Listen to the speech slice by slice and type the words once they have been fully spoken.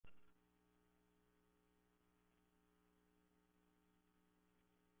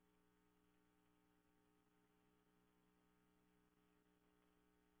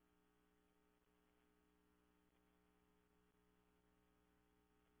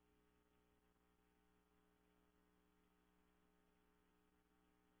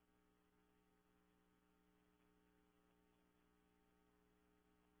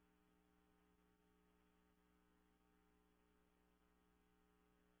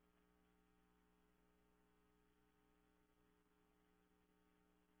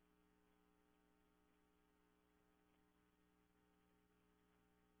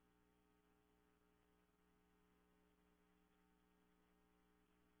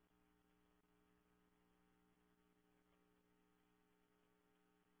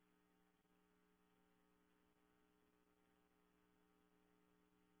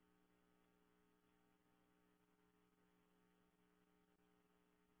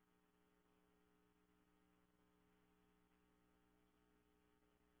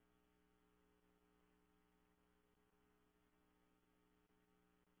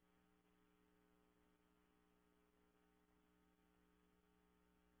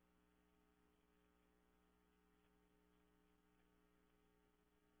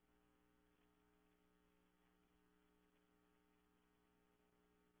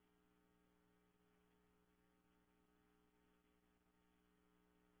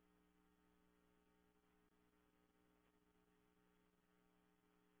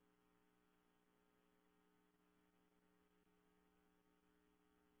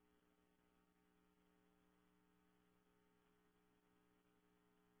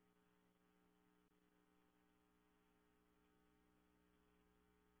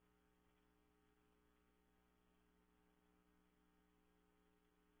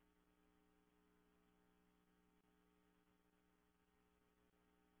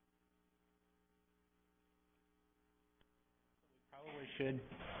should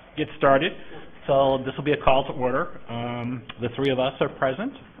get started. So this will be a call to order. The three of us are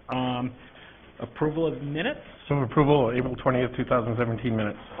present. Approval of minutes. So approval, April 20th, 2017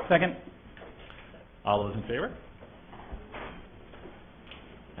 minutes. Second. All those in favor?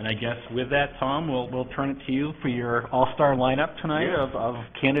 And I guess with that, Tom, we'll turn it to you for your all-star lineup tonight of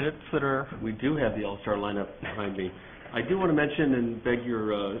candidates that are... We do have the all-star lineup behind me. I do want to mention and beg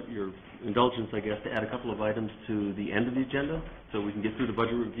your indulgence, I guess, to add a couple of items to the end of the agenda so we can get through the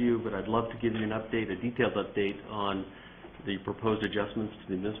budget review, but I'd love to give you an update, a detailed update on the proposed adjustments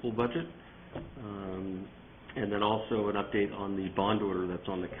to the municipal budget, and then also an update on the bond order that's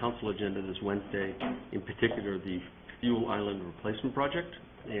on the council agenda this Wednesday, in particular the fuel island replacement project.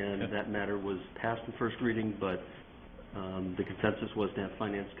 And that matter was passed in first reading, but the consensus was to have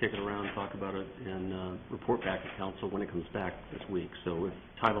finance kick it around, talk about it, and report back to council when it comes back this week. So if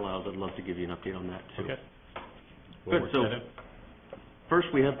time allows, I'd love to give you an update on that too. Okay. Good. So first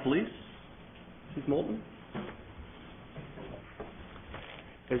we have police. Chief Moulton.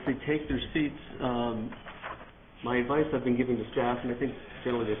 As they take their seats, my advice I've been giving to staff, and I think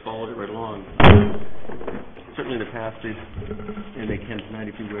generally they followed it right along. Certainly in the past, and they can tonight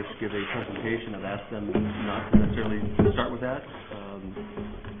if you wish, give a presentation. I've asked them not to necessarily start with that.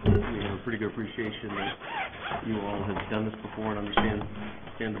 We have a pretty good appreciation that you all have done this before and understand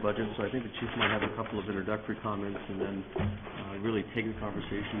the budget. So I think the chief might have a couple of introductory comments and then really take the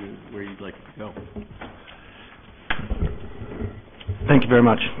conversation where you'd like it to go. Thank you very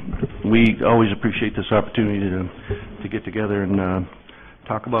much. We always appreciate this opportunity to get together and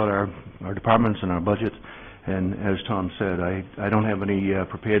talk about our departments and our budget. And as Tom said, I don't have any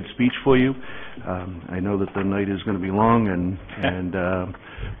prepared speech for you. I know that the night is going to be long, and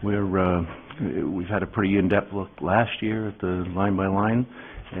we've had a pretty in-depth look last year at the line by line,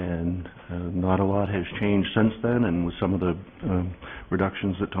 and not a lot has changed since then. And with some of the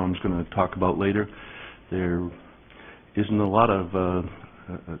reductions that Tom's going to talk about later, there isn't a lot of,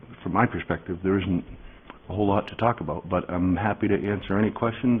 from my perspective, there isn't a whole lot to talk about, but I'm happy to answer any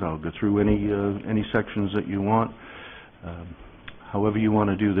questions. I'll go through any sections that you want. However you want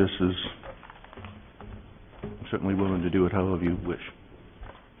to do this I'm certainly willing to do it however you wish.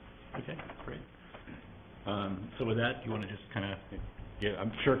 Okay, great. So with that, you want to just kind of,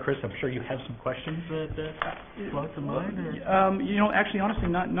 I'm sure, Chris, you have some questions that float to mind? Actually, honestly,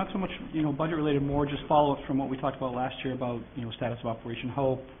 not so much, budget related, more just follow-ups from what we talked about last year about, status of Operation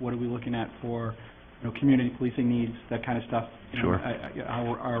Hope. What are we looking at for community policing needs, that kind of stuff. Sure.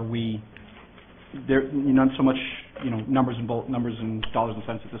 How are we there? Not so much, numbers and dollars and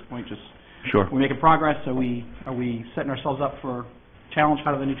cents at this point. Just sure. We're making progress. Are we setting ourselves up for challenge?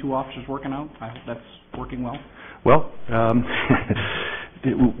 How are the new two officers working out? I hope that's working well. Well,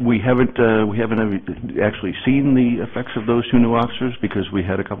 we haven't actually seen the effects of those two new officers because we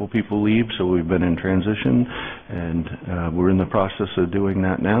had a couple people leave, so we've been in transition, and we're in the process of doing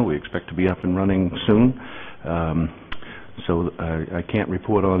that now. We expect to be up and running soon. So I can't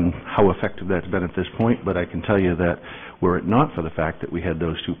report on how effective that's been at this point, but I can tell you that were it not for the fact that we had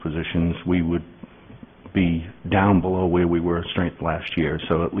those two positions, we would be down below where we were strength last year.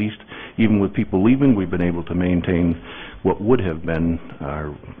 So at least, even with people leaving, we've been able to maintain what would have been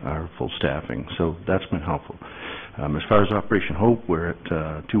our full staffing. So that's been helpful. As far as Operation Hope, we're at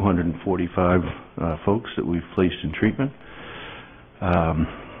 245 folks that we've placed in treatment.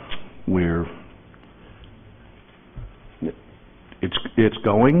 It's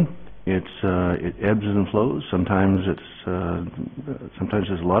going. It ebbs and flows. Sometimes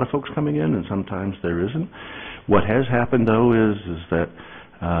there's a lot of folks coming in, and sometimes there isn't. What has happened though is that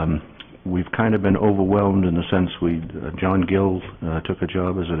we've kind of been overwhelmed in the sense John Gill took a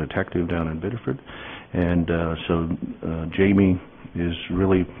job as a detective down in Biddeford, and so Jamie is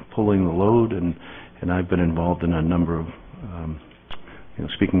really pulling the load, and I've been involved in a number of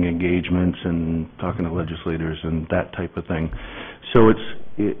speaking engagements and talking to legislators and that type of thing. So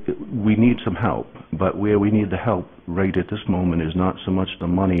we need some help, but where we need the help right at this moment is not so much the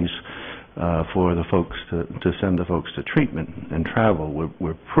monies for the folks to send the folks to treatment and travel.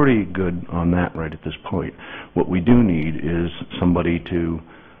 We're pretty good on that right at this point. What we do need is somebody to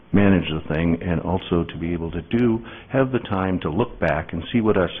manage the thing, and also to be able to have the time to look back and see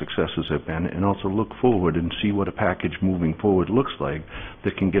what our successes have been, and also look forward and see what a package moving forward looks like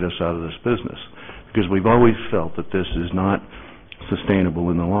that can get us out of this business. Because we've always felt that this is not sustainable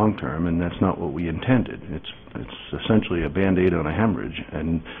in the long term, and that's not what we intended. It's essentially a Band-Aid on a hemorrhage,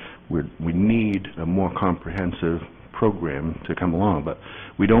 and we need a more comprehensive program to come along. But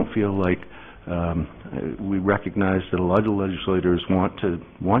we don't feel like We recognize that a lot of legislators want to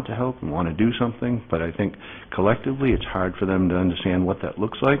help and want to do something, but I think collectively it's hard for them to understand what that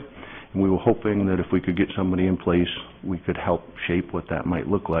looks like. And we were hoping that if we could get somebody in place, we could help shape what that might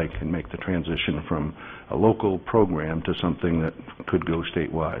look like and make the transition from a local program to something that could go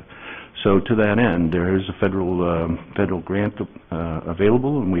statewide. So to that end, there is a federal grant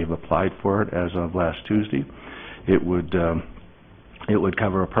available, and we have applied for it as of last Tuesday. It would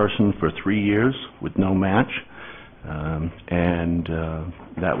cover a person for 3 years with no match, and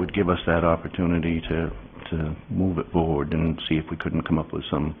that would give us that opportunity to move it forward and see if we couldn't come up with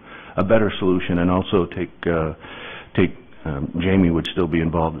a better solution, and also Jamie would still be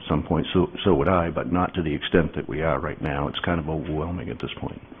involved at some point, so would I, but not to the extent that we are right now. It's kind of overwhelming at this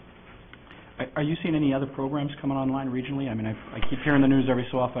point. Are you seeing any other programs coming online regionally? I mean, I keep hearing the news every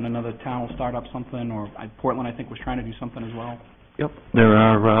so often another town will start up something, or Portland, I think, was trying to do something as well. Yep. There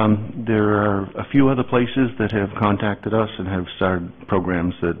are a few other places that have contacted us and have started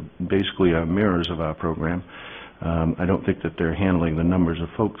programs that basically are mirrors of our program. I don't think that they're handling the numbers of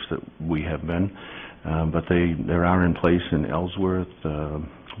folks that we have been, but there are in place in Ellsworth,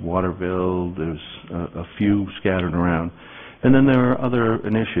 Waterville. There's a few scattered around. And then there are other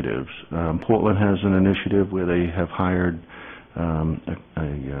initiatives. Portland has an initiative where they have hired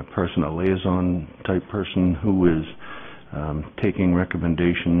a liaison type person who is taking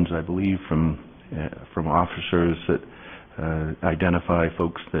recommendations, I believe, from officers that identify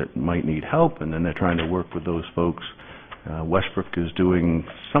folks that might need help, and then they're trying to work with those folks. Westbrook is doing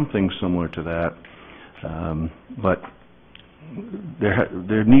something similar to that, but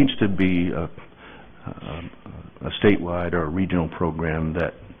there needs to be a statewide or a regional program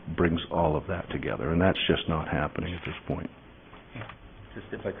that brings all of that together, and that's just not happening at this point. Just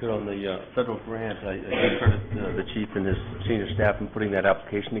if I could, on the federal grant, I give credit the chief and his senior staff in putting that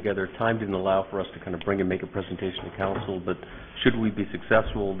application together. Time didn't allow for us to kind of bring and make a presentation to council, but should we be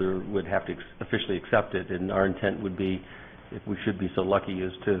successful, there would have to officially accept it, and our intent would be, if we should be so lucky,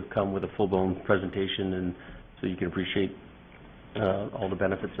 is to come with a full-blown presentation, and so you can appreciate all the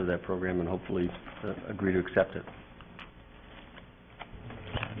benefits of that program and hopefully agree to accept it.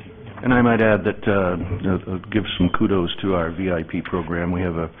 And I might add that give some kudos to our VIP program. We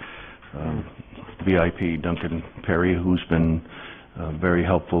have a VIP, Duncan Perry, who's been very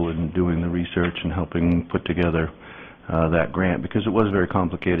helpful in doing the research and helping put together that grant, because it was very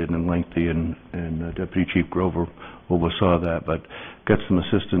complicated and lengthy, and Deputy Chief Grover oversaw that, but got some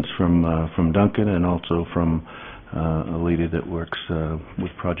assistance from Duncan, and also from a lady that works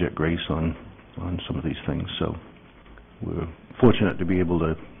with Project Grace on some of these things. So we're fortunate to be able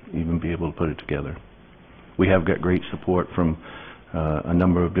to put it together. We have got great support from a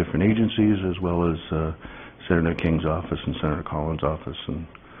number of different agencies, as well as Senator King's office and Senator Collins' office and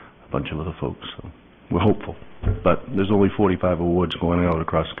a bunch of other folks. So we're hopeful. But there's only 45 awards going out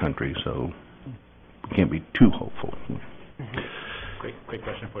across the country, so we can't be too hopeful. Great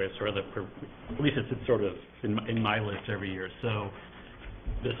question for you. Sort of at least it's sort of in my list every year. So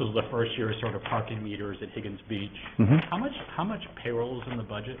this was the first year sort of parking meters at Higgins Beach. Mm-hmm. How much payroll is in the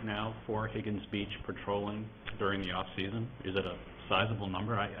budget now for Higgins Beach patrolling during the off season? Is it a sizable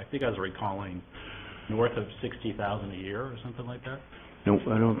number? I think I was recalling north of $60,000 a year or something like that. No,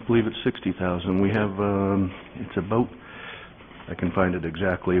 I don't believe it's 60,000. We have it's about, I can find it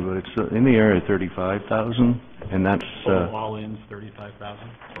exactly, but it's in the area of 35,000, and that's all in's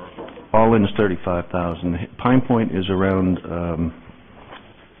 35,000. All in's 35,000. Pine Point is around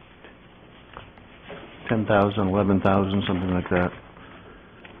 10,000, 11,000, something like that.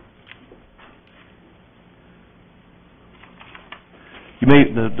 You may,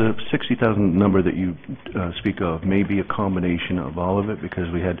 the 60,000 number that you speak of may be a combination of all of it, because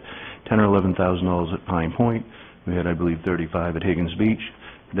we had $10,000 or $11,000 at Pine Point. We had, I believe, 35 at Higgins Beach.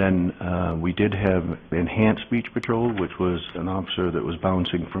 Then we did have enhanced beach patrol, which was an officer that was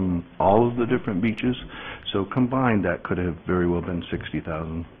bouncing from all of the different beaches. So combined, that could have very well been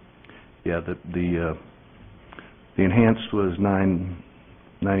 60,000. Yeah, the enhanced was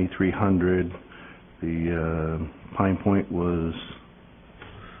 9,300. The Pine Point was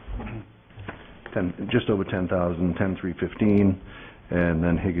just over 10,000, 10,315, and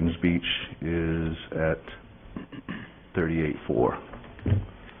then Higgins Beach is at 38,400.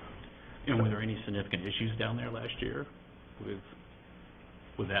 And were there any significant issues down there last year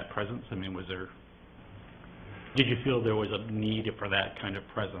with that presence? I mean, did you feel there was a need for that kind of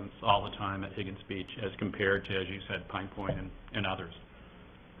presence all the time at Higgins Beach as compared to, as you said, Pine Point and others?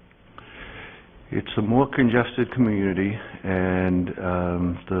 It's a more congested community, and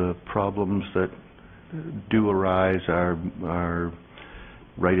the problems that do arise are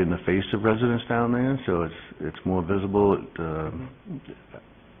right in the face of residents down there, so it's more visible. I'm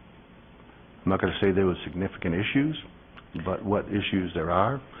not going to say there were significant issues, but what issues there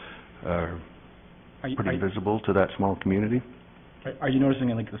are pretty visible to that small community. Are you noticing,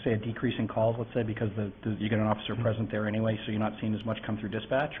 like, say, a decrease in calls, let's say, because you get an officer present there anyway, so you're not seeing as much come through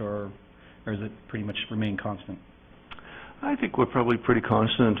dispatch, or does it pretty much remain constant? I think we're probably pretty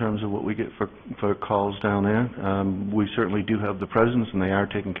constant in terms of what we get for calls down there. We certainly do have the presence, and they are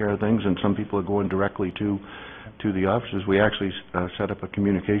taking care of things, and some people are going directly to the officers. We actually set up a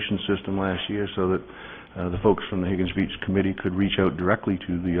communication system last year so that the folks from the Higgins Beach Committee could reach out directly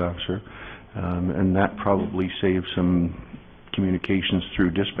to the officer, and that probably saved some communications through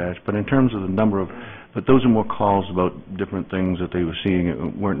dispatch. But in terms of the number of, but those are more calls about different things that they were seeing.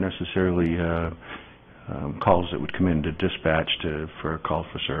 It weren't necessarily calls that would come into dispatch for a call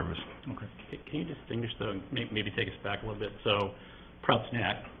for service. Okay. Can you distinguish, though, maybe take us back a little bit? So, Prouts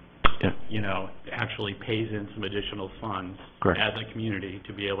Neck, you know, actually pays in some additional funds as a community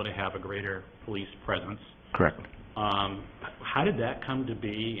to be able to have a greater police presence. Correct. How did that come to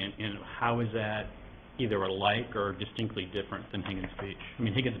be, and how is that either alike or distinctly different than Higgins Beach? I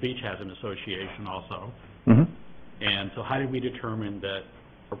mean, Higgins Beach has an association also. And so how did we determine that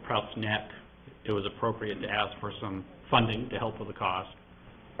for Prouts Neck it was appropriate to ask for some funding to help with the cost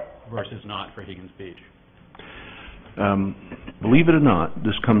versus not for Higgins Beach? Believe it or not,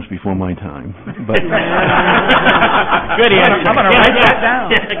 this comes before my time. But good answer. I'm going to write that down.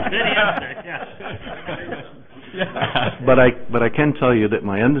 Good answer. But I can tell you that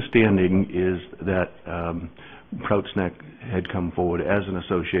my understanding is that Prouts Neck had come forward as an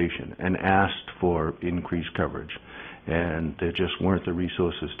association and asked for increased coverage, and there just weren't the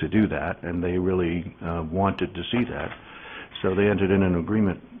resources to do that, and they really wanted to see that. So they entered in an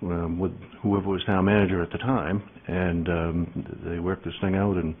agreement with whoever was town manager at the time, and they worked this thing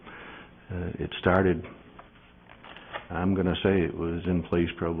out, and it started, I'm going to say it was in place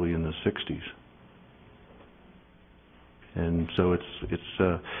probably in the 60s. And so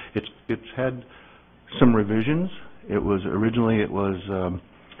it's had some revisions. It was originally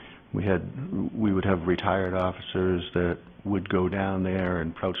we would have retired officers that would go down there,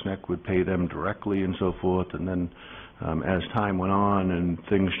 and Prouts Neck would pay them directly and so forth. And then as time went on and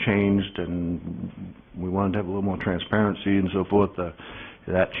things changed, and we wanted to have a little more transparency and so forth,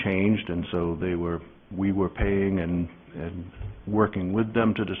 that changed, and so we were paying and working with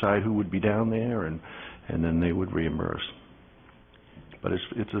them to decide who would be down there, and then they would reimburse. But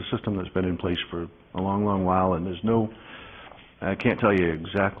it's a system that's been in place for a long, long while, and I can't tell you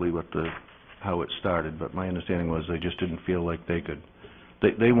exactly how it started, but my understanding was they just didn't feel like they could.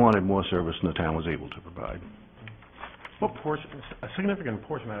 They wanted more service than the town was able to provide. What portion, a significant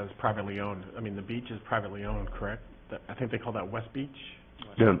portion of that is privately owned. I mean, the beach is privately owned, correct? I think they call that West Beach?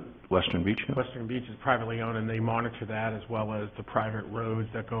 Yeah, Western Beach. Yeah. Western Beach is privately owned, and they monitor that as well as the private roads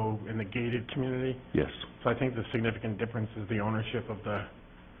that go in the gated community. Yes. So I think the significant difference is the ownership of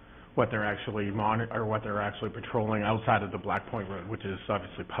what they're actually what they're actually patrolling outside of the Black Point Road, which is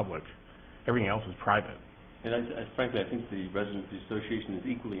obviously public. Everything else is private. And frankly, I think the residents of the association is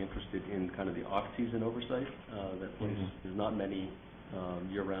equally interested in kind of the off-season oversight. That place, there's not many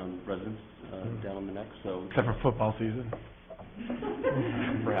year-round residents down on the neck, so except for football season.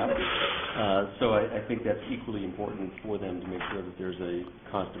 Perhaps. So I think that's equally important for them to make sure that there's a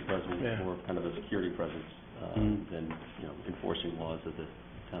constant presence or kind of a security presence than enforcing laws of the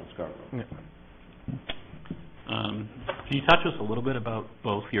town of Scarborough. Yeah. Can you talk to us a little bit about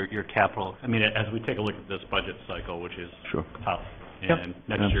both your capital? I mean, as we take a look at this budget cycle, which is tough, and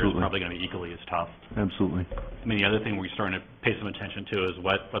next year is probably going to be equally as tough. Absolutely. I mean, the other thing we're starting to pay some attention to is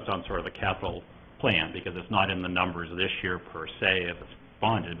what's on sort of the capital plan, because it's not in the numbers this year per se if it's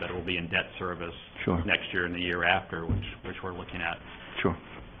bonded, but it will be in debt service next year and the year after, which we're looking at. Sure.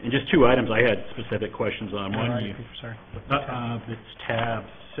 And just two items I had specific questions on. One, Sorry. it's tab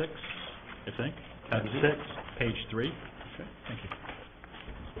 6, I think. Tab 6, page 3. Okay, thank you.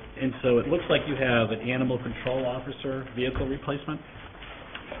 And so it looks like you have an animal control officer vehicle replacement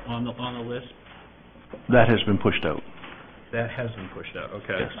on the list. That has been pushed out. That has been pushed out.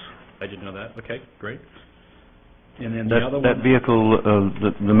 Okay. Yes. I didn't know that. Okay, great. And then the other one. That vehicle,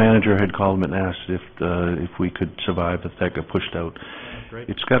 the manager had called me and asked if we could survive if that got pushed out. Great.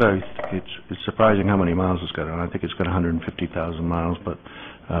 It's surprising how many miles it's got on. I think it's got 150,000 miles, but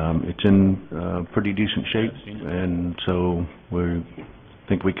it's in pretty decent shape, and so we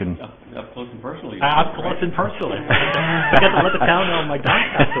think we can. Up close and personally. Up close and personally. I got to let the town know my dog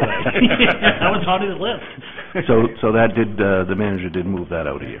passed away. That was on his list. So that did the manager did move that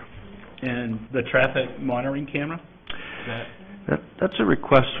out a year. And the traffic monitoring camera? That's a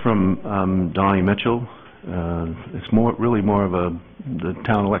request from Donnie Mitchell. It's really more of the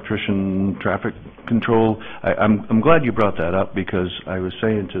town electrician traffic control. I'm glad you brought that up, because I was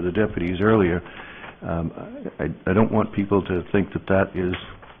saying to the deputies earlier, I don't want people to think that is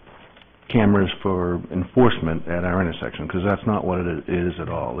cameras for enforcement at our intersection, because that's not what it is at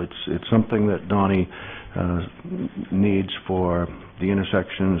all. It's something that Donnie needs for the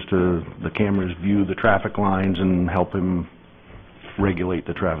intersections, to the cameras view the traffic lines and help him regulate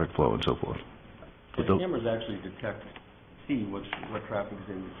the traffic flow and so forth. The cameras actually see what traffic is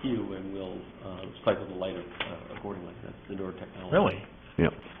in the queue, and will cycle the light accordingly. That's the newer technology. Really?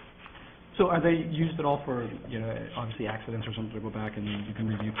 Yep. So are they used at all for, obviously accidents or something, to go back and you can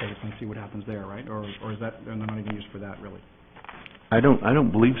review tapes and see what happens there, right? Or is that, they're not even used for that, really? I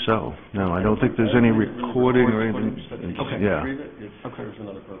don't believe so. No, I don't think there's any recording or anything. Okay. Yeah. It serves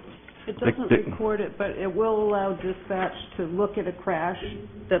another purpose. It doesn't record it, but it will allow dispatch to look at a crash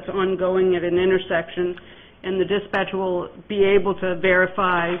that's ongoing at an intersection, and the dispatch will be able to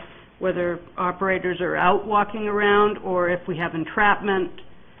verify whether operators are out walking around, or if we have entrapment,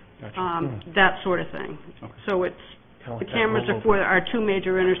 that sort of thing. Okay. So it's, the cameras are for our two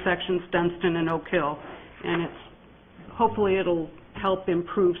major intersections, Dunstan and Oak Hill, and hopefully it'll help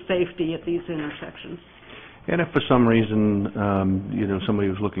improve safety at these intersections. And if for some reason, somebody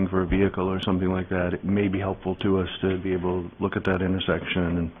was looking for a vehicle or something like that, it may be helpful to us to be able to look at that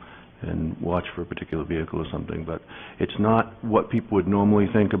intersection and watch for a particular vehicle or something. But it's not what people would normally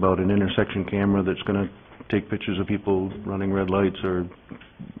think about an intersection camera that's going to take pictures of people running red lights or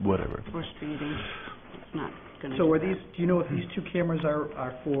whatever. Or speeding. It's not going to So do are that. these, do you know if these two cameras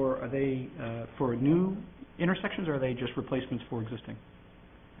are they for new intersections, or are they just replacements for existing?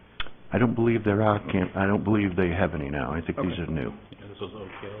 I don't believe I don't believe they have any now. I think these are new. Yeah, this was Oak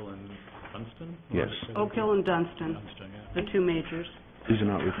Hill and Dunstan? Yes. Oak Hill and Dunstan, Dunstan, yeah. the two majors. These are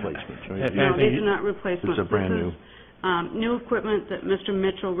not replacements, right? No, these are not replacements. It's a brand new. This is new equipment that Mr.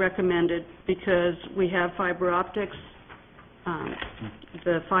 Mitchell recommended, because we have fiber optics,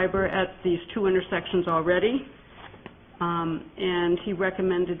 the fiber at these two intersections already, and he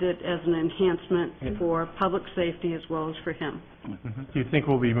recommended it as an enhancement for public safety as well as for him. Do you think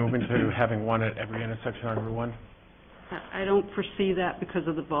we'll be moving to having one at every intersection on Route 1? I don't foresee that because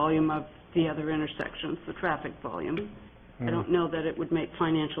of the volume of the other intersections, the traffic volume. I don't know that it would make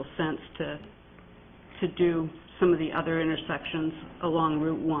financial sense to do some of the other intersections along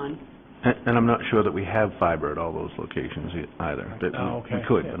Route 1. And I'm not sure that we have fiber at all those locations either. Okay. We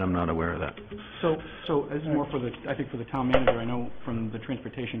could, but I'm not aware of that. So this is more for I think for the town manager. I know from the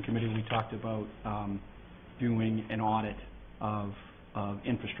Transportation Committee, we talked about doing an audit of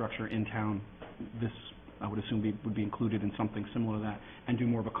infrastructure in town. This, I would assume, would be included in something similar to that, and do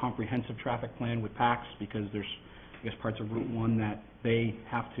more of a comprehensive traffic plan with PACs, because there's, I guess, parts of Route 1 that they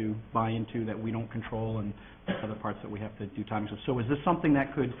have to buy into that we don't control, and other parts that we have to do timings of. So is this something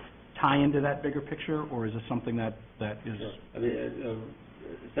that could tie into that bigger picture, or is this something that is... Yeah. I mean,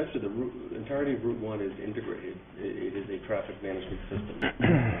 essentially the entirety of Route 1 is integrated. It is a traffic management system.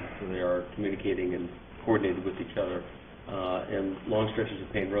 So they are communicating and coordinated with each other. And long stretches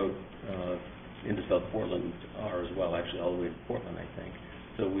of Payne Road into South Portland are as well, actually all the way to Portland, I think.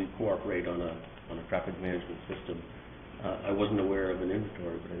 So we cooperate on a traffic management system. I wasn't aware of an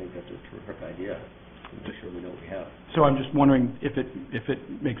inventory, but I think that's a terrific idea. Make sure we know what we have. So I'm just wondering if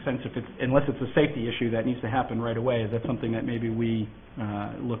it makes sense, unless it's a safety issue that needs to happen right away, is that something that maybe we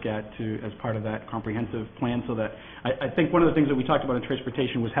look at as part of that comprehensive plan? So that I think one of the things that we talked about in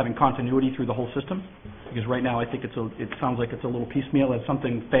transportation was having continuity through the whole system, because right now I think it sounds like it's a little piecemeal. If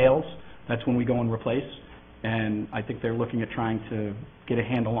something fails, that's when we go and replace. And I think they're looking at trying to get a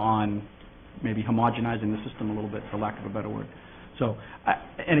handle on maybe homogenizing the system a little bit, for lack of a better word. So,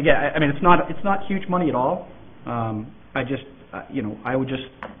 and again, I mean, it's not huge money at all. I just, I would just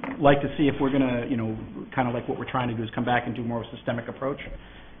like to see if we're going to, kind of like what we're trying to do is come back and do more of a systemic approach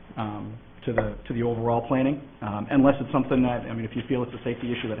to the overall planning. Unless it's something that, I mean, if you feel it's a safety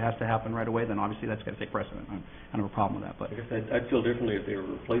issue that has to happen right away, then obviously that's got to take precedent. I don't have a problem with that. But I guess I'd feel differently if they were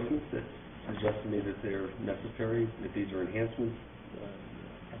replacements that suggest to me that they're necessary. If these are enhancements,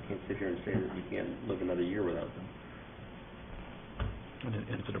 I can't sit here and say that we can't live another year without them.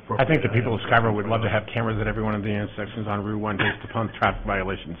 I think the people of Scarborough would love to have cameras at every one of the intersections on Route 1 based upon traffic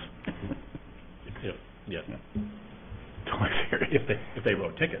violations. Yeah. Totally serious. If they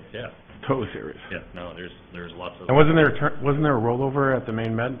wrote tickets, yeah. Totally serious. Yeah, no, there's lots of... And wasn't there a rollover at the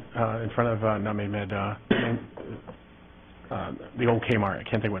Maine Med in front of not Maine Med, the old Kmart? I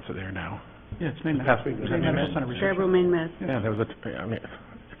can't think what's there now. yeah, it's Maine. Past week, was that Maine Med? Scarborough, Maine Med. Yeah, there was I mean,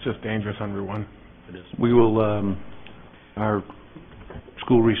 it's just dangerous on Route 1. It is. We will our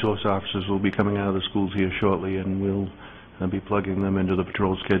school resource officers will be coming out of the schools here shortly, and we'll be plugging them into the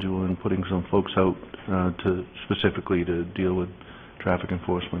patrol schedule and putting some folks out specifically to deal with traffic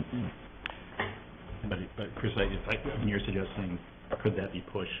enforcement. But Chris, you're suggesting, could that be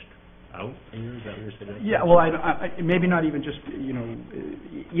pushed out a year? Is that what you're suggesting? Yeah, well, maybe not even just,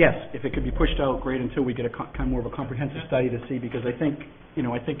 yes, if it could be pushed out, great, until we get a kind of more of a comprehensive study to see, because I think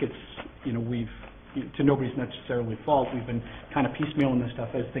it's, we've, to nobody's necessarily fault, we've been kind of piecemealing this stuff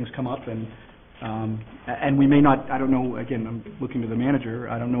as things come up, and we may not, I don't know, again, I'm looking to the manager,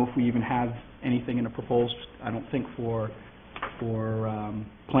 I don't know if we even have anything in a proposed, I don't think for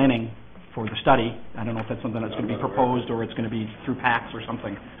planning for the study. I don't know if that's something that's going to be proposed or it's going to be through PACs or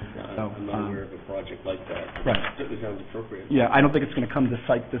something. I'm not aware of a project like that. Right. It certainly sounds appropriate. Yeah, I don't think it's going to come this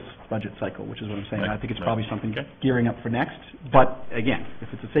budget cycle, which is what I'm saying. Right. I think it's probably something gearing up for next. But again, if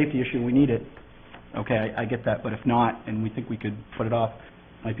it's a safety issue and we need it, okay, I get that. But if not, and we think we could put it off,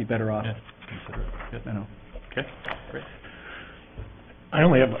 might be better off. Consider it. Good. I know. Okay, great. I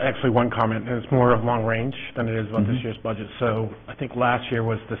only have actually one comment, and it's more of long range than it is about this year's budget. So I think last year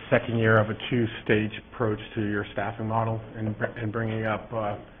was the second year of a two-stage approach to your staffing model and bringing up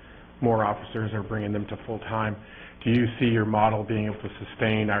more officers or bringing them to full-time. Do you see your model being able to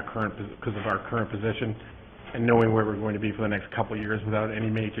sustain our current, because of our current position, and knowing where we're going to be for the next couple of years without any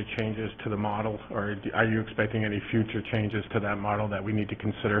major changes to the model? Or are you expecting any future changes to that model that we need to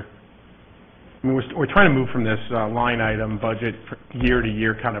consider? I mean, we're trying to move from this line item budget year to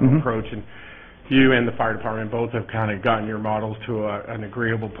year kind of approach, and you and the fire department both have kind of gotten your models to an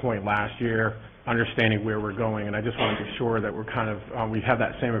agreeable point last year, understanding where we're going, and I just want to be sure that we're kind of, we have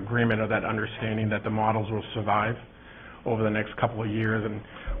that same agreement of that understanding that the models will survive over the next couple of years, and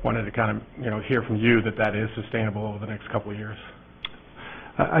wanted to kind of, hear from you that that is sustainable over the next couple of years.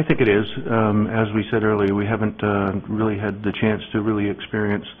 I think it is. As we said earlier, we haven't really had the chance to really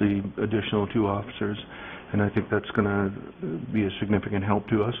experience the additional 2 officers, and I think that's going to be a significant help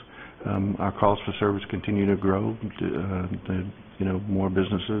to us. Our calls for service continue to grow. More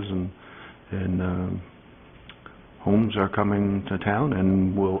businesses and homes are coming to town,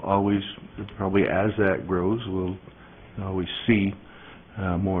 and we'll always, probably as that grows, we'll always see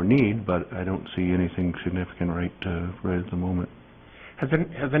more need, but I don't see anything significant right at the moment.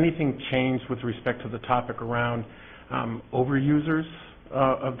 Has anything changed with respect to the topic around overusers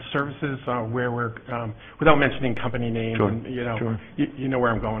of the services, where we're, without mentioning company names, Sure. and, Sure. you know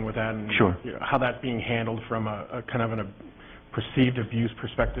where I'm going with that, and Sure. How that's being handled from a kind of a perceived abuse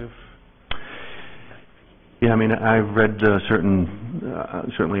perspective? Yeah, I mean, I've read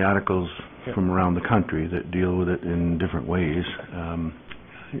certainly articles from around the country that deal with it in different ways.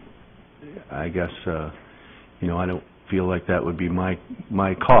 I guess, I don't feel like that would be my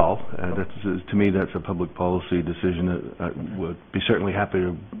call. To me, that's a public policy decision that I would be certainly happy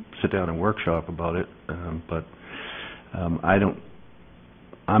to sit down and workshop about it, but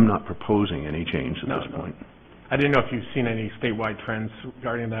I'm not proposing any change at this point. I didn't know if you've seen any statewide trends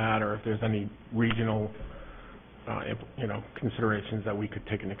regarding that, or if there's any regional, considerations that we could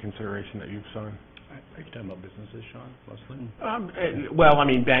take into consideration that you've seen. Are you talking about businesses, Sean, mostly?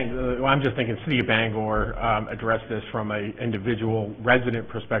 I'm just thinking City of Bangor addressed this from an individual resident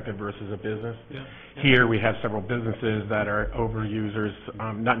perspective versus a business. Yeah. Here we have several businesses that are overusers,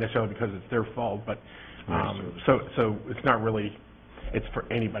 not necessarily because it's their fault, but so it's not really, it's for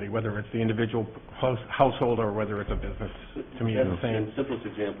anybody, whether it's the individual household or whether it's a business. To me, it's the same. The simplest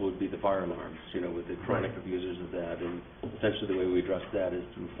example would be the fire alarms, with the chronic abusers of that, and essentially the way we address that is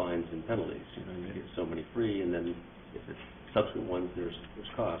through fines and penalties. You get so many free, and then if it's subsequent ones, there's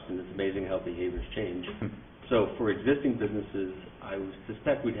cost, and it's amazing how behaviors change. So for existing businesses, I would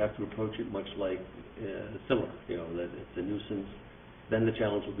suspect we'd have to approach it much like similar, that it's a nuisance. Then the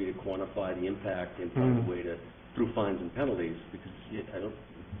challenge will be to quantify the impact and find a way to, through fines and penalties, because I don't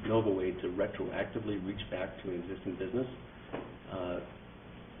know of a way to retroactively reach back to an existing business.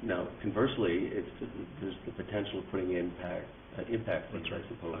 Now, conversely, there's the potential of putting impact fees, I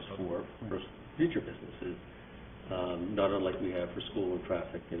suppose, for future businesses, not unlike we have for school and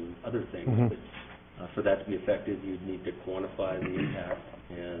traffic and other things. But for that to be effective, you'd need to quantify the impact,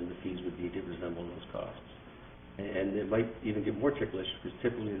 and the fees would need to resemble those costs. And it might even get more ticklish, because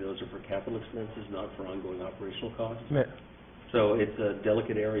typically those are for capital expenses, not for ongoing operational costs. Yeah. So it's a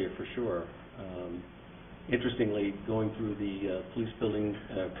delicate area for sure. Interestingly, going through the police building,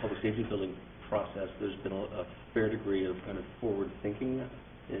 public safety building process, there's been a fair degree of kind of forward thinking,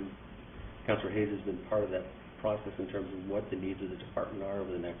 and Councillor Hayes has been part of that process in terms of what the needs of the department are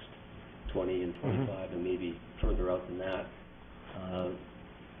over the next 20 and 25, and maybe further out than that.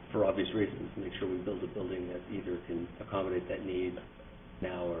 for obvious reasons, make sure we build a building that either can accommodate that need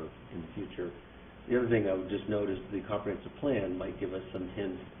now or in the future. The other thing I would just note is the comprehensive plan might give us some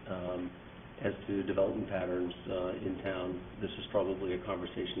hint as to development patterns in town. This is probably a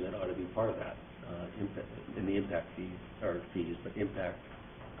conversation that ought to be part of that, in the impact fees, but impact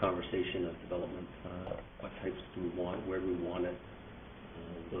conversation of development. What types do we want? Where do we want it?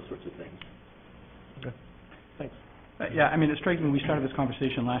 Those sorts of things. Okay. Thanks. Yeah, I mean, it's striking, we started this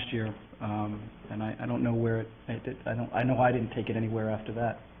conversation last year, and I don't know where I know I didn't take it anywhere after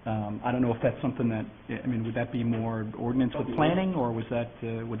that. I don't know if that's something that, I mean, would that be more ordinance with planning, or would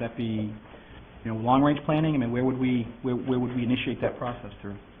that be, long-range planning? I mean, where would we initiate that process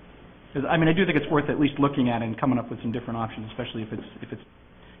through? Because, I mean, I do think it's worth at least looking at and coming up with some different options, especially if it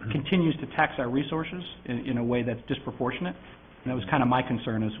continues to tax our resources in a way that's disproportionate. And that was kind of my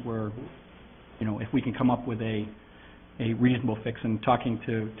concern, is where, if we can come up with a reasonable fix. And talking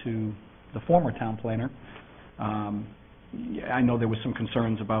to the former town planner, I know there was some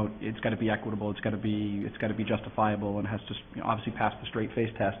concerns about it's got to be equitable, it's got to be justifiable, and has to obviously pass the straight face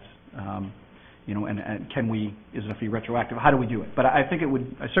tests. And is it a fee retroactive? How do we do it? But I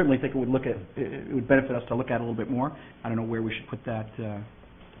certainly think it would benefit us to look at it a little bit more. I don't know where we should put that.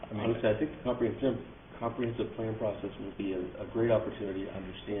 Honestly, I think the comprehensive plan process will be a great opportunity to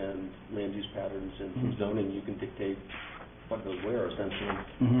understand land use patterns, and through zoning you can dictate what goes where, essentially.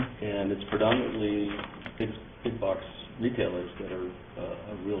 And it's predominantly big box retailers that are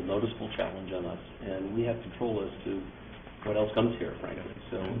a real noticeable challenge on us, and we have control as to what else comes here, frankly.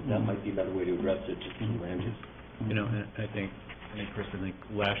 So that might be a better way to address it, just through land use. And I think, Chris,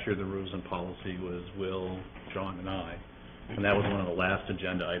 last year the rules and policy was Will, John, and I, and that was one of the last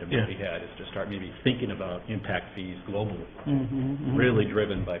agenda items that we had, is to start maybe thinking about impact fees globally, really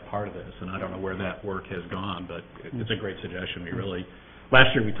driven by part of this. And I don't know where that work has gone, but it's a great suggestion.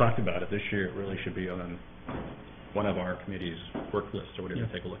 Last year we talked about it. This year it really should be on one of our committee's work lists or whatever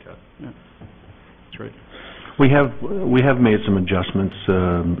to take a look at. Yeah. That's right. We have made some adjustments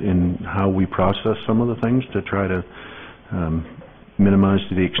in how we process some of the things to try to minimize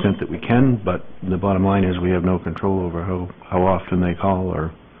to the extent that we can, but the bottom line is we have no control over how often they call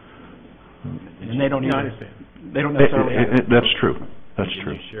or... And they don't even... They don't necessarily... That's true. That's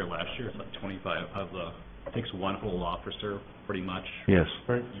true. Last year it's like 25 of the... takes one whole officer, pretty much. Yes.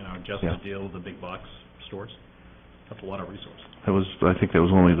 Just to deal with the big box stores. That's a lot of resources. I think that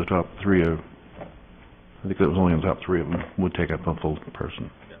was only the top three of... I think that was only the top three of them would take up a full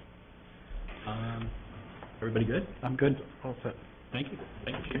person. Yeah. Everybody good? I'm good. All set. Thank you.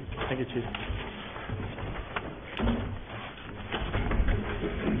 Thank you, Chief. Thank you, Chief.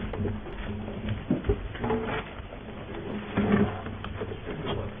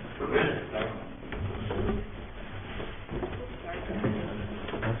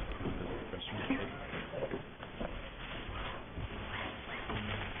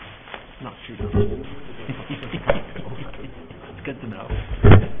 Not shoot. It's good to know.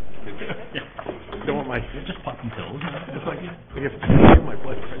 Don't want my... You're just popping pills. It's like, I guess, my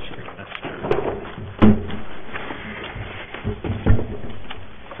blood pressure. That's true.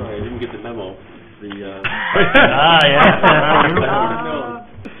 Sorry, I didn't get the memo.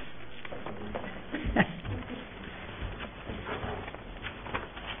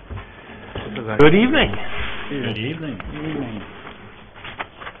 Good evening. Good evening. Good evening.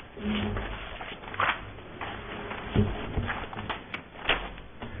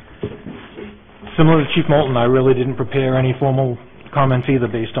 Similar to Chief Moulton, I really didn't prepare any formal comments either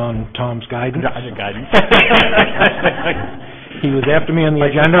based on Tom's guidance. Guidance. He was after me on the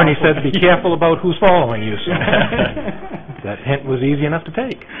agenda and he said, be careful about who's following you. So that hint was easy enough to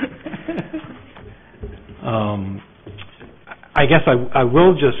take. I guess I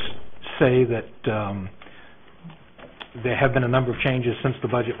will just say that there have been a number of changes since the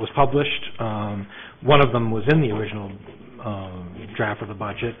budget was published. One of them was in the original draft of the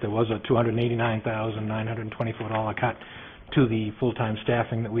budget. There was a $289,924 cut to the full-time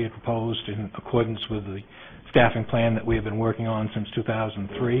staffing that we had proposed in accordance with the staffing plan that we have been working on since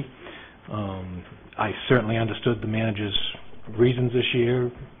 2003. I certainly understood the manager's reasons this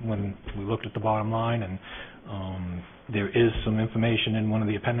year when we looked at the bottom line, and there is some information in one of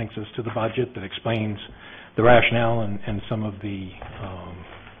the appendixes to the budget that explains the rationale and some of the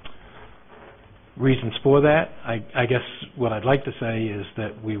reasons for that. I guess what I'd like to say is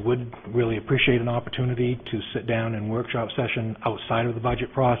that we would really appreciate an opportunity to sit down in workshop session outside of the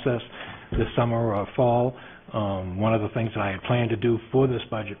budget process this summer or fall. One of the things that I had planned to do for this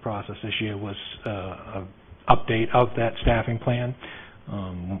budget process this year was an update of that staffing plan.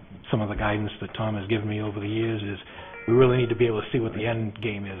 Some of the guidance that Tom has given me over the years is we really need to be able to see what the end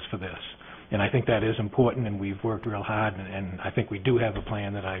game is for this. And I think that is important, and we've worked real hard, and I think we do have a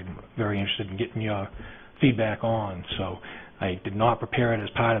plan that I'm very interested in getting your feedback on. So I did not prepare it as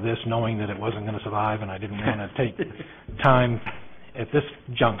part of this, knowing that it wasn't going to survive, and I didn't want to take time at this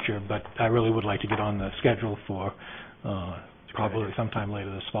juncture, but I really would like to get on the schedule for probably sometime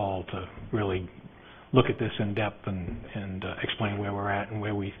later this fall to really look at this in depth and explain where we're at and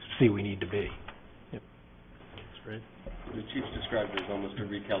where we see we need to be. That's great. The Chief's described it as almost a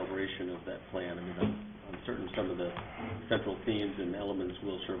recalibration of that plan. I mean, I'm certain some of the central themes and elements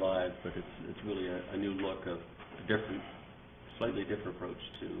will survive, but it's really a new look of a different, slightly different approach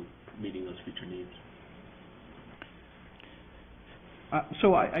to meeting those future needs.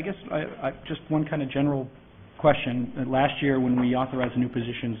 So I guess I just one kind of general question. Last year when we authorized the new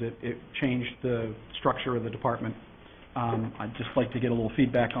positions, it changed the structure of the department. I'd just like to get a little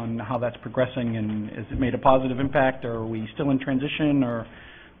feedback on how that's progressing, and has it made a positive impact, or are we still in transition, or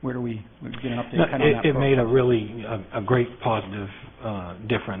where do we get an update kind of on that? It made a great positive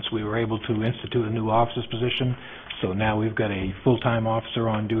difference. We were able to institute a new officer's position, so now we've got a full-time officer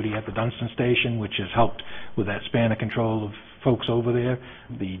on duty at the Dunston Station, which has helped with that span of control of folks over there.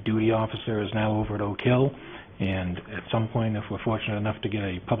 The duty officer is now over at Oak Hill, and at some point, if we're fortunate enough to get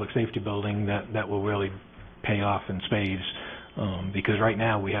a public safety building, that will really pay off in spades, because right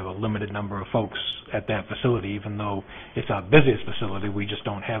now we have a limited number of folks at that facility. Even though it's our busiest facility, we just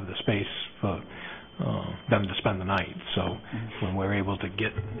don't have the space for them to spend the night. So when we're able to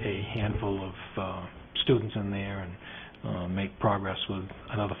get a handful of students in there and make progress with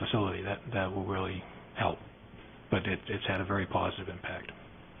another facility, that will really help. But it's had a very positive impact.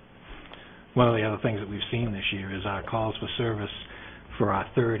 One of the other things that we've seen this year is our calls for service for our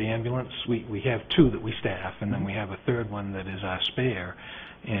third ambulance. We have two that we staff, and then we have a third one that is our spare,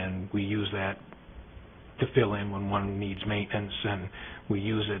 and we use that to fill in when one needs maintenance, and we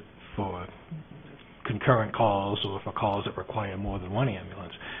use it for concurrent calls or for calls that require more than one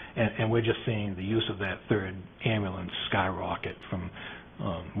ambulance. And we're just seeing the use of that third ambulance skyrocket from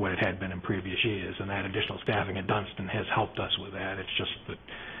what it had been in previous years, and that additional staffing at Dunston has helped us with that. It's just that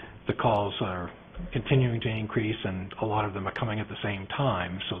the calls are continuing to increase, and a lot of them are coming at the same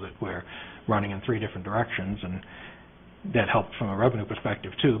time, so that we're running in three different directions, and that helps from a revenue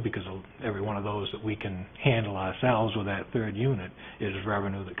perspective too, because every one of those that we can handle ourselves with that third unit is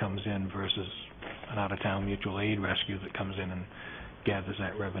revenue that comes in versus an out-of-town mutual aid rescue that comes in and gathers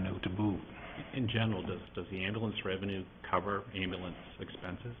that revenue to boot. In general, does the ambulance revenue cover ambulance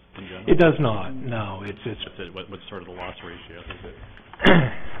expenses in general? It does not, no. What's sort of the loss ratio? Is it?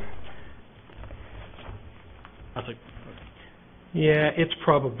 Yeah, it's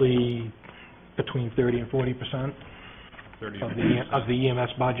probably between 30 and 40% of the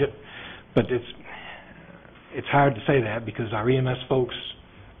EMS budget, but it's hard to say that because our EMS folks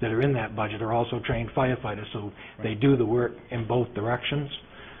that are in that budget are also trained firefighters, so they do the work in both directions.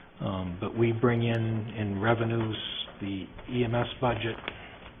 But we bring in revenues, the EMS budget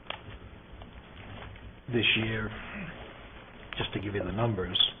this year, just to give you the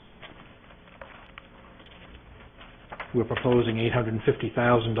numbers, we're proposing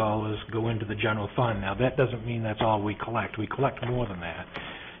 $850,000 go into the general fund. Now, that doesn't mean that's all we collect. We collect more than that,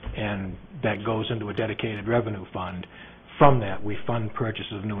 and that goes into a dedicated revenue fund. From that, we fund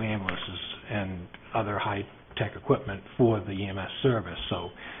purchases of new ambulances and other high-tech equipment for the EMS service.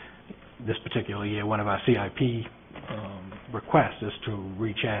 So this particular year, one of our CIP requests is to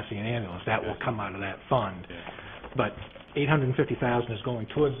re-chassis an ambulance. That will come out of that fund. But $850,000 is going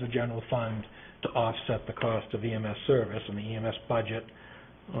towards the general fund to offset the cost of EMS service, and the EMS budget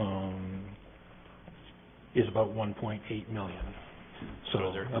is about $1.8 million. So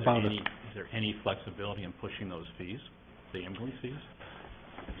is there any flexibility in pushing those fees, the ambulance fees?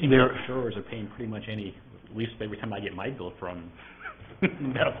 Insurers are paying pretty much any, at least every time I get my bill from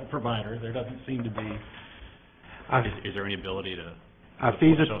medical provider, there doesn't seem to be. Is there any ability to? Our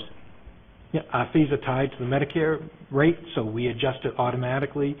fees are tied to the Medicare rate, so we adjust it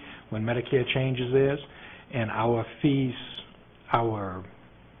automatically when Medicare changes theirs. And our fees, the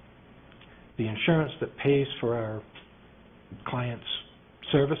insurance that pays for our clients'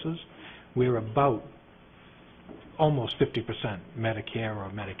 services, we're about almost 50% Medicare or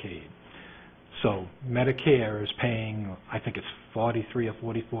Medicaid. So Medicare is paying, I think it's 43 or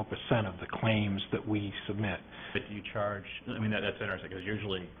 44% of the claims that we submit. But do you charge, I mean, that's interesting, because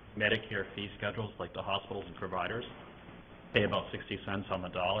usually Medicare fee schedules, like the hospitals and providers, pay about 60 cents on the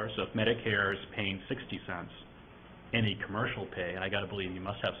dollar. So if Medicare is paying 60 cents, any commercial pay, and I got to believe you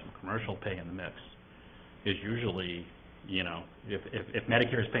must have some commercial pay in the mix, is usually you know, if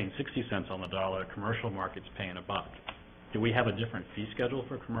Medicare is paying 60 cents on the dollar, commercial market's paying $1. Do we have a different fee schedule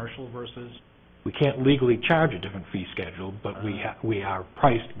for commercial versus? We can't legally charge a different fee schedule, but we are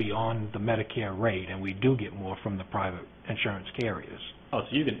priced beyond the Medicare rate, and we do get more from the private insurance carriers. Oh,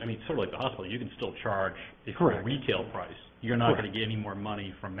 so you can, I mean, sort of like the hospital, you can still charge a Correct. retail price. You're not Correct. going to get any more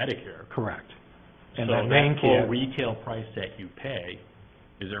money from Medicare. Correct. And So that Maine that care, full retail price that you pay,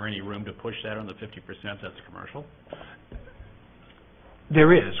 is there any room to push that on the 50% that's commercial?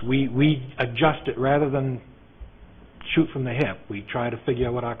 there is. We adjust it rather than shoot from the hip. We try to figure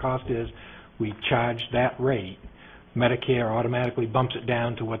out what our cost is. We charge that rate. Medicare automatically bumps it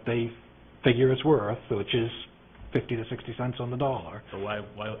down to what they figure it's worth, which is 50 to 60 cents on the dollar. So why,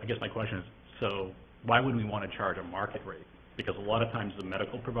 I guess my question is, so why would we want to charge a market rate? Because a lot of times the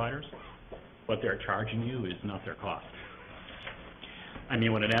medical providers, what they're charging you is not their cost. I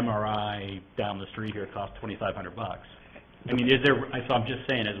mean, when an MRI down the street here costs $2,500, I mean, is there, so I'm just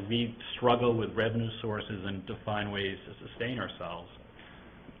saying, as we struggle with revenue sources and to find ways to sustain ourselves,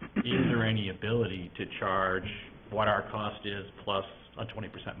 is there any ability to charge what our cost is plus a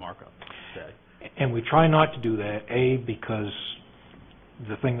 20% markup, say? And we try not to do that, A, because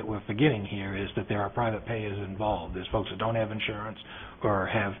the thing that we're forgetting here is that there are private payers involved. There's folks that don't have insurance or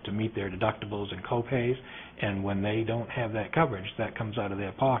have to meet their deductibles and co-pays, and when they don't have that coverage, that comes out of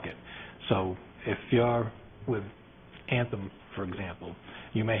their pocket. So if you're with Anthem, for example,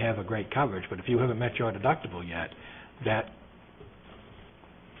 you may have a great coverage, but if you haven't met your deductible yet, that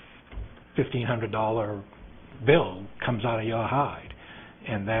 $1,500 bill comes out of your hide,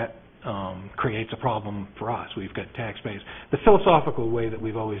 and that creates a problem for us. We've got taxpayers. The philosophical way that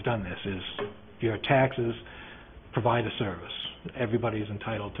we've always done this is your taxes provide a service. Everybody is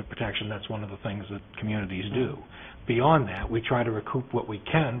entitled to protection. That's one of the things that communities do. Beyond that, we try to recoup what we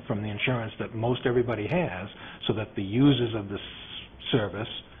can from the insurance that most everybody has so that the users of this service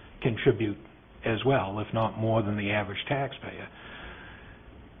contribute as well, if not more than the average taxpayer.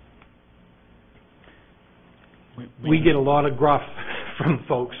 We get a lot of gruff from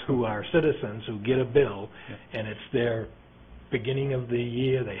folks who are citizens who get a bill, and it's their beginning of the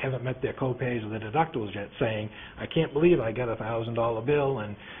year, they haven't met their co-pays or their deductibles yet, saying, I can't believe I got a $1,000 bill,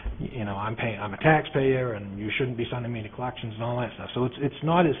 and you know, I'm a taxpayer, and you shouldn't be sending me to collections and all that stuff. So it's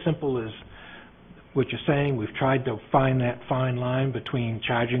not as simple as what you're saying. We've tried to find that fine line between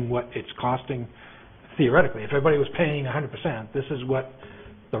charging what it's costing theoretically. If everybody was paying 100%, this is what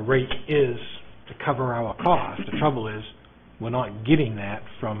the rate is to cover our cost. The trouble is, we're not getting that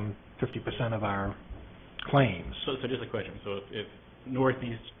from 50% of our claims. So just a question. So if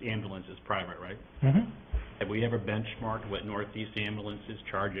Northeast Ambulance is private, right? Mm-hmm. Have we ever benchmarked what Northeast Ambulance is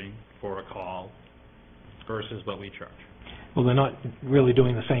charging for a call versus what we charge? Well, they're not really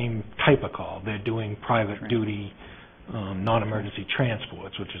doing the same type of call. They're doing private duty, non-emergency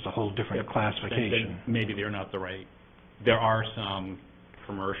transports, which is a whole different classification. Then maybe they're not the right. There are some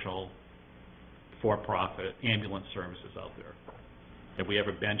commercial, for-profit ambulance services out there. Have we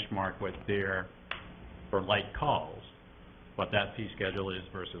ever benchmarked what their, for light calls, what that fee schedule is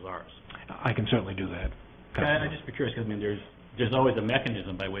versus ours? I can certainly do that. I'd just be curious, because I mean, there's always a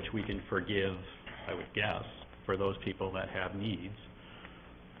mechanism by which we can forgive, I would guess, for those people that have needs.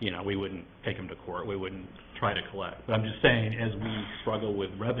 You know, we wouldn't take them to court, we wouldn't try to collect. But I'm just saying, as we struggle with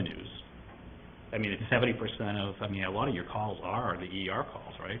revenues, I mean, it's 70% of, I mean, a lot of your calls are the ER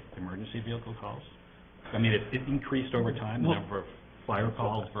calls, right? Emergency vehicle calls. I mean, it increased over time, the number of fire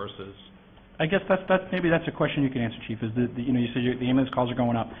calls versus... I guess maybe that's a question you can answer, Chief, is you know, you said the ambulance calls are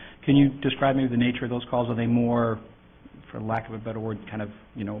going up. Can you describe maybe the nature of those calls? Are they more, for lack of a better word, kind of,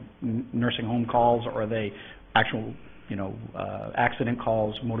 you know, nursing home calls, or are they actual, you know, accident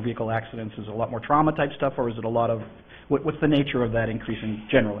calls, motor vehicle accidents? Is it a lot more trauma type stuff, or is it a lot of, what's the nature of that increasing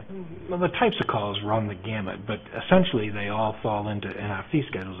generally? Well, the types of calls run the gamut, but essentially they all fall into, and our fee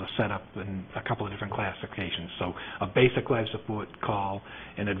schedules are set up in a couple of different classifications. So a basic life support call,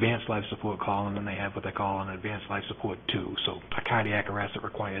 an advanced life support call, and then they have what they call an advanced life support 2. So a cardiac arrest that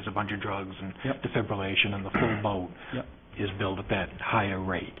requires a bunch of drugs and defibrillation and the full boat is billed at that higher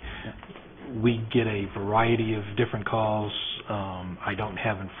rate. We get a variety of different calls. I don't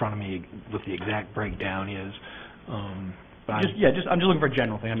have in front of me what the exact breakdown is. I'm just looking for a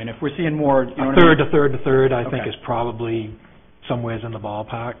general thing. I mean, if we're seeing more, you know, a third, I think is probably somewhere in the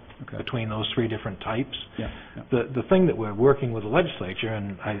ballpark between those three different types. The thing that we're working with the legislature,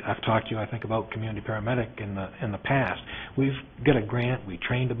 and I've talked to you, I think, about community paramedic in the past. We've got a grant. We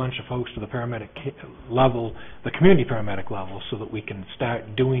trained a bunch of folks to the paramedic level, the community paramedic level, so that we can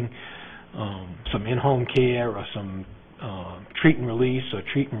start doing some in-home care or some treat and release or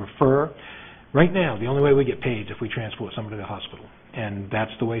treat and refer. Right now, the only way we get paid is if we transport somebody to the hospital, and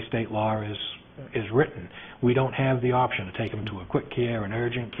that's the way state law is written. We don't have the option to take them to a quick care, an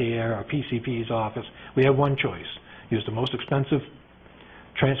urgent care, or PCP's office. We have one choice: use the most expensive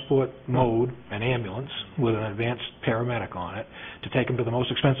transport mode, an ambulance with an advanced paramedic on it, to take them to the most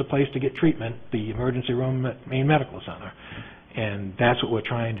expensive place to get treatment, the emergency room at Maine Medical Center. And that's what we're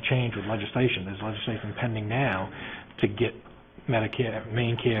trying to change with legislation. There's legislation pending now to get Medicare,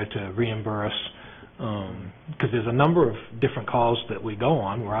 Maine Care to reimburse, because there's a number of different calls that we go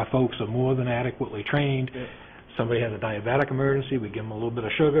on where our folks are more than adequately trained. Somebody has a diabetic emergency, we give them a little bit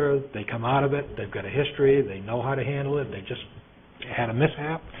of sugar, they come out of it, they've got a history, they know how to handle it, they just had a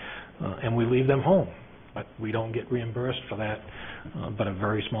mishap, and we leave them home. But we don't get reimbursed for that, but a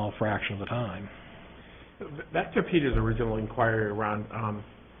very small fraction of the time. Back to Peter's original inquiry around,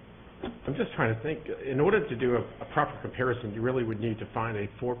 I'm just trying to think, in order to do a proper comparison, you really would need to find a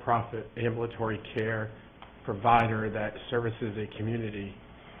for-profit ambulatory care provider that services a community,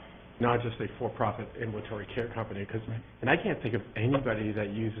 not just a for-profit ambulatory care company. And I can't think of anybody that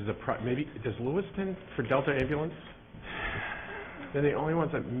uses maybe, does Lewiston for Delta Ambulance? They're the only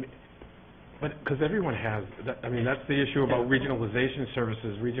ones that, because everyone has, I mean, that's the issue about regionalization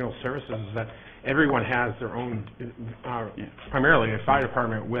services, regional services, is that everyone has their own, primarily a fire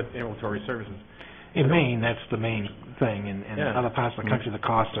department with ambulatory services. In Maine, that's the main thing. In other parts of the country, the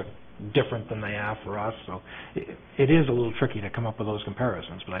costs are different than they are for us, so it is a little tricky to come up with those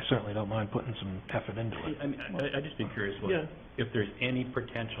comparisons, but I certainly don't mind putting some effort into it. I mean, I'd just be curious if there's any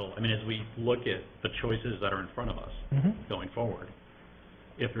potential, I mean, as we look at the choices that are in front of us going forward,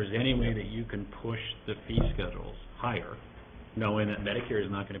 if there's any way that you can push the fee schedules higher, knowing that Medicare is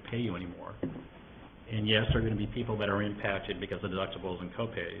not going to pay you anymore. And yes, there are going to be people that are impacted because of deductibles and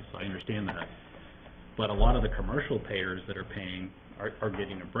copays. I understand that. But a lot of the commercial payers that are paying are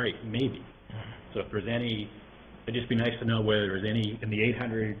getting a break, maybe. So if there's any, it'd just be nice to know whether there's any in the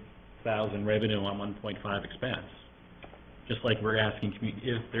 800,000 revenue on 1.5 expense. Just like we're asking,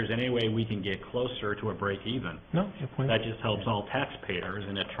 if there's any way we can get closer to a break even. No, your point. That just helps all taxpayers,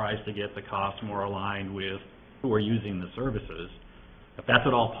 and it tries to get the cost more aligned with who are using the services. If that's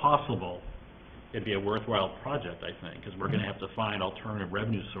at all possible, it'd be a worthwhile project, I think, because we're going to have to find alternative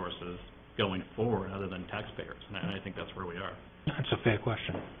revenue sources going forward other than taxpayers, and I think that's where we are. That's a fair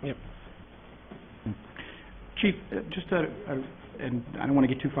question. Yep. Chief, just and I don't want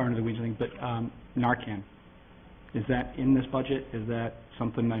to get too far into the weeds, but Narcan, is that in this budget? Is that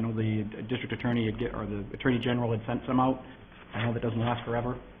something, I know the district attorney or the attorney general had sent some out. I know that doesn't last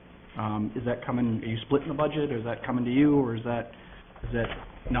forever. Is that coming, are you splitting the budget, or is that coming to you, or is that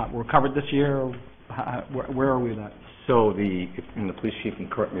not recovered this year? Or where are we with that? So and the police chief can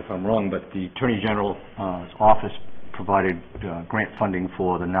correct me if I'm wrong, but the Attorney General's office provided grant funding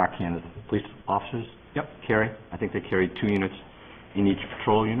for the Narcan that the police officers carry. I think they carried 2 units in each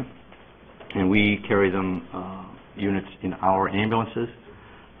patrol unit, and we carry them units in our ambulances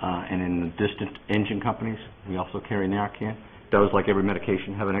and in the distant engine companies. We also carry Narcan. Those, like every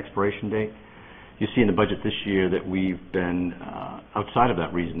medication, have an expiration date. You see in the budget this year that we've been, outside of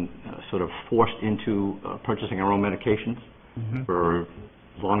that reason, sort of forced into purchasing our own medications. For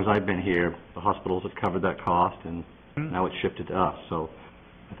as long as I've been here, the hospitals have covered that cost, and now it's shifted to us. So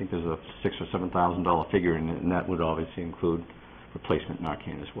I think there's a $6,000 or $7,000 figure in it, and that would obviously include replacement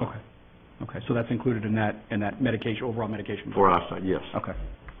Narcan as well. Okay, so that's included in that medication, overall medication. For us, yes. Okay.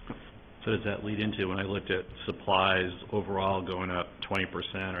 So does that lead into, when I looked at supplies overall going up 20%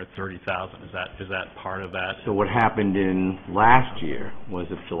 or 30,000, is that part of that? So what happened in last year was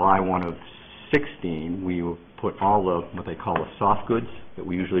that July 1 of 16, we put all the, what they call the soft goods that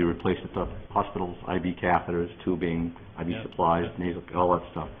we usually replace at the hospitals, IV catheters, tubing, IV supplies, nasal, all that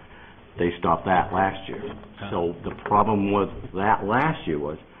stuff. They stopped that last year. So the problem with that last year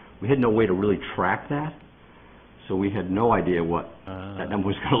was we had no way to really track that. So we had no idea what that number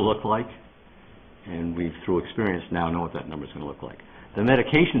was going to look like, and we, through experience, now know what that number is going to look like. The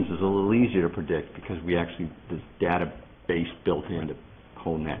medications is a little easier to predict because we actually, there's database built in to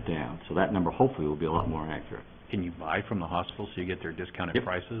hone that down. So that number hopefully will be a lot more accurate. Can you buy from the hospital so you get their discounted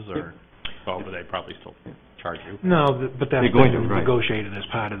prices, or do they probably still charge you? No, but that's going been to, right. negotiated as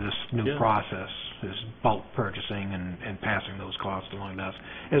part of this new process, is bulk purchasing and passing those costs along to us,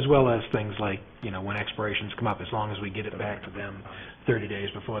 as well as things like, when expirations come up, as long as we get it back to them 30 days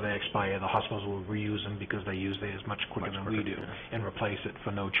before they expire, the hospitals will reuse them because they use theirs much quicker than we do, and replace it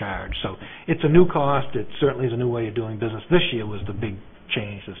for no charge. So it's a new cost. It certainly is a new way of doing business. This year was the big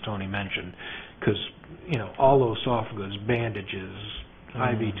change, as Tony mentioned, because, all those soft goods, bandages,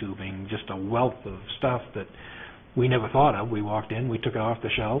 IV tubing, just a wealth of stuff that we never thought of. We walked in, we took it off the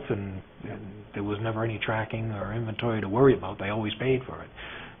shelf, and there was never any tracking or inventory to worry about. They always paid for it.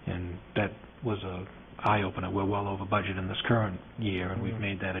 And that was a eye-opener. We're well over budget in this current year, and we've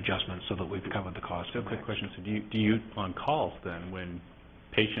made that adjustment so that we've covered the cost. So a quick question, so do you, on calls then, when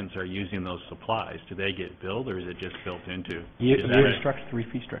patients are using those supplies, do they get billed, or is it just built into? Is that Three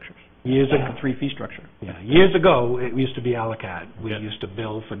fee structures. Years ago, Three fee structure. yeah, years ago, it used to be a la carte. We Yep. used to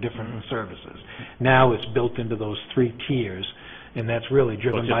bill for different services. Now it's built into those 3 tiers, and that's really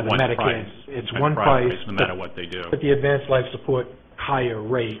driven by the Medicare. Price. It's one price, No matter what they do. but the advanced life support higher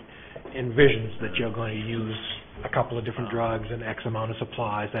rate envisions that you're going to use a couple of different drugs and X amount of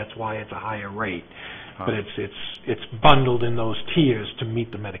supplies. That's why it's a higher rate. But it's bundled in those tiers to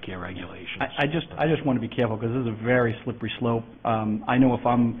meet the Medicare regulations. I just want to be careful, because this is a very slippery slope. I know if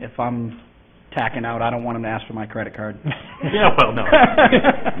I'm tacking out, I don't want them to ask for my credit card. Yeah, well, no.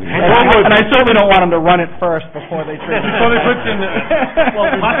 And I certainly don't want them to run it first before they trade it. Well,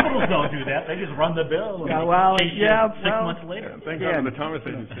 hospitals don't do that. They just run the bill and Yeah, well, pay you yeah, 6 well, months later. Thank Yeah. God for the Thomas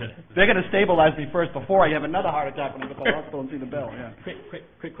Agency. They're going to stabilize me first before I have another heart attack when I go to the hospital and see the bill, yeah.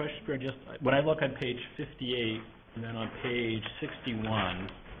 Quick question for just, when I look on page 58 and then on page 61,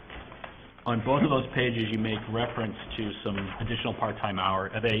 on both of those pages you make reference to some additional part-time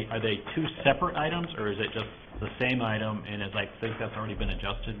hour. Are they 2 separate items, or is it just the same item, and is I think that's already been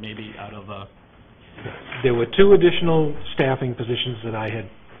adjusted maybe out of a... There were 2 additional staffing positions that I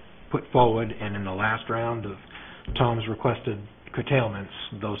had put forward, and in the last round of Tom's requested curtailments,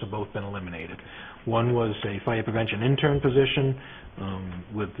 those have both been eliminated. One was a fire prevention intern position,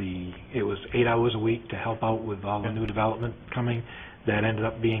 it was 8 hours a week to help out with all the new development coming. That ended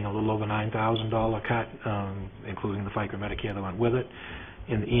up being a little over $9,000 cut, including the FICA Medicare that went with it.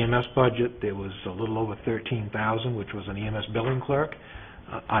 In the EMS budget, there was a little over $13,000, which was an EMS billing clerk.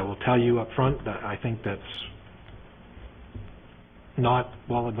 I will tell you up front that I think that's not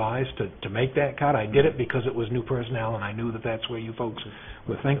well advised to make that cut. I did it because it was new personnel, and I knew that that's where you folks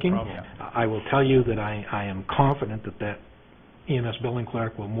were thinking. I will tell you that I am confident that EMS billing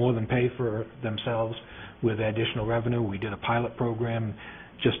clerk will more than pay for themselves with additional revenue. We did a pilot program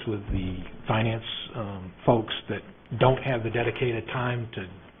just with the finance folks that don't have the dedicated time to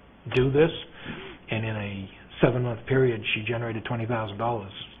do this, and in a 7-month period, she generated $20,000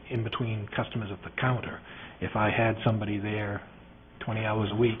 in between customers at the counter. If I had somebody there 20 hours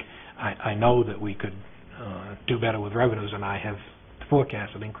a week, I know that we could do better with revenues, and I have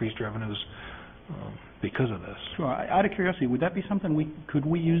forecasted increased revenues because of this. Sure. Out of curiosity, would that be something could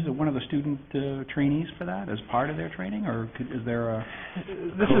we use one of the student trainees for that as part of their training, or is there a...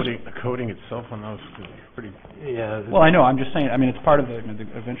 The coding itself on those is pretty... Yeah. Well, I know, I'm just saying, I mean, it's part of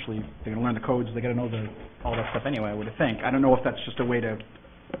eventually they're going to learn the codes, they got to know all that stuff anyway, I would think. I don't know if that's just a way to,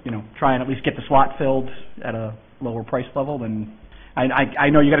 try and at least get the slot filled at a lower price level. Then I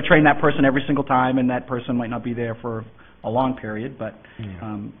know you got to train that person every single time, and that person might not be there for a long period, but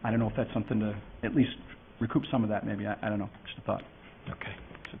I don't know if that's something to at least recoup some of that, maybe. I don't know. Just a thought. Okay.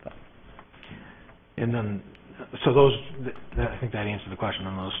 Just a thought. And then, so those, I think that answered the question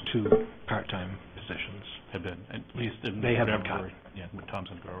on those 2 part-time positions. Have been, at least in They have been whatever, cut. yeah, with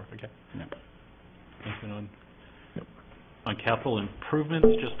Thompson Grower, okay. Yeah. Anything on capital improvements,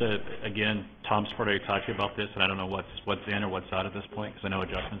 just again, Tom's already talked to you about this, and I don't know what's in or what's out at this point, because I know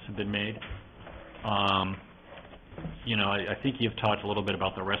adjustments have been made. I think you've talked a little bit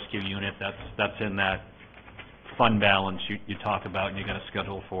about the rescue unit. That's in that fund balance you talk about, and you got a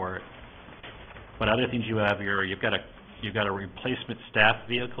schedule for it. But other things you have here, you've got a replacement staff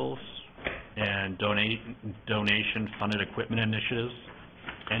vehicles and donation funded equipment initiatives.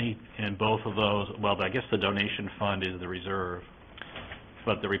 In both of those, well, I guess the donation fund is the reserve,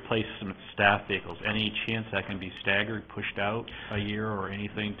 but the replacement staff vehicles, any chance that can be staggered, pushed out a year or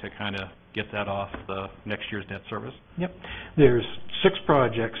anything to kind of get that off the next year's debt service? Yep. There's 6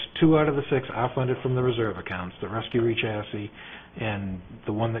 projects. 2 out of the 6 are funded from the reserve accounts, the rescue re-chassis, and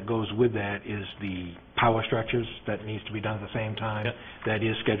the one that goes with that is the power structures that needs to be done at the same time. Yep. That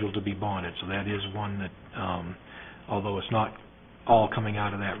is scheduled to be bonded, so that is one that, although it's not all coming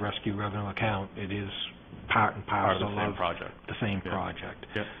out of that rescue revenue account, it is part and parcel of the same project. The same project.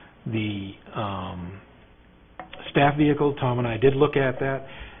 Yep. The staff vehicle, Tom and I did look at that.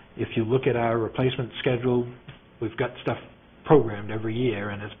 If you look at our replacement schedule, we've got stuff programmed every year,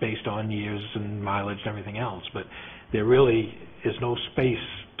 and it's based on years and mileage and everything else, but there really is no space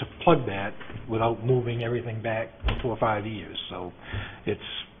to plug that without moving everything back 4 or 5 years. So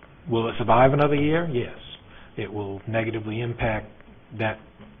will it survive another year? Yes. It will negatively impact that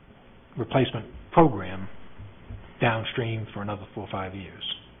replacement program downstream for another 4 or 5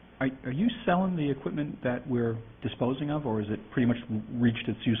 years. Are you selling the equipment that we're disposing of, or is it pretty much reached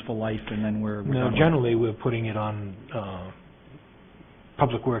its useful life and then we're No, done with it? generally, we're putting it on,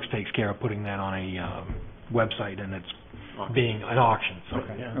 Public Works takes care of putting that on a website, and it's being an auction, so.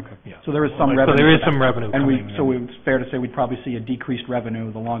 Okay, Yeah. okay. Yeah. So there is some revenue. So there is for that. some revenue And coming. so it's fair to say we'd probably see a decreased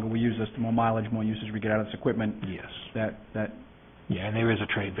revenue the longer we use this, the more mileage, more usage we get out of this equipment. Yes. That Yeah, and there is a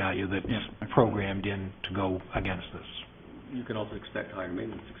trade value that's Yeah. programmed in to go against this. You can also expect higher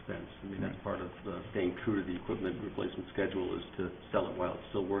maintenance expense. I mean, that's part of staying true to the equipment replacement schedule is to sell it while it's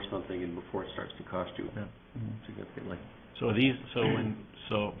still worth something and before it starts to cost you significantly. So I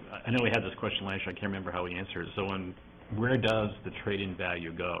know we had this question last year, I can't remember how we answered it. So where does the trade-in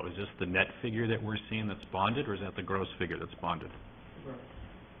value go? Is this the net figure that we're seeing that's bonded, or is that the gross figure that's bonded?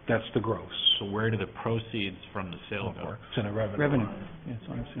 That's the gross. So where do the proceeds from the sale go? It's in a revenue. revenue. line. Yeah, that's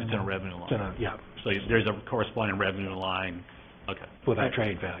what I'm saying. It's in a revenue It's in line. a, yeah, So there's a corresponding revenue line, okay. with that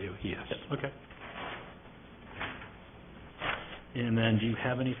trade value, yes. Okay. And then do you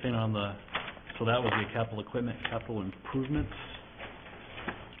have anything on so that was the capital equipment, capital improvements?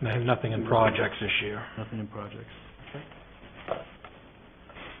 And I have nothing in projects this year. Nothing in projects.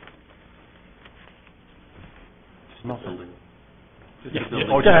 Building. Just Yeah, the building.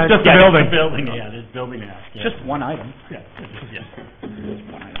 oh, just the building. The building, yeah, there's building act. Yeah. Just one item. Yeah,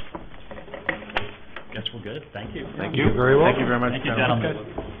 Guess we're good, thank you. Thank you. You're very welcome. Thank you very much, Thank you, gentlemen.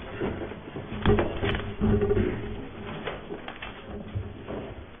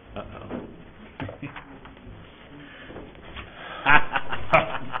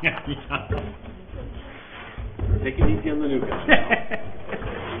 Take it easy on the new guy.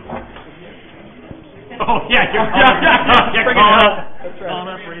 Oh, yeah, you're calling up. Calling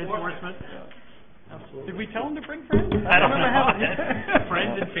up reinforcement. Did we tell him to bring friends? I don't know.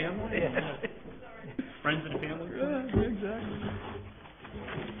 Friends and family? Friends and family? Yeah, exactly.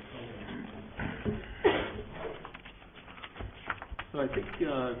 So I think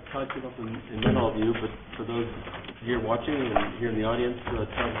Todd came up and met all of you, but for those here watching and here in the audience,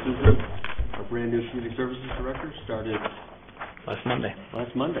 Todd Souza, our brand new Community Services Director, started Last Monday.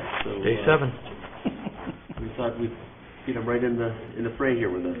 last Monday. So Day 7. we thought we'd get him right in the fray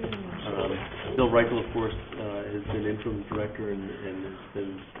here with us. Bill Reichel, of course, has been interim director and has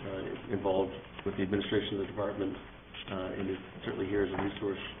been involved with the administration of the department, and is certainly here as a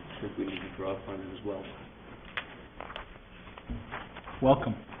resource if we need to draw upon it as well.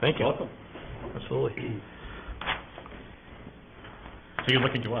 Welcome. Thank you. Welcome. Absolutely. So you're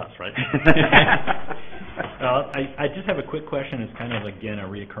looking to us, right? I just have a quick question. It's kind of, again, a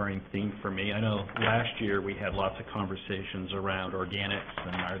reoccurring theme for me. I know last year we had lots of conversations around organics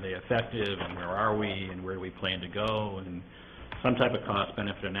and are they effective and where are we and where do we plan to go and some type of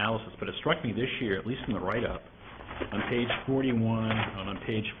cost-benefit analysis. But it struck me this year, at least in the write-up, on page 41 and on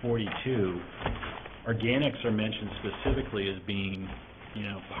page 42, organics are mentioned specifically as being,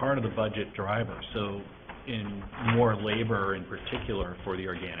 part of the budget driver. So in more labor in particular for the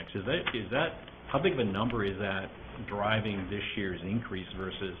organics. Is that how big of a number is that driving this year's increase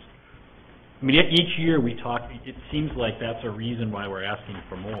versus, I mean, each year we talk, it seems like that's a reason why we're asking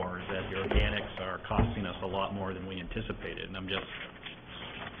for more, is that the organics are costing us a lot more than we anticipated, and I'm just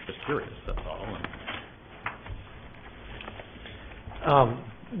curious, that's all.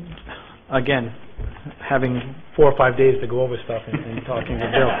 Again, having 4 or 5 days to go over stuff and talking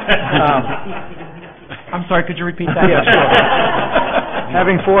to Bill. I'm sorry, could you repeat that? Yeah, sure.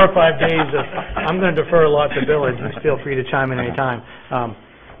 Having 4 or 5 days I'm going to defer a lot to Bill, and feel free to chime in any time.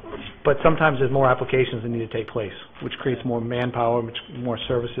 But sometimes there's more applications that need to take place, which creates more manpower, more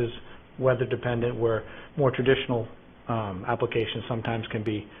services, weather dependent, where more traditional applications sometimes can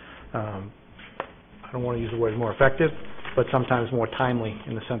be, I don't want to use the word more effective, but sometimes more timely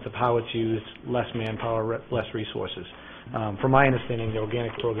in the sense of how it's used, less manpower, less resources. From my understanding, the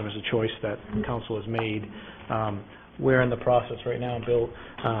organic program is a choice that council has made. We're in the process right now, Bill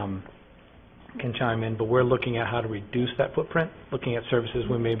can chime in, but we're looking at how to reduce that footprint, looking at services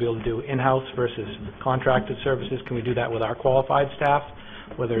we may be able to do in-house versus contracted services. Can we do that with our qualified staff,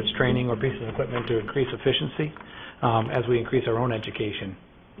 whether it's training or pieces of equipment to increase efficiency as we increase our own education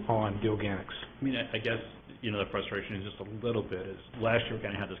on the organics? I mean, I guess, the frustration is just a little bit is last year we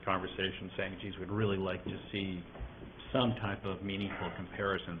kind of had this conversation saying, geez, we'd really like to see some type of meaningful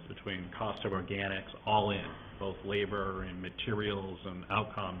comparisons between cost of organics all in, both labor and materials and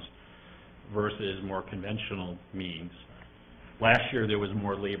outcomes versus more conventional means. Last year there was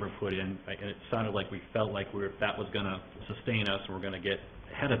more labor put in, and it sounded like we felt like that was going to sustain us and we're going to get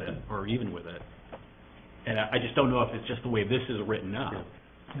ahead of it or even with it. And I just don't know if it's just the way this is written up.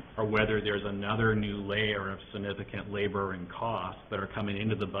 or whether there's another new layer of significant labor and costs that are coming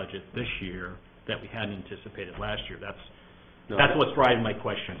into the budget this year that we hadn't anticipated last year. That's what's driving my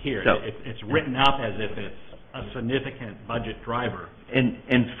question here. So- It's written up as if it's a significant budget driver. And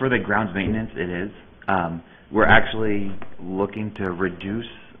for the grounds maintenance, it is. We're actually looking to reduce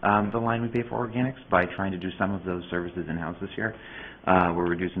the line we pay for organics by trying to do some of those services in-house this year. We're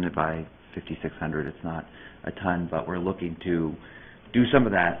reducing it by $5,600. It's not a ton, but we're looking to do some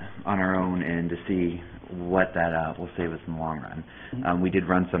of that on our own and to see what that will save us in the long run. We did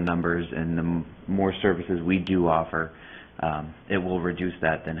run some numbers, and the more services we do offer, it will reduce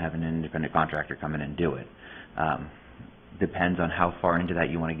that than having an independent contractor come in and do it. Depends on how far into that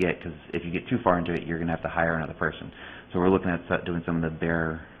you want to get, because if you get too far into it, you're going to have to hire another person. So we're looking at doing some of the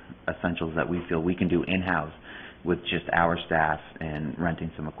bare essentials that we feel we can do in-house with just our staff and renting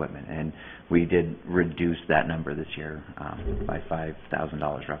some equipment. And we did reduce that number this year by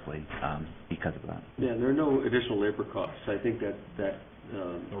 $5,000 roughly because of that. Yeah, there are no additional labor costs. I think that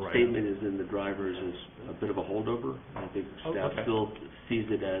Right. statement is in the drivers as a bit of a holdover. I think staff okay. still sees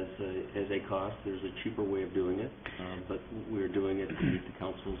it as a cost. There's a cheaper way of doing it, but we're doing it to meet the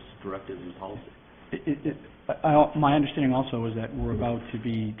council's directive and policy. My understanding also is that we're about to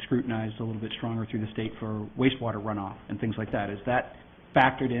be scrutinized a little bit stronger through the state for wastewater runoff and things like that. Is that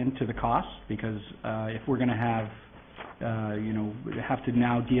factored into the cost? Because if we're going to have, have to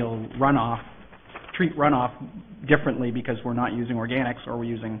now treat runoff differently because we're not using organics or we're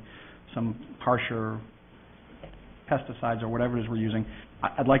using some harsher pesticides or whatever it is we're using,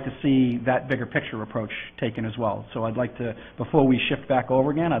 I'd like to see that bigger picture approach taken as well. So I'd like to, before we shift back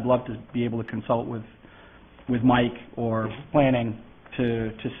over again, I'd love to be able to consult with Mike or planning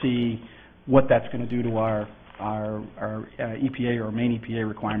to see what that's going to do to our EPA or Maine EPA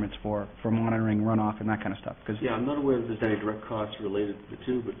requirements for monitoring runoff and that kind of stuff. Yeah, I'm not aware that there's any direct costs related to the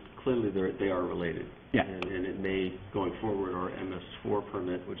two, but clearly they are related. Yeah. And it may, going forward, our MS4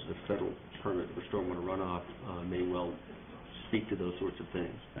 permit, which is a federal permit for stormwater runoff, may well speak to those sorts of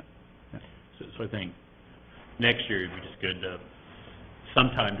things. Yeah. So I think next year it'd be just good to,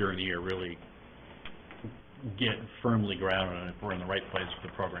 sometime during the year, really get firmly grounded on if we're in the right place for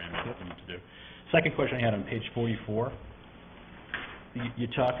the program and what we need to do. Second question I had on page 44, you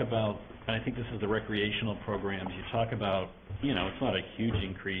talk about, and I think this is the recreational programs, you talk about, it's not a huge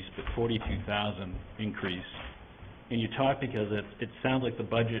increase, but 42,000 increase. And you talk because it sounds like the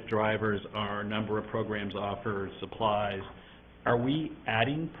budget drivers are number of programs offered, supplies. Are we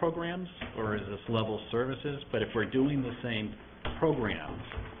adding programs, or is this level services? But if we're doing the same programs,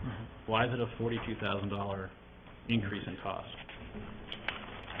 why is it a $42,000 increase in cost?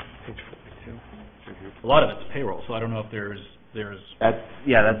 Page 42. A lot of it's payroll, so I don't know if there's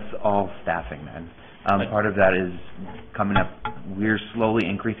That's all staffing then. Part of that is coming up, we're slowly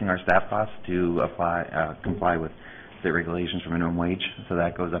increasing our staff costs to comply with state regulations for minimum wage, so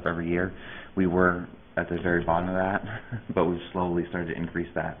that goes up every year. We were at the very bottom of that, but we've slowly started to increase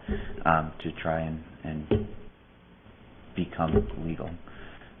that to try and become legal.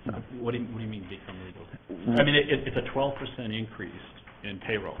 So. What do you mean become legal? I mean, it's a 12% increase in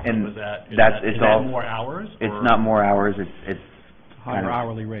payroll. And is that more hours? It's not more hours, it's Higher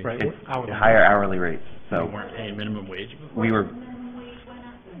hourly rate. Right. it's Hourly. higher hourly rates. So We weren't paying minimum wage before? we were,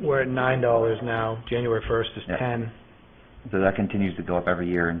 We're at $9 now. January 1st is Yeah. 10. so that continues to go up every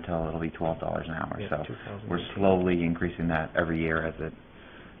year until it'll be $12 an hour. Yeah, So 2018. we're slowly increasing that every year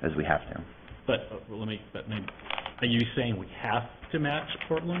as we have to. But are you saying we have to match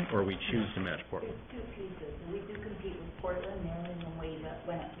Portland, or we choose to match Portland? Two pieces. We do compete with Portland. Their minimum wage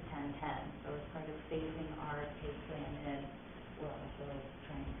went up to $10.10. So as part of phasing our pay plan in, we're also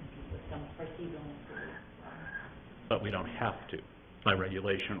trying to compete with some of our seasonal schools. But we don't have to, by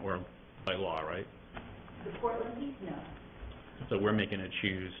regulation or by law, right? The Portland piece, no. So we're making a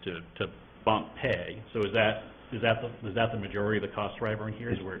choose to bump pay. So is that the majority of the cost driver in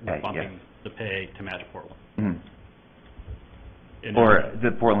here? Is we're Pay, bumping the pay to match Portland? Mhm. And Or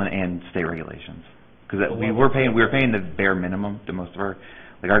the Portland and state regulations. Because we were paying the bare minimum to most of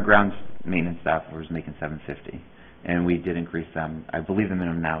our grounds maintenance staff was making $750, and we did increase them. I believe the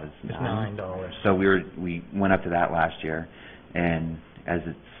minimum now is It's $9. So we went up to that last year, and as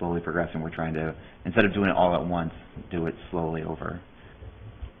it's slowly progressing, we're trying to, instead of doing it all at once, do it slowly over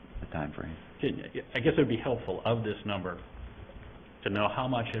the time frame. I guess it would be helpful of this number to know how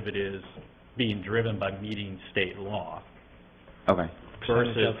much of it is being driven by meeting state law Okay.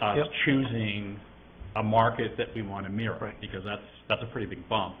 versus us Yep. choosing a market that we want to mirror. Right. Because that's a pretty big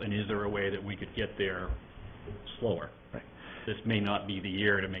bump. And is there a way that we could get there slower? Right. This may not be the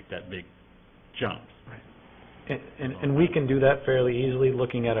year to make that big jump. And we can do that fairly easily,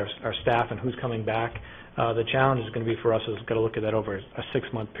 looking at our staff and who's coming back. The challenge is going to be for us is got to look at that over a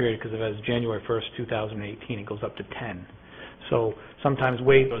 6-month period, because if it's January 1st, 2018, it goes up to 10. So sometimes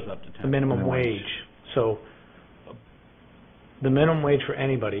It goes up to 10. the minimum wage. So the minimum wage for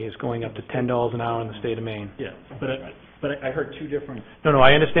anybody is going up to $10 an hour in the state of Maine. Yeah, but I heard two different No,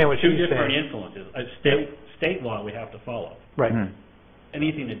 I understand what she's different saying. influences. State law we have to follow. Right.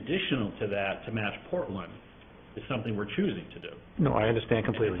 Anything additional to that to match Portland is something we're choosing to do. No, I understand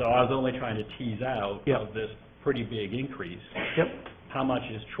completely. So I was only trying to tease out Yep. of this pretty big increase, Yep, how much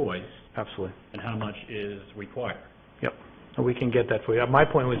is choice absolutely. and how much is required. Yep, so we can get that for you. My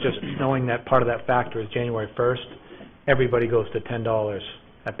point was just knowing that part of that factor is January 1st, everybody goes to $10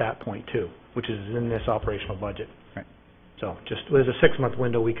 at that point too, which is in this operational budget. Right. So just, there's a 6-month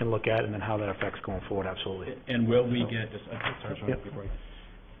window we can look at, and then how that affects going forward, absolutely. And will we get, Yep.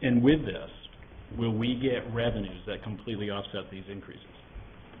 and with this, will we get revenues that completely offset these increases?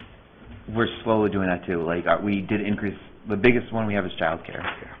 We're slowly doing that too. Like, we did increase, the biggest one we have is childcare.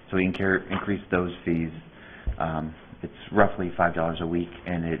 So we increase those fees. It's roughly $5 a week,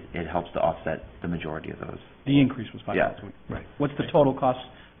 and it helps to offset the majority of those. The increase was $5 Yeah. a week. Right. What's the total cost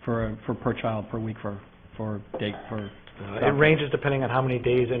for per child per week for day, for? It ranges depending on how many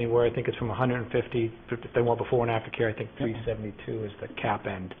days anywhere. I think it's from 150, if they want before and after care, I think 372 is the cap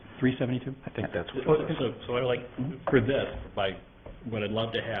end. 372? I think that's So I like, for this, what I'd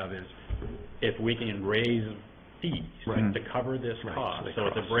love to have is, if we can raise fees Right. to cover this Right, cost, so so they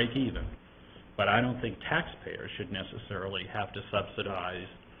it's a cost. break even. But I don't think taxpayers should necessarily have to subsidize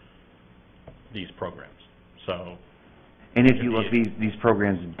these programs. So, And if you look, these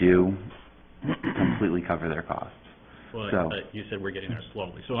programs do completely cover their costs. well, So- you said we're getting there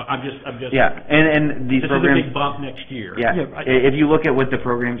slowly. So I'm just. Yeah, and these This is a programs. big bump next year. Yeah, Yeah, if you look at what the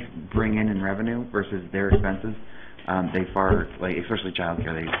programs bring in revenue versus their expenses, they far, like, especially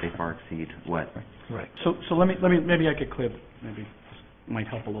childcare, they far exceed what. right. So let me, maybe I could clear, maybe this might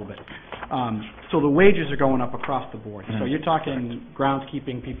help a little bit. So the wages are going up across the board. So you're talking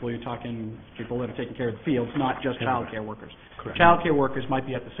groundskeeping people, you're talking people that are taking care of the fields, not just childcare workers. Correct. Childcare workers might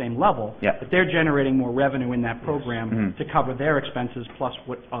be at the same level, Yeah. but they're generating more revenue in that program Mhm. to cover their expenses, plus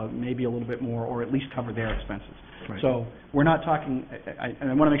what, maybe a little bit more, or at least cover their expenses. Right. So we're not talking,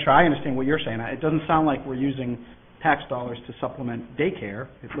 and I want to make sure I understand what you're saying. It doesn't sound like we're using tax dollars to supplement daycare.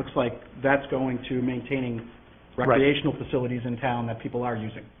 It looks like that's going to maintaining recreational facilities in town that people are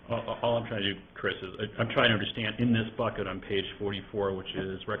using. All I'm trying to do, Chris, is I'm trying to understand, in this bucket on page 44, which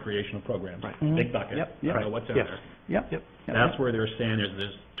is recreational programs, Mhm. big bucket, Yep, I yep. don't know what's in Yes. there. Yep. That's where they're saying there's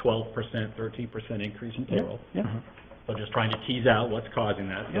this 12%, 13% increase in payroll. Yep. So just trying to tease out what's causing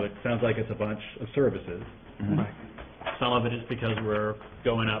that. So Yep. it sounds like it's a bunch of services. Mhm. Right. Some of it is because we're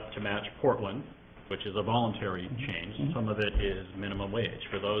going up to match Portland, which is a voluntary change. Some of it is minimum wage.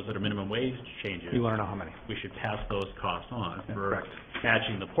 For those that are minimum wage changes, You want to know how many? we should pass those costs on. For correct.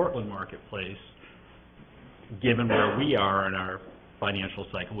 matching the Portland marketplace, given where we are in our financial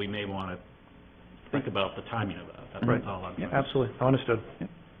cycle, we may want to think about the timing of that. That's all I'm trying to Absolutely, understood.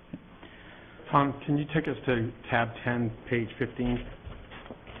 Tom, can you take us to tab 10, page 15?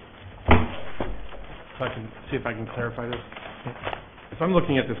 So I can see if I can clarify this. If I'm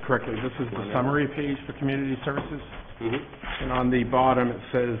looking at this correctly, this is the summary page for community services. And on the bottom, it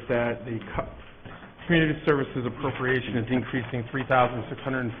says that the community services appropriation is increasing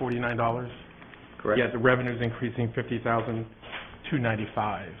 $3,649. Correct? Yet the revenue is increasing $50,295.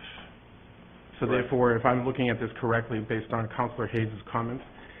 So Correct. therefore, if I'm looking at this correctly, based on Councilor Hayes' comments,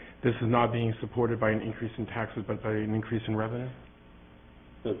 this is not being supported by an increase in taxes, but by an increase in revenue?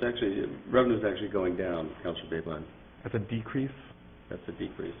 No, it's actually, revenue's actually going down, Councilor Babine. That's a decrease? That's a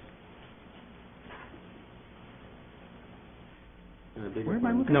decrease. Where am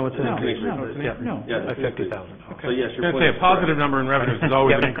I looking? No, it's an No, increase. no, It's an yeah, increase. no. Yeah, By it's an increase. 50,000. So yes, I your was point going to say, is a positive correct. number in revenues is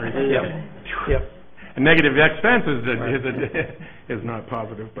always an increase. Yep. A negative expense is not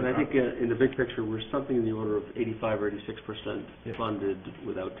positive, but... And I think in the big picture, we're something in the order of 85 or 86% funded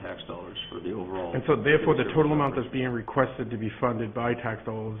without tax dollars for the overall. And so therefore, the total amount that's being requested to be funded by tax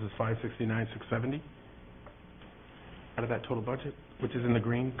dollars is $569,670 out of that total budget, which is in the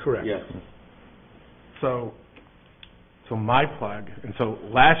green? Correct. Yes. So my plug, and so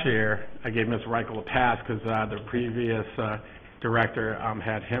last year, I gave Mr. Reichel a pass because the previous director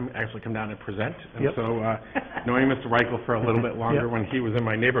had him actually come down and present. And Yep. so knowing Mr. Reichel for a little bit longer Yep. when he was in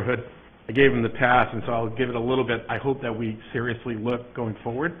my neighborhood, I gave him the pass, and so I'll give it a little bit. I hope that we seriously look going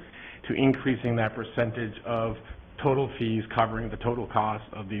forward to increasing that percentage of total fees covering the total cost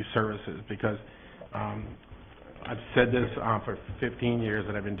of these services, because I've said this for 15 years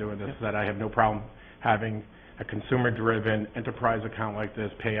that I've been doing this, that I have no problem having a consumer-driven enterprise account like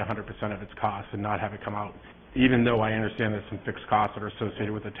this pay 100% of its costs and not have it come out, even though I understand there's some fixed costs that are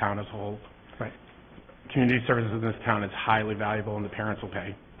associated with the town as a whole. Right. Community services in this town is highly valuable, and the parents will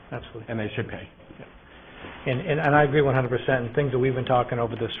pay, Absolutely. and they should pay. And I agree 100%, and things that we've been talking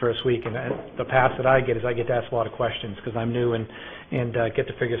over this first week, and the pass that I get is I get to ask a lot of questions, because I'm new and get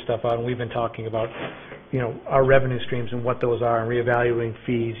to figure stuff out, and we've been talking about, our revenue streams and what those are, and reevaluating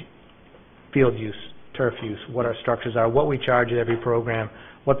fees, field use, turf use, what our structures are, what we charge at every program,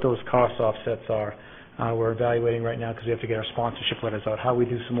 what those cost offsets are. We're evaluating right now, because we have to get our sponsorship letters out, how we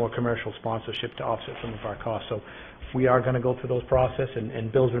do some more commercial sponsorship to offset some of our costs. So we are going to go through those process, and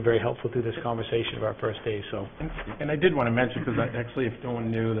Bill's been very helpful through this conversation of our first day, so. And I did want to mention, because actually if no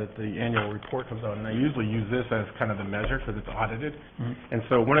one knew, that the annual report comes out, and I usually use this as kind of the measure, because it's audited. And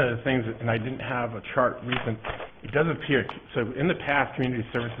so one of the things, and I didn't have a chart recent, it does appear, so in the past, community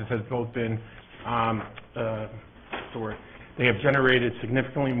services has both been, what's the word? They have generated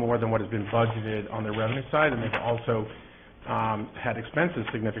significantly more than what has been budgeted on their revenue side, and they've also had expenses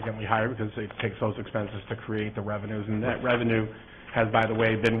significantly higher, because it takes those expenses to create the revenues, and that revenue has, by the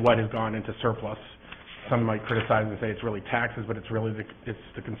way, been what has gone into surplus. Some might criticize and say it's really taxes, but it's really it's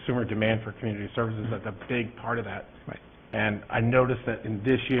the consumer demand for community services that's a big part of that. Right. And I noticed that in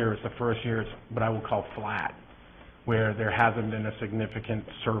this year, it's the first year it's what I would call flat, where there hasn't been a significant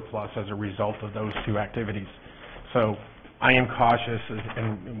surplus as a result of those two activities. So I am cautious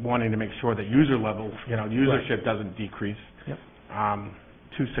and wanting to make sure that user level, usership doesn't decrease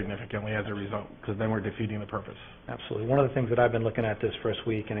too significantly as a result, because then we're defeating the purpose. Absolutely. One of the things that I've been looking at this first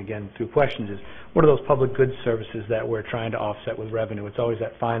week, and again, through questions, is what are those public goods services that we're trying to offset with revenue? It's always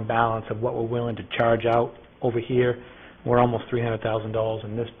that fine balance of what we're willing to charge out over here. We're almost $300,000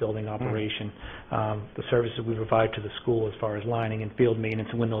 in this building operation. The services we provide to the school as far as lining and field maintenance,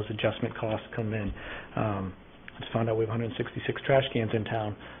 and when those adjustment costs come in. I just found out we have 166 trash cans in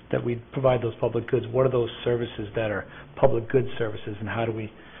town that we provide those public goods. What are those services that are public goods services, and how do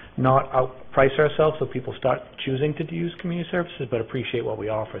we not outprice ourselves so people start choosing to use community services, but appreciate what we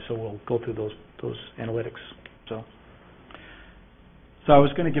offer? So we'll go through those analytics. So I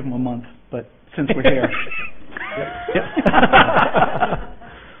was going to give them a month, but since we're here.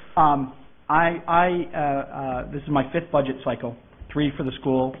 This is my 5th budget cycle, 3 for the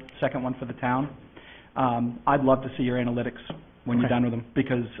school, 2nd one for the town. I'd love to see your analytics when you're done with them,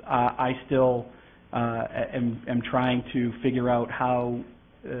 because I still am trying to figure out how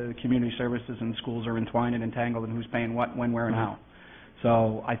community services and schools are entwined and entangled, and who's paying what, when, where, and how.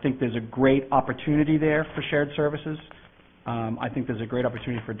 So I think there's a great opportunity there for shared services. I think there's a great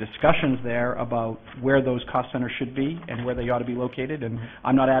opportunity for discussions there about where those cost centers should be and where they ought to be located. And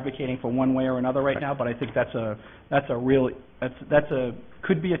I'm not advocating for one way or another right now, but I think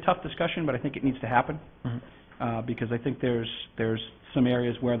could be a tough discussion, but I think it needs to happen. Because I think there's some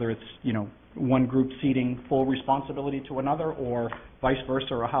areas, whether it's one group ceding full responsibility to another, or vice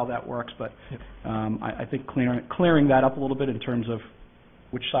versa, or how that works. But I think clearing that up a little bit in terms of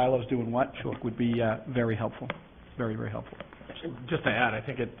which silos doing what would be very helpful. Very, very helpful. Just to add, I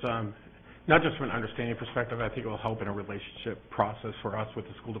think it's not just from an understanding perspective, I think it will help in a relationship process for us with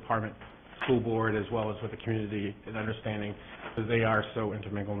the school department, school board, as well as with the community, in understanding, because they are so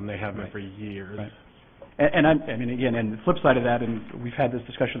intermingled, and they have been for years. Right. And the flip side of that, and we've had this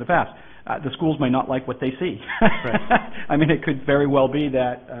discussion in the past, the schools may not like what they see. Right. It could very well be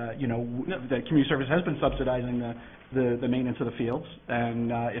that, that community service has been subsidizing the maintenance of the fields,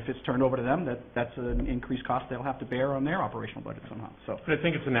 and if it's turned over to them, that's an increased cost they'll have to bear on their operational budget somehow. So, but I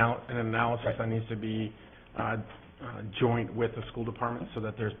think it's an analysis that needs to be joint with the school department, so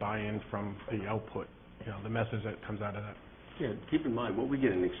that there's buy-in from the output, the message that comes out of that. Yeah, keep in mind, what we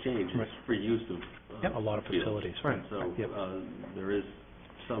get in exchange is free use of a lot of facilities. Right. So there is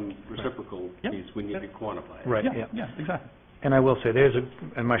some reciprocal piece we need to quantify. Right. Yeah, exactly. And I will say,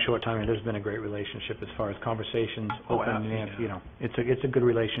 in my short time, there's been a great relationship as far as conversations, open, it's a good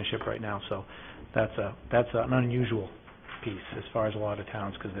relationship right now. So that's an unusual piece as far as a lot of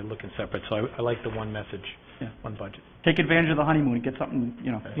towns, because they're looking separate. So I like the one message, one budget. Take advantage of the honeymoon and get something,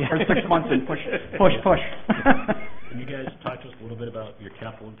 for 6 months and push. Can you guys talk to us a little bit about your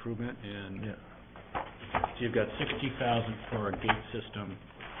capital improvement? And so you've got $60,000 for a gate system,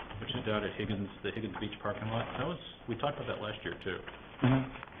 which is down at the Higgins Beach parking lot. We talked about that last year too.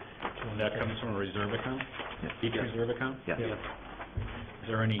 And that comes from a reserve account, beach reserve account. Yes. Is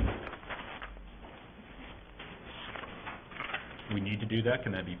there any? We need to do that?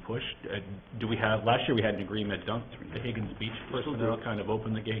 Can that be pushed? Last year we had an agreement, the Higgins Beach personnel kind of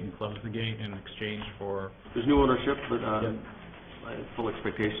open the gate and close the gate in exchange for... There's new ownership, but I have full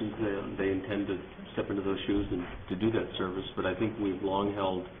expectations they intend to step into those shoes and to do that service, but I think we've long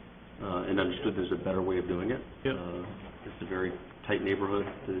held and understood there's a better way of doing it. Yep. It's a very tight neighborhood.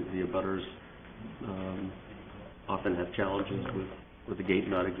 The abutters often have challenges with the gate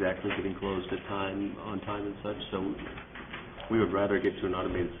not exactly getting closed on time and such, so we would rather get to an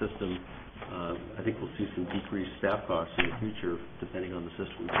automated system. I think we'll see some decreased staff costs in the future depending on the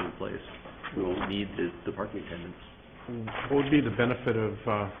system that's in place. We won't need the parking attendants. What would be the benefit of,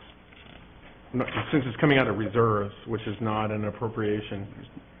 since it's coming out of reserves, which is not an appropriation,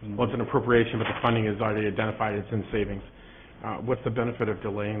 well, it's an appropriation, but the funding is already identified, it's in savings. What's the benefit of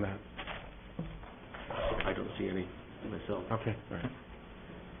delaying that? I don't see any myself. Okay, all right.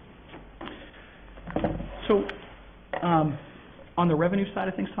 So, on the revenue side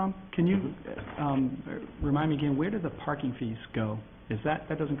of things, Tom, can you remind me again, where do the parking fees go? Is that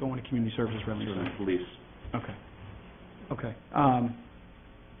doesn't go into community services revenue? To the police. Okay. Okay.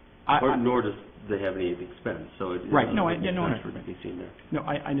 Nor does they have any expense, so it right. No, I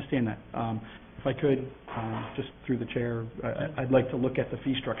understand that. If I could, just through the chair, I'd like to look at the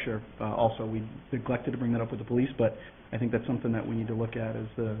fee structure also. We neglected to bring that up with the police, but I think that's something that we need to look at is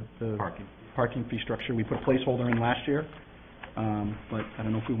the parking fee structure. We put a placeholder in last year, but I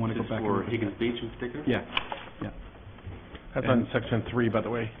don't know if we want to go back. For Higgins Beach in particular? Yeah. That's on section 3, by the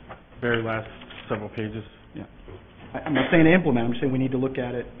way, very last several pages. Yeah. I'm not saying to implement, I'm just saying we need to look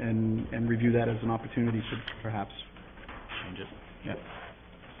at it and review that as an opportunity to perhaps Change it. Yeah.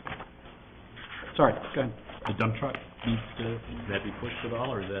 Sorry, go ahead. The dump truck needs to, that be pushed at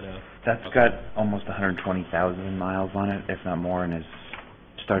all, or is that a? That's got almost 120,000 miles on it, if not more, and is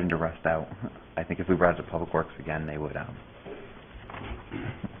starting to rust out. I think if we brought it to Public Works again, they would have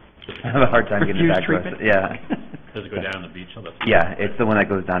a hard time getting it back to us. Yeah. Does it go down the beach? Oh, that's Yeah, it's the one that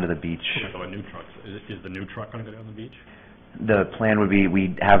goes down to the beach. So a new truck, is the new truck going to go down the beach? The plan would be,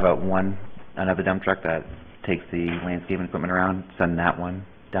 we'd have another dump truck that takes the landscaping equipment around, send that one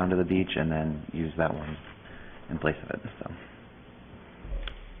down to the beach, and then use that one in place of it, so.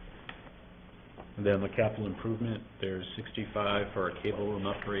 And then the capital improvement, there's 65 for a cable room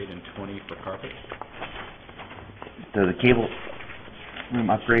upgrade and 20 for carpet? So the cable room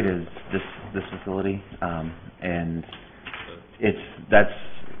upgrade is this facility, and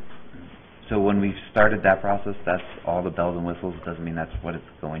so when we started that process, that's all the bells and whistles. It doesn't mean that's what it's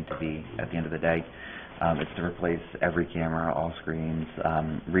going to be at the end of the day. It's to replace every camera, all screens,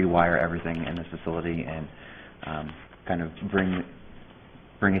 rewire everything in this facility, and kind of bring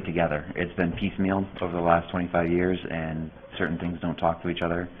it together. It's been piecemealed over the last 25 years, and certain things don't talk to each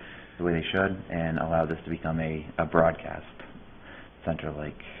other the way they should, and allow this to become a broadcast center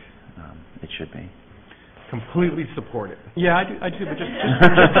like it should be. Completely support it. Yeah, I do, but just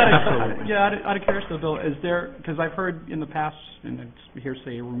out of curiosity, Bill, is there, because I've heard in the past, and it's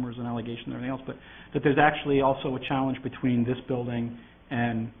hearsay, rumors, and allegations, and everything else, but that there's actually also a challenge between this building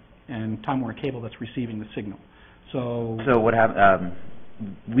and Time Warner Cable that's receiving the signal. So what happened?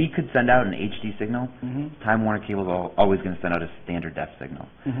 We could send out an HD signal. Mm-hmm. Time Warner Cable is always going to send out a standard def signal.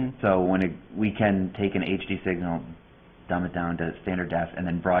 Mm-hmm. So we can take an HD signal, dumb it down to standard def, and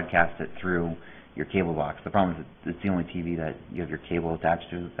then broadcast it through your cable box. The problem is it's the only TV that you have your cable attached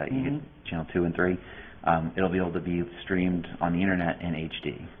to, that you get channel 2 and 3. It'll be able to be streamed on the internet in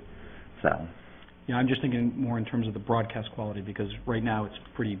HD. So. Yeah, I'm just thinking more in terms of the broadcast quality, because right now it's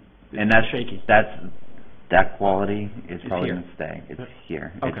pretty shaky. That quality is probably here. going to stay. It's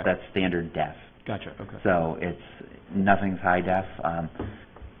here. Okay. It's that standard def. Gotcha. Okay. So nothing's high def,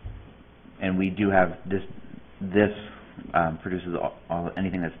 and we do have this produces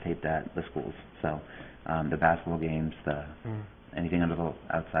anything that's taped at the schools. So the basketball games, anything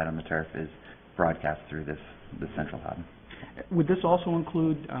outside on the turf is broadcast through this central hub. Would this also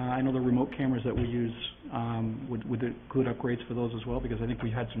include, I know the remote cameras that we use, would it include upgrades for those as well? Because I think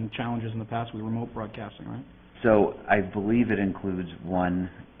we had some challenges in the past with remote broadcasting, right? So I believe it includes one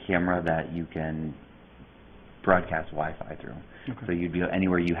camera that you can broadcast Wi-Fi through. Okay. So you'd be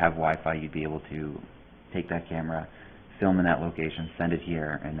anywhere you have Wi-Fi, you'd be able to take that camera, film in that location, send it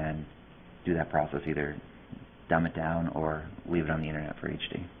here, and then do that process, either dumb it down or leave it on the internet for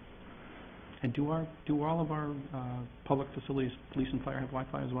HD. And do all of our public facilities, police and fire, have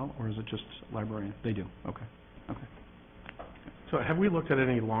Wi-Fi as well, or is it just library? They do. Okay. So have we looked at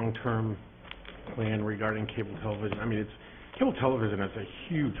any long-term plan regarding cable television? I mean, cable television is a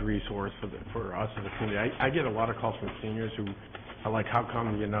huge resource for us as a community. I get a lot of calls from seniors who are like, how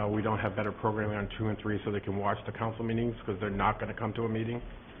come, we don't have better programming on 2 and 3 so they can watch the council meetings because they're not going to come to a meeting?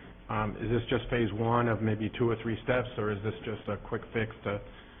 Is this just phase 1 of maybe 2 or 3 steps, or is this just a quick fix to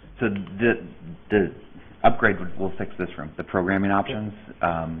So the upgrade will fix this room. The programming options,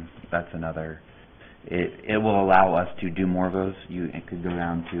 that's another, it will allow us to do more of those. It could go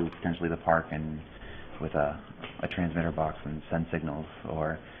down to potentially the park and with a transmitter box and send signals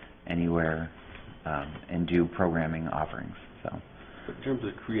or anywhere and do programming offerings, so. But in terms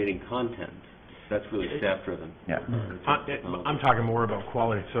of creating content, that's really staff-driven. Yeah. I'm talking more about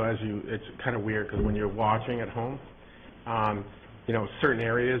quality, so it's kind of weird, because when you're watching at home, you know, certain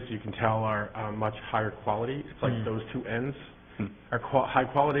areas you can tell are much higher quality. It's like those two ends are high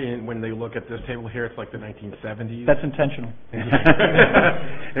quality, and when they look at this table here, it's like the 1970s. That's intentional.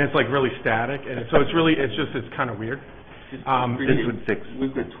 And it's like really static, and so it's kind of weird. This would fix.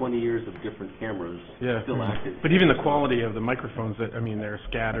 We've got 20 years of different cameras still active. But even the quality of the microphones, they're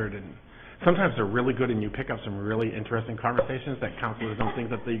scattered, and sometimes they're really good, and you pick up some really interesting conversations that counselors don't think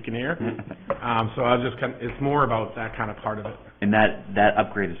that you can hear. So I was just it's more about that kind of part of it. And that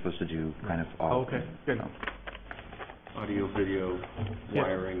upgrade is supposed to do kind of all. Oh, okay, good. Audio, video,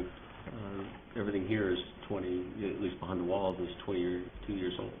 wiring, everything here is 20, at least behind the walls, is 2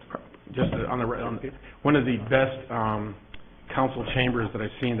 years old. Just one of the best council chambers that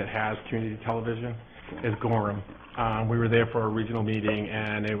I've seen that has community television is Gorham. We were there for a regional meeting,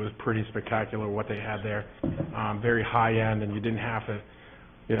 and it was pretty spectacular what they had there. Very high end, and you didn't have to,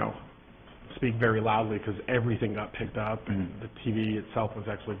 speak very loudly because everything got picked up, and the TV itself was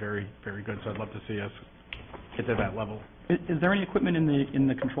actually very, very good. So I'd love to see us get to that level. Is there any equipment in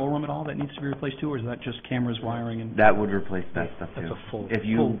the control room at all that needs to be replaced too, or is that just cameras, wiring, and? That would replace that stuff too. That's a full. If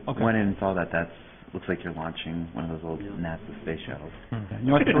you okay. went in and saw that, looks like you're launching one of those old NASA space shuttles. Okay.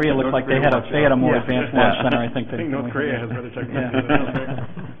 North Korea looked like they had a more advanced launch center. I think North Korea has better technology.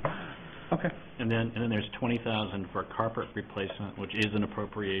 Okay. And then there's $20,000 for carpet replacement, which is an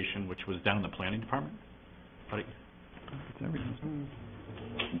appropriation, which was down in the planning department.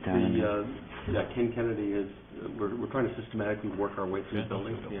 Ken Kennedy is. We're trying to systematically work our way through the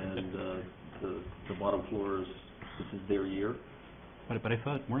building, and the bottom floors. This is their year. But I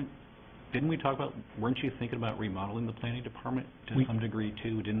thought didn't we talk about? Weren't you thinking about remodeling the planning department to some degree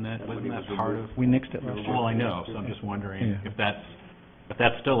too? Wasn't that part of? We nixed it last year. Well, I know. So I'm just wondering if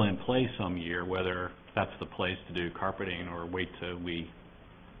that's still in place some year, whether that's the place to do carpeting or wait till we.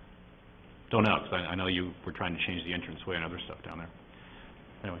 Don't know, because I know you were trying to change the entranceway and other stuff down there.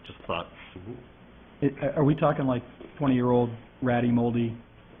 Anyway, just a thought. Are we talking like 20-year-old ratty, moldy,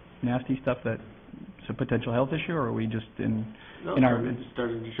 nasty stuff that's a potential health issue, or are we just in our... It's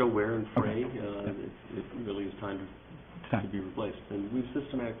starting to show wear and fray. Okay. It really is time to be replaced. And we've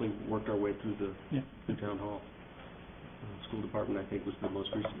systematically worked our way through the town hall. School department, I think, was the most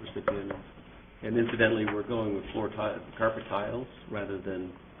recent recipient. And incidentally, we're going with carpet tiles rather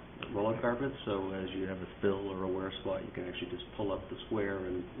than roll-out carpets, so as you have a spill or a wear spot, you can actually just pull up the square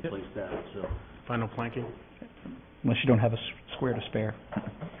and replace that. So final planking? Unless you don't have a square to spare.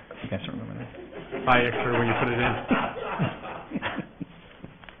 I guess I remember that. Buy extra when you put it in.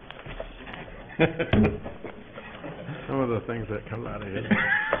 Some of the things that come out of here.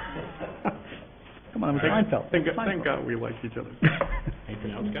 Come on, I'm Seinfeld. Thank God we like each other.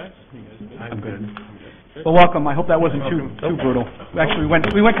 Anything else, guys? I'm good. Well, welcome. I hope that wasn't too brutal. Actually,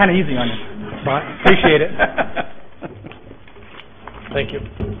 we went kind of easy on you. Appreciate it. Thank you.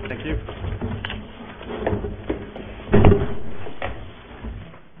 Thank you.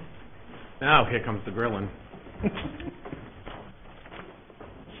 Now here comes the grilling.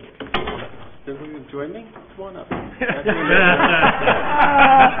 Did you join me? Come on up.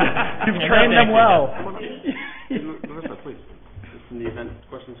 You've trained them well. Please. In the event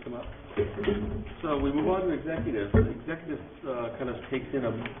questions come up. So we move on to executive. Executive kind of takes in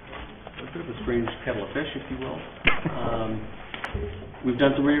a bit of a strange kettle of fish, if you will. We've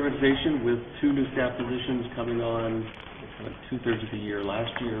done some reorganization with 2 new staff positions coming on kind of 2/3 of the year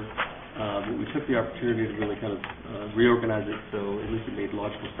last year. We took the opportunity to really kind of reorganize it, so at least it made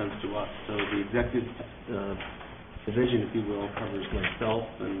logical sense to us. So the executive division, if you will, covers myself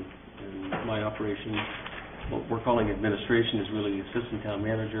and my operations. What we're calling administration is really the assistant town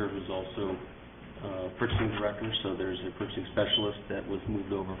manager, who's also purchasing director. So there's a purchasing specialist that was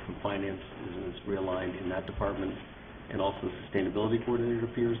moved over from finance and is realigned in that department, and also the sustainability coordinator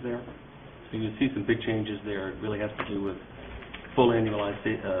appears there. So you can see some big changes there. It really has to do with full annualized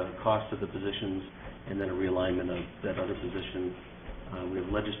cost of the positions, and then a realignment of that other position. We have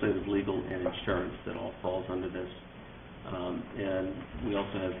legislative, legal, and insurance that all falls under this. And we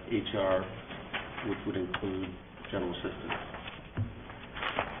also have HR, which would include general assistance.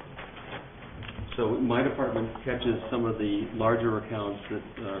 So my department catches some of the larger accounts that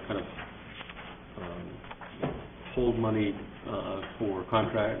are kind of hold money for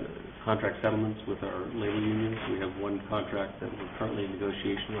contract settlements with our labor unions. We have one contract that we're currently in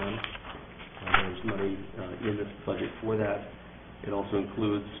negotiation on. There's money in this budget for that. It also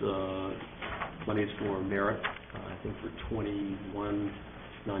includes monies for merit, I think for 21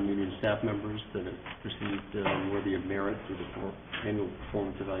 non-union staff members that have received worthy of merit through the annual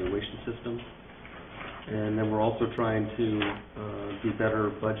performance evaluation system. And then we're also trying to do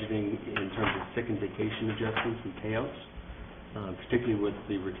better budgeting in terms of sick and vacation adjustments and payouts, particularly with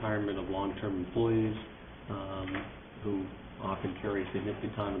the retirement of long-term employees who often carry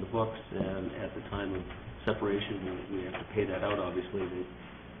significant time in the books, and at the time of separation, we have to pay that out, obviously.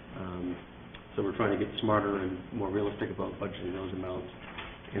 So we're trying to get smarter and more realistic about budgeting those amounts.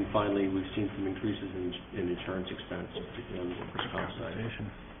 And finally, we've seen some increases in insurance expense, particularly on the workers' comp side.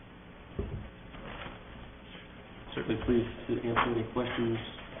 Certainly pleased to answer any questions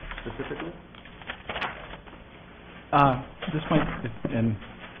specifically. This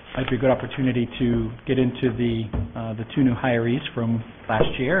might be a good opportunity to get into the two new hirees from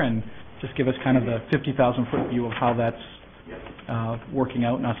last year and just give us kind of the 50,000-foot view of how that's working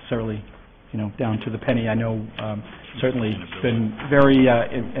out, not necessarily, down to the penny. I know certainly been very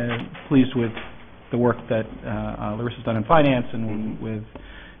pleased with the work that Larissa's done in finance and with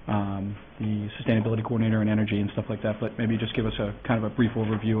the sustainability coordinator in energy and stuff like that. But maybe just give us a kind of a brief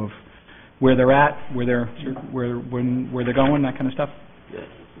overview of where they're at, where they're going, that kind of stuff. Yeah.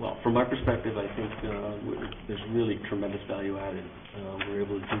 Well, from my perspective, I think there's really tremendous value added. We're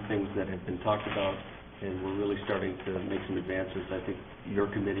able to do things that have been talked about, and we're really starting to make some advances. I think your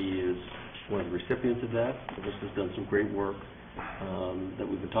committee is one of the recipients of that. Larissa's done some great work that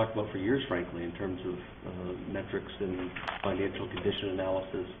we've been talking about for years, frankly, in terms of metrics and financial condition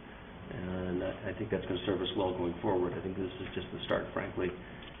analysis, and I think that's going to serve us well going forward. I think this is just the start, frankly.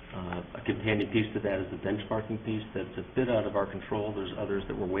 A companion piece to that is the benchmarking piece that's a bit out of our control. There's others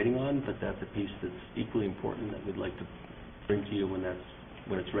that we're waiting on, but that's a piece that's equally important that we'd like to bring to you when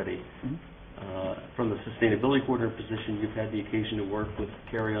it's ready. Mm-hmm. From the sustainability coordinator position, you've had the occasion to work with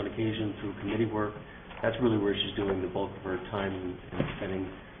Carrie on occasion through committee work. That's really where she's doing the bulk of her time and spending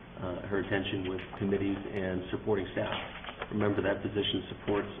her attention with committees and supporting staff. Remember, that position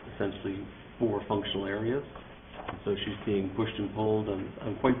supports essentially 4 functional areas. So she's being pushed and pulled.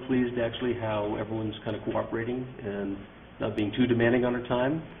 I'm quite pleased, actually, how everyone's kind of cooperating and not being too demanding on her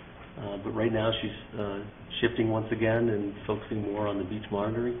time. But right now she's shifting once again and focusing more on the beach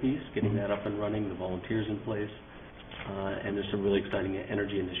monitoring piece, getting that up and running, the volunteers in place. And there's some really exciting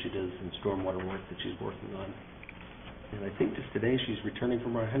energy initiatives and stormwater work that she's working on. And I think just today she's returning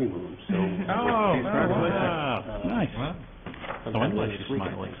from our honeymoon. So wow. Nice. No wonder she's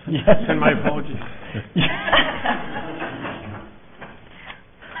smiling. Yes, and my apologies.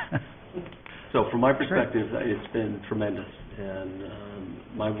 So from my perspective, it's been tremendous, and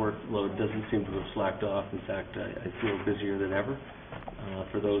my workload doesn't seem to have slacked off. In fact, I feel busier than ever.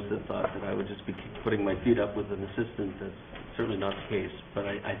 For those that thought that I would just be putting my feet up with an assistant, that's certainly not the case. But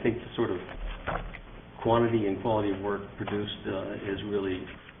I think the sort of quantity and quality of work produced has really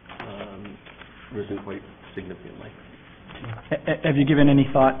risen quite significantly. Have you given any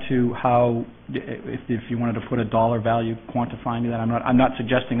thought to how, if you wanted to put a dollar value quantifying that? I'm not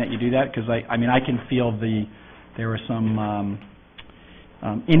suggesting that you do that, because I can feel there are some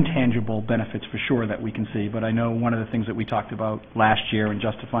intangible benefits for sure that we can see. But I know one of the things that we talked about last year in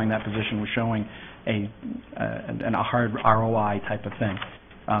justifying that position was showing a hard ROI type of thing.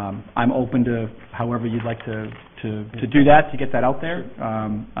 I'm open to however you'd like to do that, to get that out there.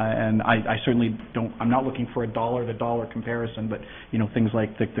 And I certainly don't, I'm not looking for a dollar-to-dollar comparison, but, things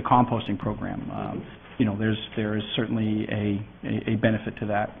like the composting program, there is certainly a benefit to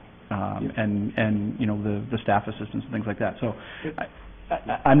that, and the staff assistants and things like that. So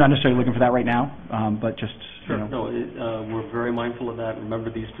I'm not necessarily looking for that right now, but just, Sure. No, we're very mindful of that.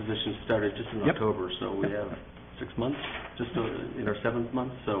 Remember, these positions started just in October, so we have 6 months, just in our 7th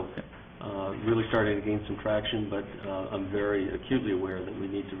month, so really starting to gain some traction, but I'm very acutely aware that we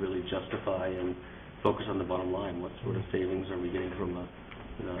need to really justify and focus on the bottom line. What sort of savings are we getting from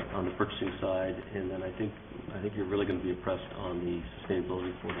on the purchasing side? And then I think you're really going to be impressed on the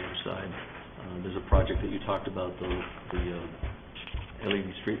sustainability coordinator side. There's a project that you talked about, the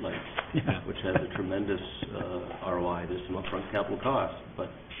LED streetlights, which has a tremendous ROI. There's some upfront capital costs, but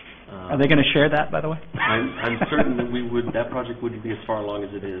are they going to share that, by the way? I'm certain that that project wouldn't be as far along as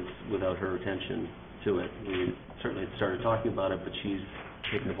it is without her attention to it. We certainly had started talking about it, but she's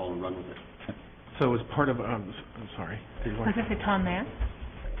taken the ball and run with it. So as part of, I'm sorry. I was going to say, Tom, may I?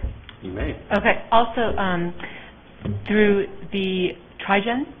 You may. Okay. Also, through the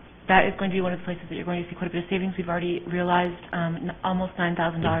Trigen that is going to be one of the places that you're going to see quite a bit of savings. We've already realized almost $9,000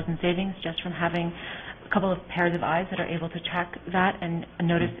 in savings just from having a couple of pairs of eyes that are able to track that and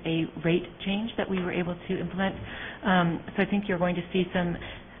notice a rate change that we were able to implement. So I think you're going to see some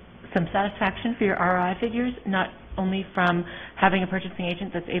satisfaction for your ROI figures, not only from having a purchasing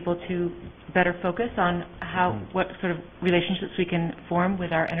agent that's able to better focus on what sort of relationships we can form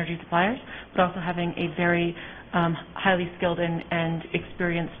with our energy suppliers, but also having a very highly skilled and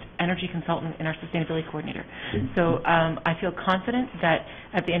experienced energy consultant in our sustainability coordinator. So I feel confident that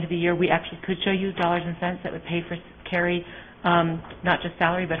at the end of the year we actually could show you dollars and cents that would pay for Carrie not just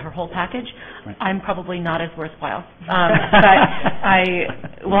salary, but her whole package. Right. I'm probably not as worthwhile. But I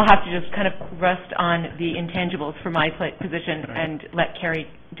will have to just kind of rest on the intangibles for my position and let Carrie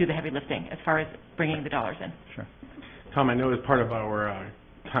do the heavy lifting as far as bringing the dollars in. Sure. Tom, I know as part of our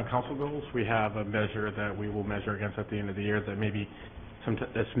town council goals, we have a measure that we will measure against at the end of the year that maybe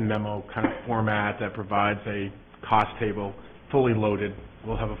this memo kind of format that provides a cost table fully loaded.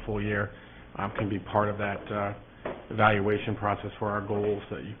 We'll have a full year, can be part of that evaluation process for our goals,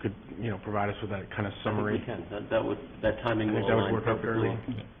 that you could, provide us with that kind of summary. I think we can. That timing will align perfectly,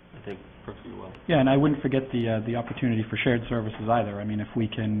 I think, perfectly well. Yeah, and I wouldn't forget the opportunity for shared services either. I mean, if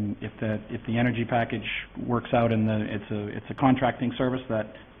the energy package works out and it's a contracting service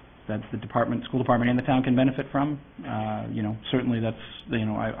that the school department and the town can benefit from, certainly that's,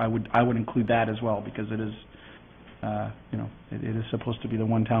 I would include that as well, because it is, it is supposed to be the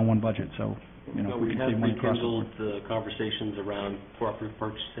one town, one budget, so. We have rekindled the conversations around cooperative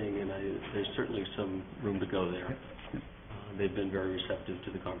purchasing, and there's certainly some room to go there. They've been very receptive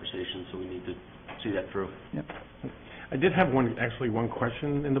to the conversation, so we need to see that through. Yep. I did have one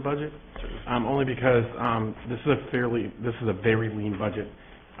question in the budget, only because this is a very lean budget,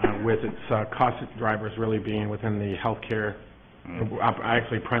 with its cost drivers really being within the healthcare,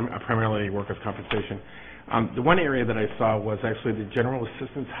 primarily workers' compensation. The one area that I saw was actually the general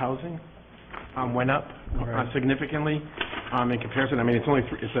assistance housing. Went up significantly in comparison. I mean,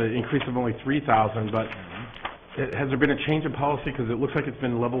 it's an increase of only $3,000, but has there been a change in policy? Because it looks like it's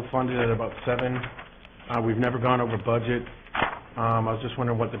been level funded at about $7. We've never gone over budget. I was just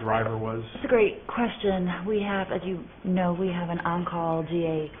wondering what the driver was. It's a great question. We have, as you know, we have an on-call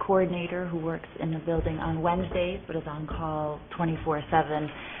GA coordinator who works in the building on Wednesdays, but is on call 24/7.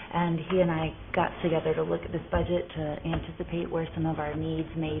 And he and I got together to look at this budget to anticipate where some of our needs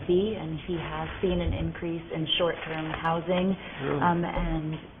may be, and he has seen an increase in short-term housing,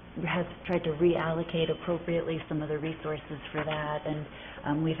 and has tried to reallocate appropriately some of the resources for that.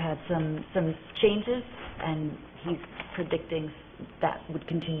 And we've had some changes, and he's predicting that would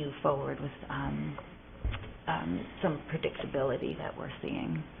continue forward with some predictability that we're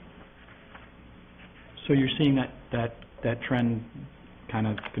seeing. So you're seeing that trend kind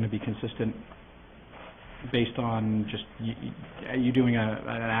of going to be consistent based on just, are you doing an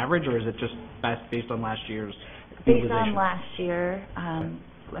average, or is it just based on last year's utilization? Based on last year,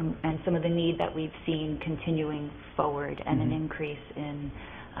 and some of the need that we've seen continuing forward, and an increase in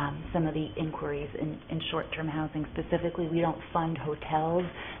some of the inquiries in short-term housing. Specifically, we don't fund hotels.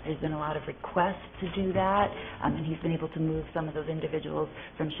 There's been a lot of requests to do that, and he's been able to move some of those individuals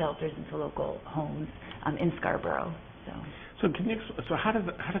from shelters into local homes in Scarborough. So how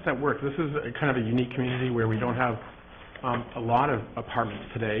does that work? This is kind of a unique community where we don't have a lot of apartments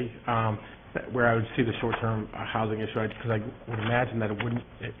today, where I would see the short-term housing issue, because I would imagine that it wouldn't.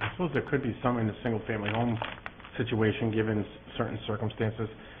 I suppose there could be some in a single-family home situation given certain circumstances.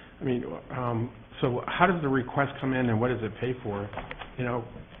 I mean, so how does the request come in, and what does it pay for?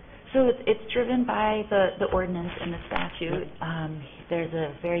 So it's driven by the ordinance and the statute. There's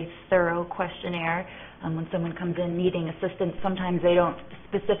a very thorough questionnaire. When someone comes in needing assistance, sometimes they don't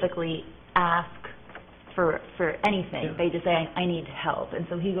specifically ask for anything. They just say, I need help. And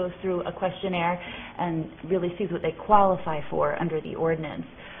so he goes through a questionnaire and really sees what they qualify for under the ordinance.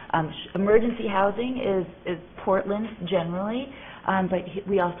 Emergency housing is Portland generally, but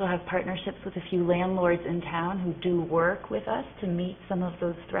we also have partnerships with a few landlords in town who do work with us to meet some of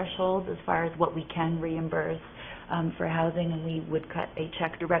those thresholds as far as what we can reimburse for housing, and we would cut a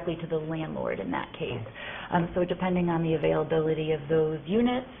check directly to the landlord in that case. So depending on the availability of those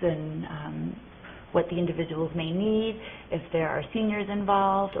units and what the individuals may need, if there are seniors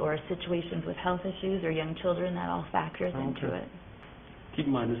involved or situations with health issues or young children, that all factors into it. Keep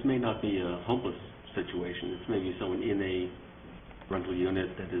in mind, this may not be a hopeless situation. It's maybe someone in a rental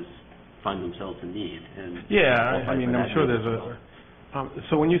unit that find themselves in need. And I mean, I'm sure there's a...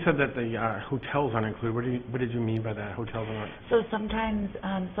 so when you said that the hotels aren't included, what did you mean by that, hotels aren't? So sometimes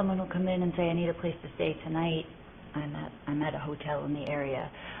someone will come in and say, I need a place to stay tonight, I'm at a hotel in the area.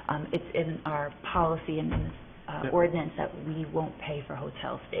 It's in our policy and in this ordinance that we won't pay for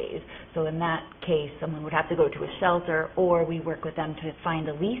hotel stays. So in that case, someone would have to go to a shelter, or we work with them to find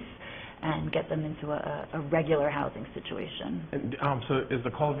a lease and get them into a regular housing situation. And, so is the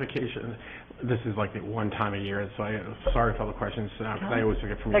qualification, this is like the one time a year, so sorry for all the questions, because I always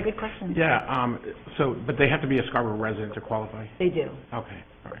forget from you. They're good questions. Yeah, but they have to be a Scarborough resident to qualify? They do. Okay,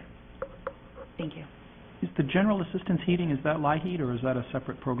 all right. Thank you. Is the general assistance heating, is that LIHEAT, or is that a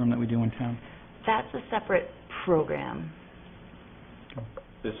separate program that we do in town? That's a separate program.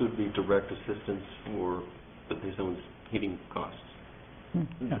 This would be direct assistance for the zone's heating costs.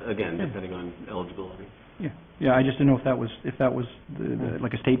 Yeah. Again, depending on eligibility. Yeah, I just didn't know if that was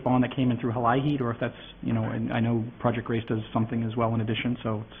like a state bond that came in through LIHEAT, or if that's, and I know Project Grace does something as well in addition,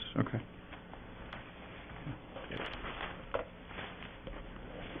 so it's, okay.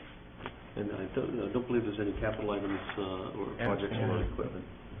 And I don't believe there's any capital items or projects or equipment.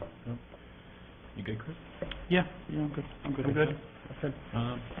 You good, Chris? Yeah, I'm good. I'm good.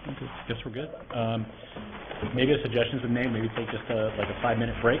 Guess we're good. Maybe a suggestion's been made, maybe take just like a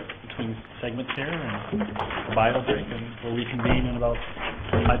 5-minute break between segments here and a bio break, and we'll reconvene in about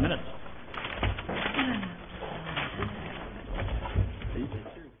 5 minutes.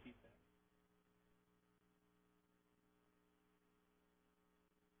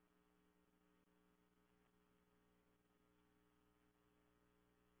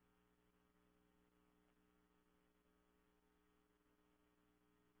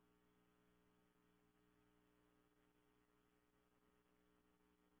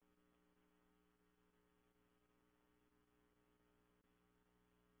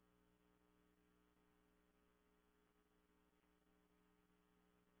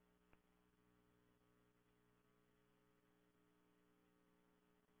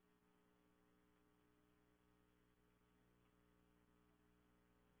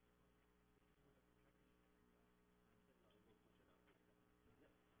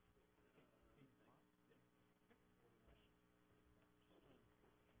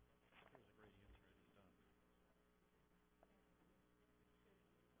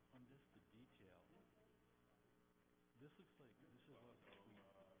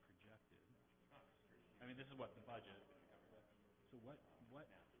 I mean, this is what, the budget. So what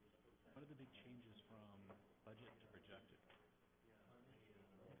are the big changes from budget to projected?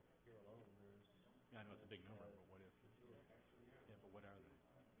 Yeah, I know it's a big number, but what is, yeah, but what are they?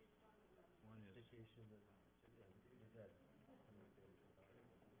 One is.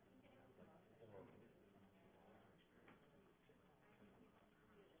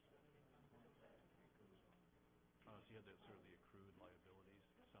 Oh, so you had the sort of the accrued liabilities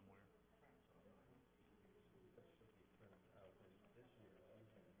somewhere?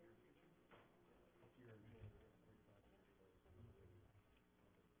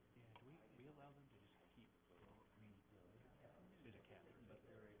 We allow them to just keep, I mean, there's a cap,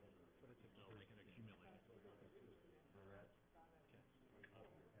 but it's no, they can accumulate.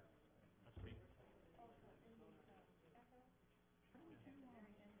 That's big.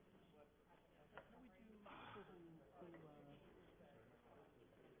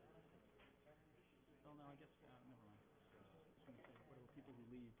 Well, no, I guess, never mind. I was going to say, what about people who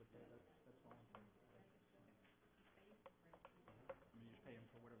leave, but that's voluntary. I mean, you just pay them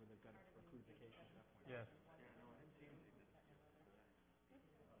for whatever they've got for accrued vacation at that point. Yes.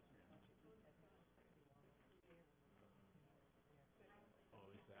 Oh,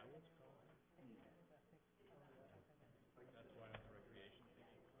 is that what's called? That's why on the recreation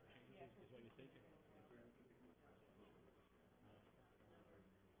changes, is what you're thinking? It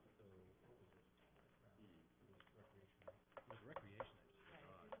was recreation.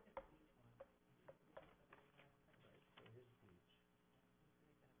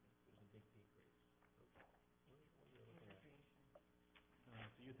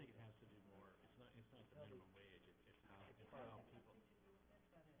 So you think it has to do more, it's not the minimum wage, it's how people. I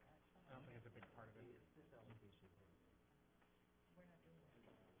don't think it's a big part of it.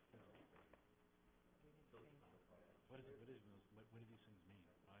 What do these things mean?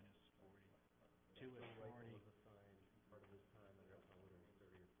 Minus 40, 2 is 40.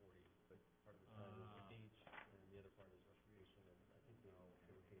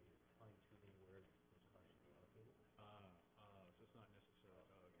 So it's not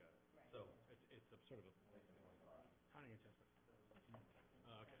necessarily, okay. So it's a sort of a Timing adjustment. okay.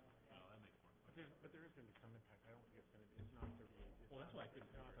 Oh, that makes more sense. But there is going to be some impact. I don't think it's not 38. Well, that's why I couldn't.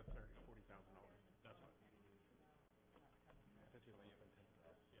 It's not a $40,000. That's why. That's usually even 10,000.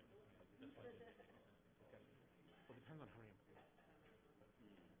 Yeah. That's why I didn't make any sense. Well, it depends on how many employees.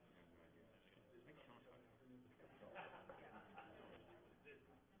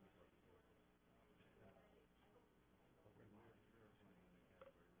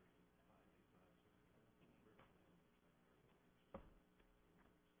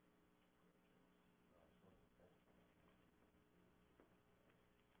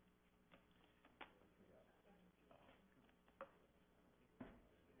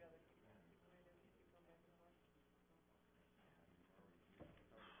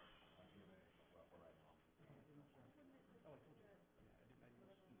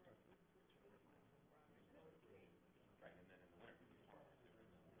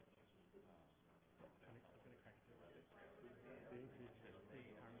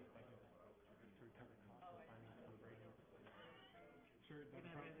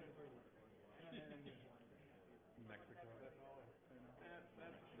 Mexico.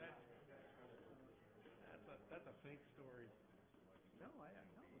 That's a fake story. No, I know,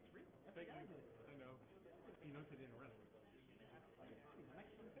 it's real. Fake news. I know. You know they didn't arrest him.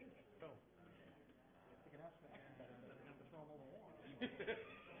 Oh. You can ask the Mexican better than have to throw them over the wall.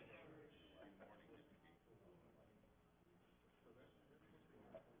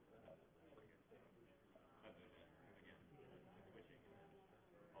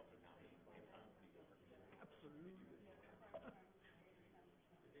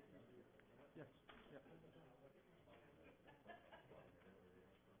 Yes, yep.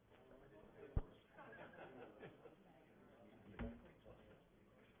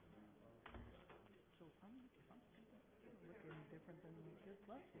 So if I'm looking different than we did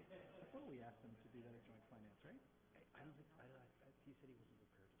last week, I thought we asked him to do that at joint finance, right? I don't think, he said he wasn't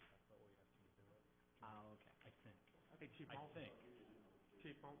prepared to talk about what we asked him to do it. Oh, okay. I think. Hey, Chief I Alton. think.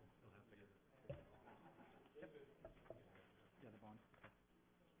 Chief Alton. We'll have to get Yeah, the bond.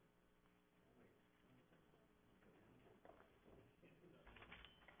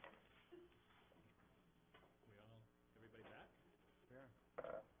 everybody back? Yeah.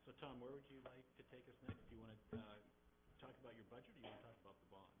 So Tom, where would you like to take us next? Do you want to talk about your budget, or do you want to talk about the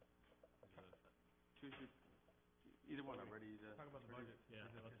bond? Either one, I'm ready to... Talk about the budget. Yeah,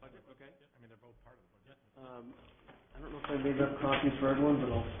 Budget. budget, okay. I mean, they're both part of the budget. I don't know if I made enough copies for everyone, but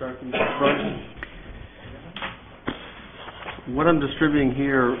I'll start from the front. What I'm distributing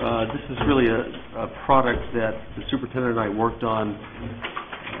here, this is really a product that the superintendent and I worked on,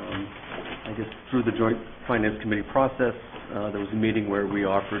 I guess, through the Joint Finance Committee process. There was a meeting where we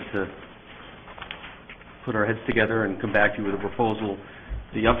offered to put our heads together and come back to you with a proposal.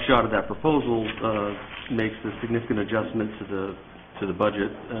 The upshot of that proposal makes a significant adjustment to the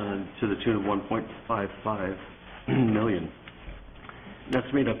budget to the tune of $1.55 million.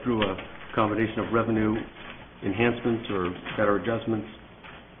 That's made up through a combination of revenue enhancements or better adjustments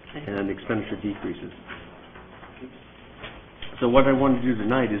and expenditure decreases. So what I want to do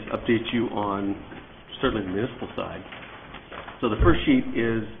tonight is update you on certainly the municipal side. So the first sheet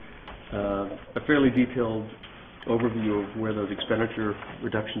is a fairly detailed overview of where those expenditure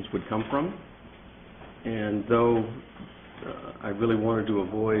reductions would come from. And though I really wanted to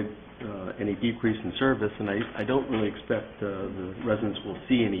avoid any decrease in service, and I don't really expect the residents will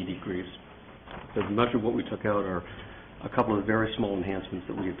see any decrease, because much of what we took out are a couple of very small enhancements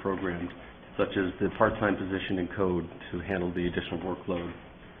that we had programmed, such as the part-time position in code to handle the additional workload.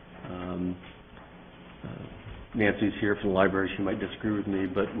 Nancy's here from the library. She might disagree with me,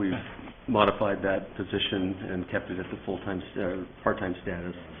 but we've modified that position and kept it at the full-time, part-time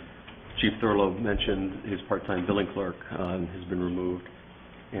status. Chief Thurlow mentioned his part-time billing clerk has been removed,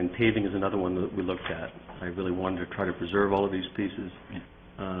 and paving is another one that we looked at. I really wanted to try to preserve all of these pieces.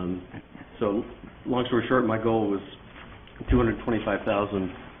 So, long story short, my goal was $225,000,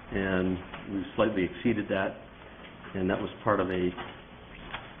 and we slightly exceeded that, and that was part of a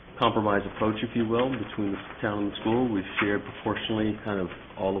compromise approach, if you will, between the town and the school. We've shared proportionally kind of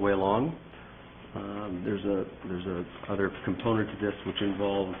all the way along. There's a other component to this which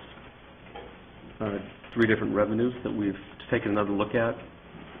involves 3 different revenues that we've taken another look at.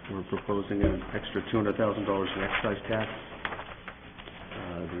 We're proposing an extra $200,000 in excise tax.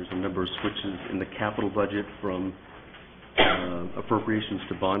 There's a number of switches in the capital budget from appropriations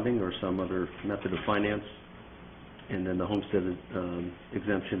to bonding or some other method of finance, and then the homestead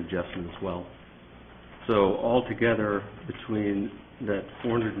exemption adjustment as well. So altogether, between that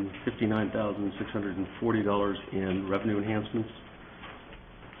 $459,640 in revenue enhancements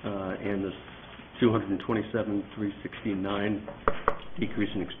and this $227,369 decrease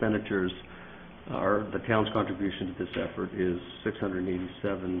in expenditures, the town's contribution to this effort is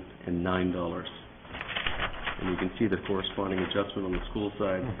 $687,009. And you can see the corresponding adjustment on the school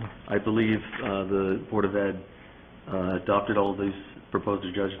side. I believe the Board of Ed adopted all of these proposed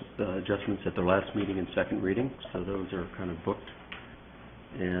adjustments at their last meeting and second reading, so those are kind of booked.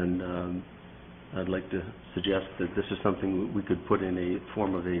 And I'd like to suggest that this is something we could put in a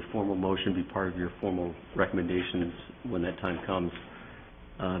form of a formal motion, be part of your formal recommendations when that time comes.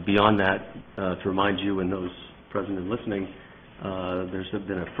 Beyond that, to remind you and those present and listening, there's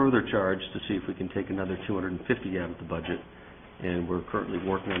been a further charge to see if we can take another $250,000 out of the budget, and we're currently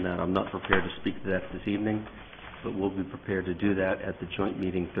working on that. I'm not prepared to speak to that this evening, but we'll be prepared to do that at the joint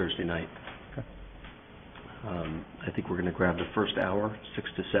meeting Thursday night. Okay. I think we're going to grab the first hour,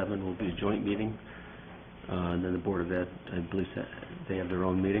 6 to 7 will be a joint meeting, and then the Board of Ed, I believe they have their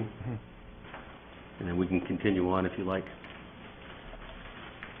own meeting, and then we can continue on if you like.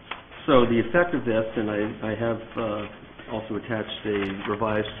 So the effect of this, and I have also attached a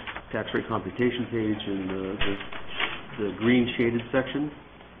revised tax rate computation page, and the green shaded section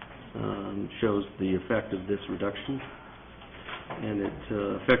shows the effect of this reduction, and it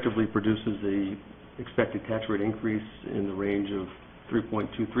effectively produces a expected tax rate increase in the range of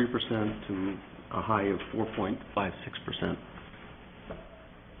 3.23% to a high of 4.56%.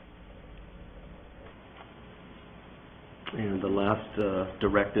 And the last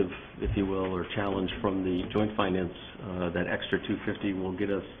directive, if you will, or challenge from the joint finance, that extra 250 will get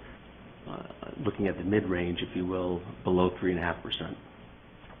us, looking at the mid-range, if you will, below 3.5%.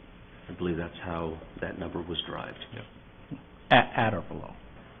 I believe that's how that number was derived. Yep. At or below.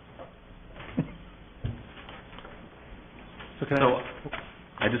 So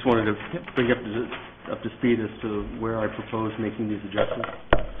I just wanted to bring up to speed as to where I propose making these adjustments.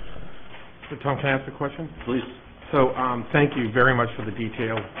 So Tom, can I ask a question? Please. So, thank you very much for the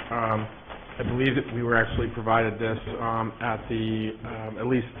detail. I believe that we were actually provided this at the, at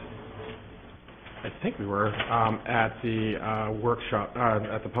least, I think we were, at the workshop,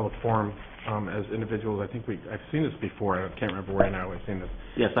 at the public forum as individuals. I think I've seen this before. I can't remember where now I've seen this.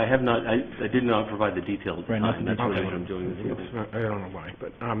 Yes, I have not, I did not provide the detail at the time. That's really what I'm doing this evening. I don't know why,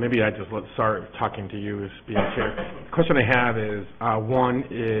 but maybe I just start talking to you as being chair. The question I have is, one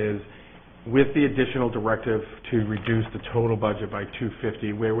is, with the additional directive to reduce the total budget by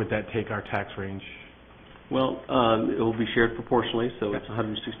 $250, where would that take our tax range? Well, it will be shared proportionally, so it's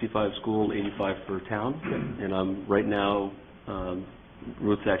 165 school, 85 per town. And right now,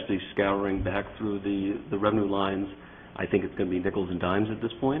 Ruth's actually scouring back through the revenue lines. I think it's going to be nickels and dimes at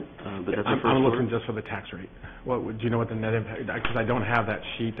this point, but that's our first I'm looking order. just for the tax rate. Do you know what the net impact, because I don't have that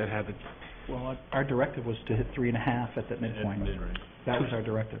sheet that had the... Well, our directive was to hit 3.5 at that midpoint. That was our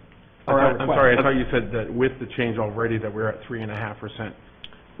directive. I'm sorry, I thought you said that with the change already that we're at 3.5%.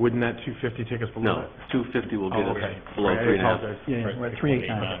 Wouldn't that 250 take us below No, 250 will get us below I 3.5. apologize. Yeah, we're at 389.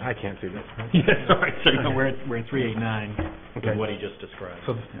 I can't see that. Yeah, sorry, so we're at 389 Okay. with what he just described.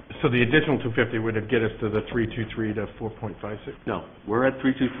 So the additional 250 would get us to the 323 to 4.56? No, we're at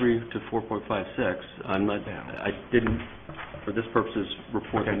 323 to 4.56. I'm not, I didn't, for this purposes,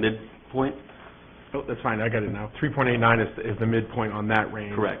 report the midpoint. Oh, that's fine, I got it now. 3.89 is the midpoint on that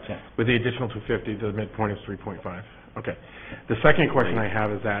range. Correct. With the additional 250, the midpoint is 3.5. Okay. The second question I have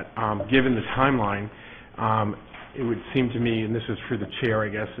is that, given the timeline, it would seem to me, and this is for the chair, I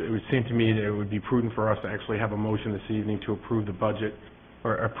guess, it would seem to me that it would be prudent for us to actually have a motion this evening to approve the budget,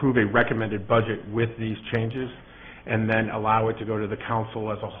 or approve a recommended budget with these changes, and then allow it to go to the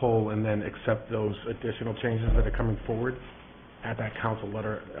council as a whole, and then accept those additional changes that are coming forward at that council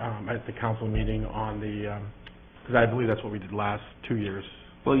letter, at the council meeting on the, because I believe that's what we did last 2 years.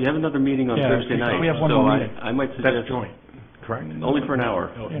 Well, you have another meeting on Thursday night. We have one more meeting. I might suggest... That's joint, correct? Only for an hour,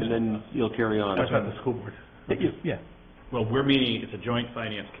 and then you'll carry on. That's at the school board. Yeah. Well, we're meeting, it's a joint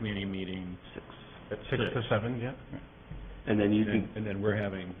finance committee meeting at 6 to 7, yeah. And then you can... And then we're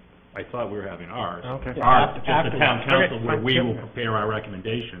having, I thought we were having ours. Okay. Ours, just the town council, Okay, where fine. we Yep. will prepare our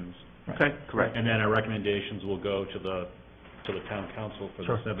recommendations. Okay, correct. And then our recommendations will go to the town council for the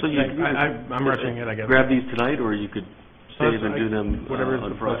Sure. 17th. So I'm rushing it, I guess. grab these tonight, or you could save and do them Whatever is on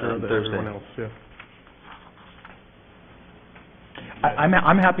the pleasure of Thursday. everyone else, yeah.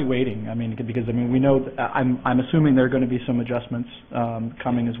 I'm happy waiting, I mean, because, I mean, we know, I'm assuming there are going to be some adjustments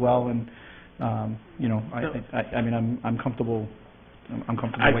coming as well, and, you know, I mean, I'm comfortable,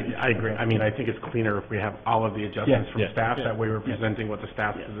 waiting. I agree. I mean, I think it's cleaner if we have all of the adjustments from Yeah. staff, Yeah. that way we're presenting what the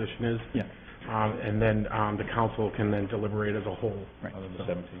staff's position is. Yeah. And then the council can then deliberate as a whole. Right. On the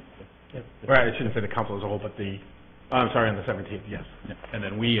 17th. Right, I shouldn't say the council as a whole, but I'm sorry, on the 17th, yes. And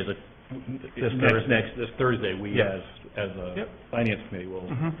then we, as this Thursday, we Yes. as a Yep. finance committee will...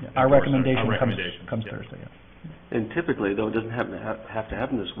 Yeah. Our recommendation recommendations, comes yeah. Thursday, yeah. And typically, though it doesn't have to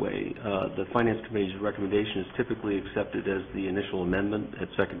happen this way, the Finance Committee's recommendation is typically accepted as the initial amendment at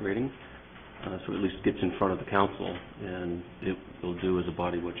second reading, so at least gets in front of the council, and it will do as a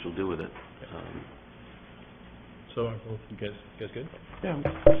body what you'll do with it. So, you guys good? Yeah.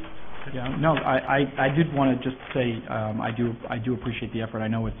 Yeah, no, I did want to just say, I do appreciate the effort. I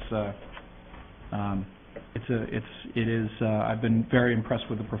know I've been very impressed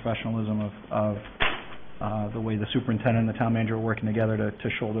with the professionalism of the way the superintendent and the town manager are working together to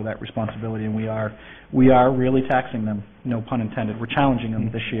shoulder that responsibility, and we are really taxing them, no pun intended. We're challenging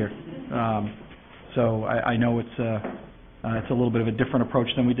them this year. So I know it's a little bit of a different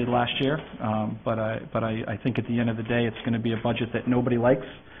approach than we did last year, but I think at the end of the day, it's going to be a budget that nobody likes,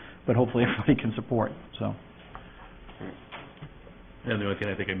 but hopefully everybody can support, so. And the only thing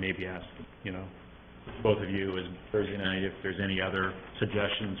I think I maybe ask, you know, both of you is Thursday night, if there's any other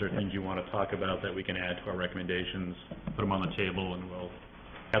suggestions or things you want to talk about that we can add to our recommendations, put them on the table and we'll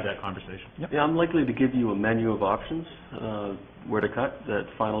have that conversation. Yeah, I'm likely to give you a menu of options, where to cut, that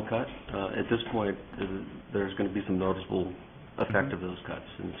final cut. At this point, there's going to be some noticeable effect of those cuts,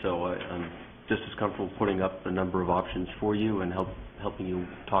 and so I'm just as comfortable putting up a number of options for you and helping you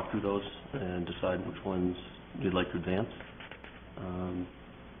talk through those and decide which ones you'd like to advance.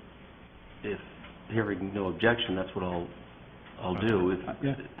 If hearing no objection, that's what I'll do. If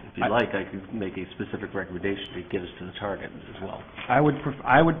you like, I could make a specific recommendation to get us to the target as well. I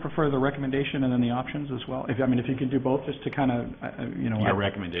would prefer the recommendation and then the options as well. If you can do both, just to kind of, Your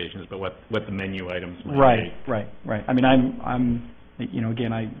recommendations, but what the menu items might be. Right.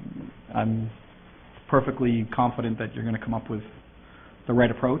 I'm perfectly confident that you're going to come up with the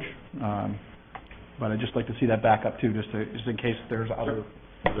right approach, but I'd just like to see that back up too, just in case there's other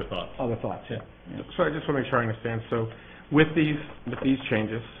thoughts. Yeah. So I just want to make sure I understand. So with these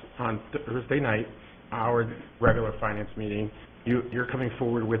changes, on Thursday night, our regular finance meeting, you're coming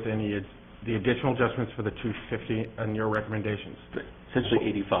forward with the additional adjustments for the 250 and your recommendations? Essentially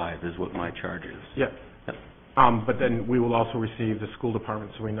 85 is what my charge is. Yeah. But then we will also receive the school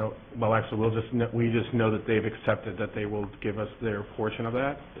department, so we know, well, actually, we just know that they've accepted that they will give us their portion of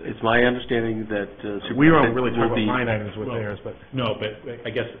that. It's my understanding that we don't really talk about line items with theirs, but... No, but I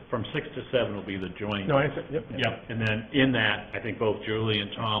guess from 6 to 7 will be the joint... No, I said, yep. Yep, and then in that, I think both Julie and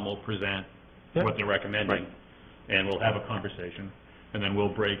Tom will present what they're recommending, and we'll have a conversation, and then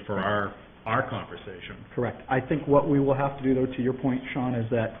we'll break for our conversation. Correct. I think what we will have to do, though, to your point, Sean, is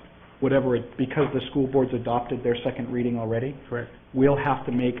that because the school board's adopted their second reading already. Correct. We'll have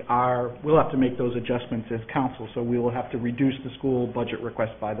to make those adjustments as council, so we will have to reduce the school budget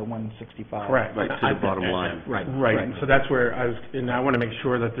request by the 165. Correct. Right, to the bottom line. Right. So that's where I want to make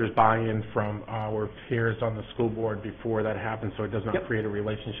sure that there's buy-in from our peers on the school board before that happens, so it does not create a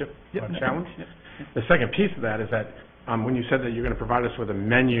relationship challenge. The second piece of that is that when you said that you're going to provide us with a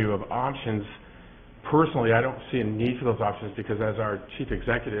menu of options, personally, I don't see a need for those options because as our chief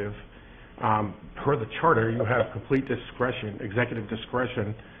executive, per the charter, you have complete discretion, executive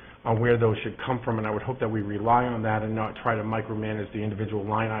discretion, on where those should come from, and I would hope that we rely on that and not try to micromanage the individual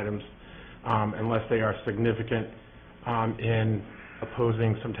line items unless they are significant in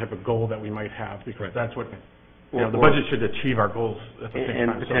opposing some type of goal that we might have, because that's what, the budget should achieve our goals at the same time.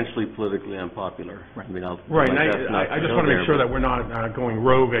 And potentially politically unpopular. Right. I just want to make sure that we're not going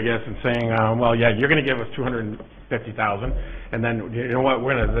rogue, I guess, and saying, you're going to give us $250,000, and then, you know what,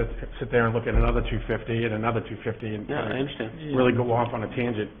 we're going to sit there and look at another 250 and another 250 and I understand. Really go off on a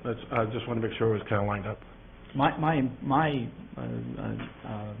tangent. I just want to make sure it was kind of lined up. My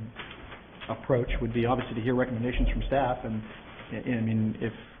approach would be obviously to hear recommendations from staff, and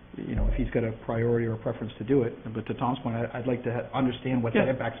if he's got a priority or a preference to do it. But to Tom's point, I'd like to understand what that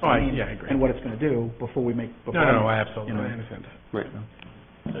impact's going to mean and what it's going to do before we make... No, I absolutely understand that. Right.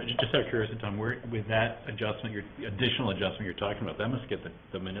 So just out of curiosity, Tom, with that adjustment, your additional adjustment you're talking about, that must get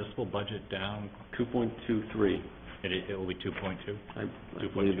the municipal budget down... 2.23. It will be 2.2? I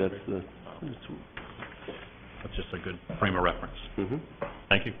believe that's the... That's just a good frame of reference. Mm-hmm.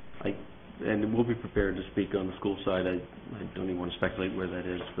 Thank you. And we'll be prepared to speak on the school side. I don't even want to speculate where that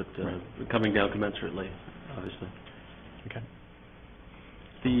is, but coming down commensurately, obviously. Okay.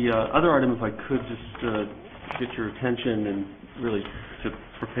 The other item, if I could just get your attention and really to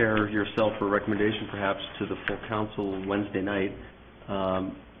prepare yourself for a recommendation perhaps to the full council Wednesday night.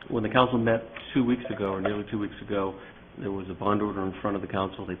 When the council met 2 weeks ago, or nearly 2 weeks ago, there was a bond order in front of the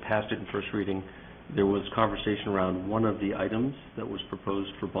council. They passed it in first reading. There was conversation around one of the items that was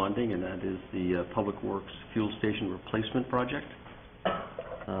proposed for bonding, and that is the Public Works Fuel Station Replacement Project.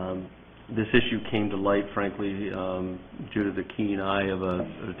 This issue came to light, frankly, due to the keen eye of a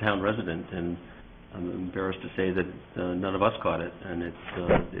town resident, and I'm embarrassed to say that none of us caught it, and it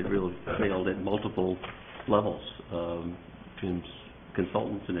really failed at multiple levels, between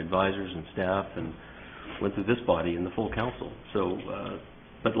consultants and advisors and staff, and went through this body and the full council. So,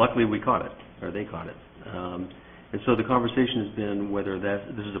 but luckily we caught it. Or they caught it. And so the conversation has been whether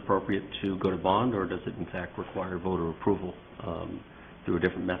this is appropriate to go to bond, or does it in fact require voter approval through a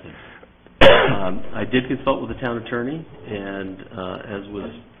different method. I did consult with the town attorney, and as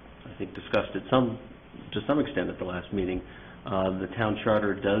was, I think, discussed to some extent at the last meeting, the town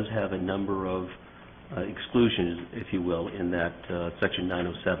charter does have a number of exclusions, if you will, in that section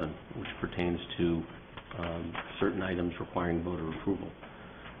 907, which pertains to certain items requiring voter approval.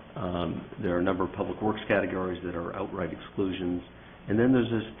 There are a number of public works categories that are outright exclusions. And then there's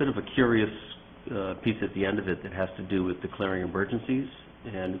this bit of a curious piece at the end of it that has to do with declaring emergencies.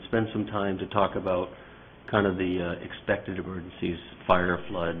 And spend some time to talk about kind of the expected emergencies, fire,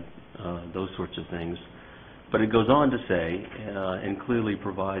 flood, those sorts of things. But it goes on to say, and clearly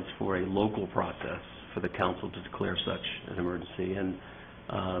provides for a local process for the council to declare such an emergency. And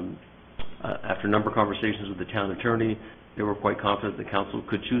after a number of conversations with the town attorney, they were quite confident the council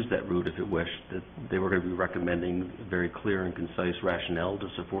could choose that route if it wished, that they were going to be recommending very clear and concise rationale to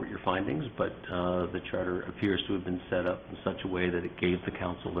support your findings, but the charter appears to have been set up in such a way that it gave the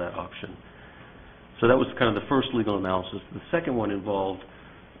council that option. So that was kind of the first legal analysis. The second one involved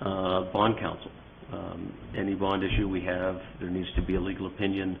bond counsel. Any bond issue we have, there needs to be a legal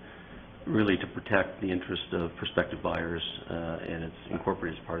opinion really to protect the interest of prospective buyers, and it's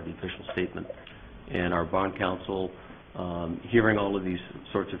incorporated as part of the official statement. And our bond counsel, hearing all of these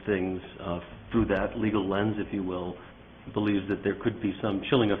sorts of things through that legal lens, if you will, believes that there could be some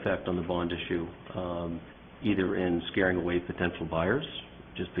chilling effect on the bond issue, either in scaring away potential buyers,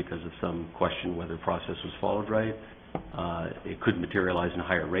 just because of some question whether the process was followed right. It could materialize in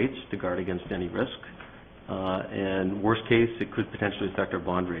higher rates to guard against any risk. And worst case, it could potentially affect our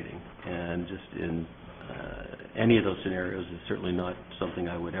bond rating. And just in any of those scenarios is certainly not something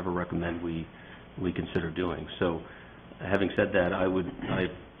I would ever recommend we consider doing. So having said that, I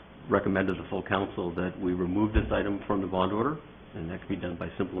recommend to the full council that we remove this item from the bond order, and that can be done by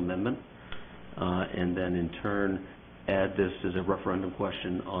simple amendment, and then in turn add this as a referendum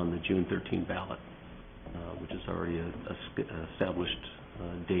question on the June 13 ballot, which is already a established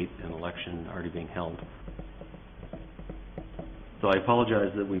date and election already being held. So I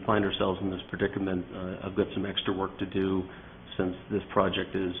apologize that we find ourselves in this predicament. I've got some extra work to do since this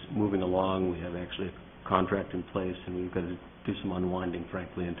project is moving along. We have actually a contract in place, and we've got to do some unwinding,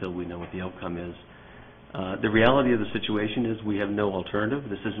 frankly, until we know what the outcome is. The reality of the situation is we have no alternative.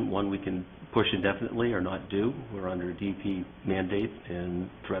 This isn't one we can push indefinitely or not do. We're under a DEP mandate and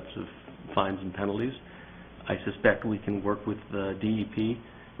threats of fines and penalties. I suspect we can work with the DEP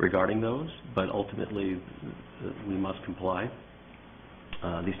regarding those, but ultimately we must comply.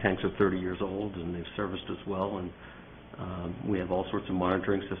 These tanks are 30 years old, and they've serviced us well, and we have all sorts of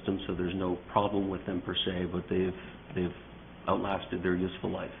monitoring systems, so there's no problem with them per se, but they've outlasted their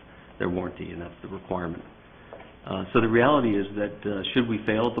useful life, their warranty, and that's the requirement. So the reality is that should we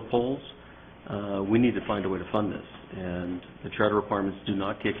fail at the polls, we need to find a way to fund this, and the charter requirements do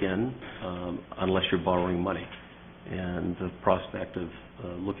not kick in unless you're borrowing money. And the prospect of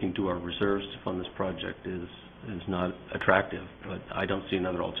looking to our reserves to fund this project is not attractive, but I don't see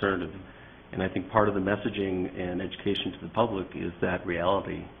another alternative. And I think part of the messaging and education to the public is that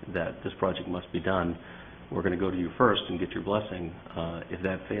reality that this project must be done. We're going to go to you first and get your blessing. If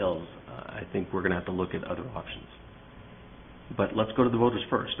that fails, I think we're going to have to look at other options. But let's go to the voters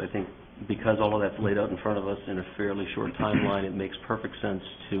first. I think because all of that's laid out in front of us in a fairly short timeline, it makes perfect sense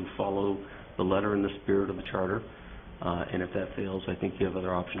to follow the letter and the spirit of the charter. And if that fails, I think you have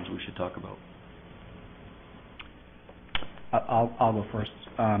other options we should talk about. I'll go first.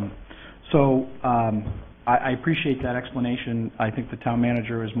 I appreciate that explanation. I think the town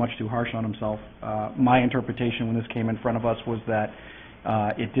manager is much too harsh on himself. My interpretation when this came in front of us was that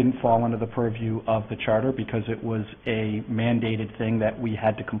it didn't fall under the purview of the charter because it was a mandated thing that we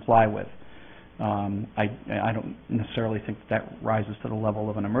had to comply with. I don't necessarily think that rises to the level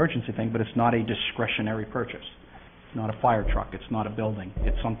of an emergency thing, but it's not a discretionary purchase. It's not a fire truck. It's not a building.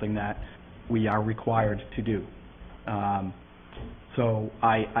 It's something that we are required to do. So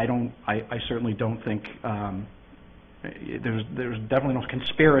I certainly don't think there's definitely no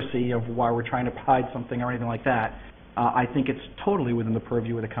conspiracy of why we're trying to hide something or anything like that. I think it's totally within the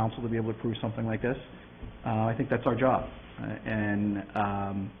purview of the council to be able to approve something like this. I think that's our job.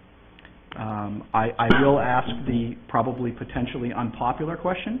 I will ask the probably potentially unpopular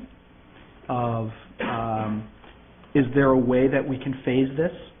question of is there a way that we can phase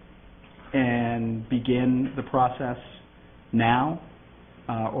this and begin the process now,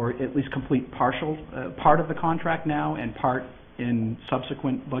 or at least complete part of the contract now and part in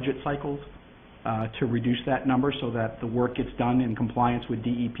subsequent budget cycles to reduce that number so that the work gets done in compliance with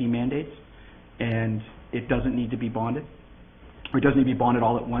DEP mandates and it doesn't need to be bonded? Or it doesn't need to be bonded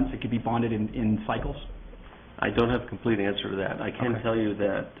all at once, it could be bonded in cycles? I don't have a complete answer to that. I can tell you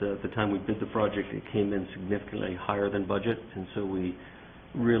that at the time we bid the project, it came in significantly higher than budget, and so we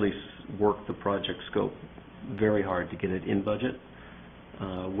really worked the project scope very hard to get it in budget.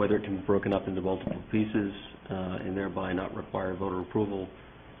 Whether it can be broken up into multiple pieces and thereby not require voter approval,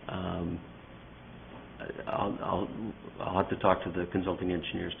 I'll have to talk to the consulting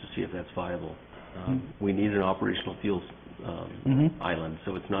engineers to see if that's viable. We need an operational fuels island,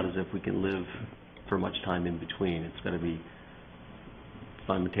 so it's not as if we can live for much time in between. It's got to be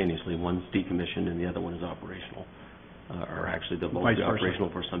simultaneously. One's decommissioned and the other one is operational, or actually they'll both be operational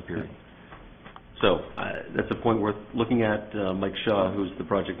for some period. So that's a point worth looking at. Mike Shaw, who's the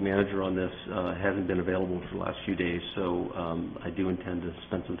project manager on this, hasn't been available for the last few days, so I do intend to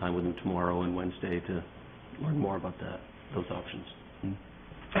spend some time with him tomorrow and Wednesday to learn more about those options.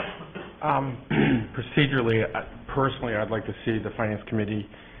 Procedurally, personally, I'd like to see the Finance Committee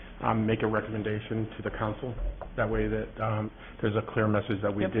make a recommendation to the council. That way that there's a clear message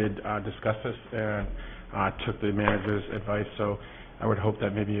that we did discuss this and took the manager's advice. So I would hope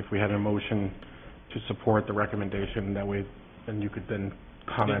that maybe if we had a motion to support the recommendation, that way then you could then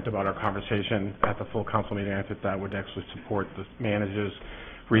comment about our conversation at the full council meeting. I think that would actually support the manager's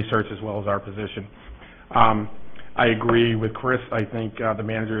research as well as our position. I agree with Chris. I think the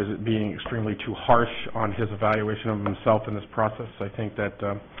manager is being extremely too harsh on his evaluation of himself in this process. I think that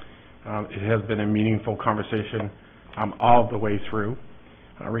it has been a meaningful conversation all the way through,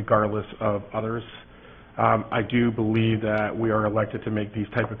 regardless of others. I do believe that we are elected to make these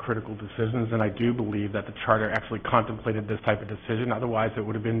type of critical decisions, and I do believe that the charter actually contemplated this type of decision. Otherwise, it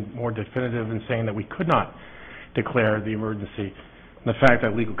would have been more definitive in saying that we could not declare the emergency. And the fact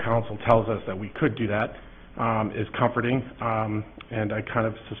that legal counsel tells us that we could do that is comforting, and I kind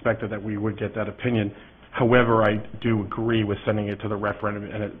of suspected that we would get that opinion. However, I do agree with sending it to the referendum,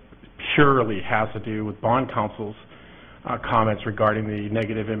 and it purely has to do with bond counsel's comments regarding the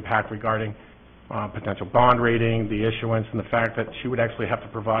negative impact regarding potential bond rating, the issuance, and the fact that she would actually have to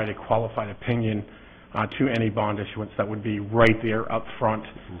provide a qualified opinion to any bond issuance that would be right there up front,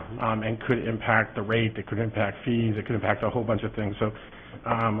 and could impact the rate, it could impact fees, it could impact a whole bunch of things. So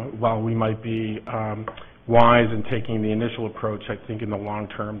while we might be wise in taking the initial approach, I think in the long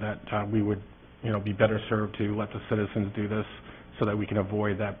term that we would be better served to let the citizens do this so that we can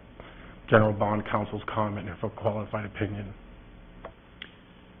avoid that general bond counsel's comment for qualified opinion.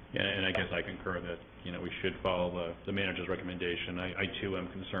 Yeah, and I guess I concur that, we should follow the manager's recommendation. I too am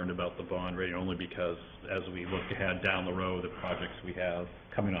concerned about the bond rating only because as we look ahead down the road, the projects we have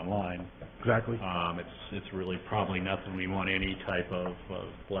coming online. Exactly. It's really probably nothing we want any type of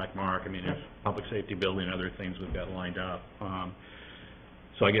black mark. I mean, if public safety building and other things we've got lined up.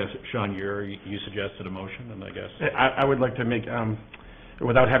 So I guess, Sean, you suggested a motion, and I guess... I would like to make,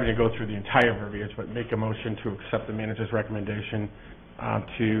 without having to go through the entire verbiage, but make a motion to accept the manager's recommendation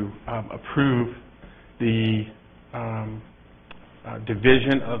to approve the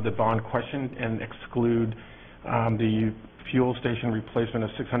division of the bond question and exclude the fuel station replacement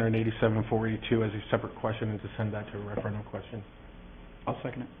of $687,482 as a separate question, and to send that to a referendum question. I'll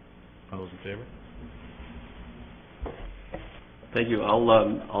second it. All those in favor? Thank you.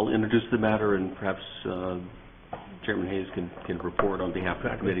 I'll introduce the matter, and perhaps Chairman Hayes can report on behalf of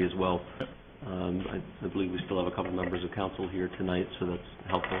the committee as well. I believe we still have a couple members of council here tonight, so that's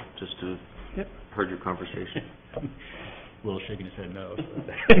helpful, just to heard your conversation. Will shaking his head no.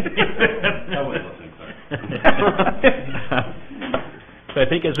 I wasn't listening, sorry. So I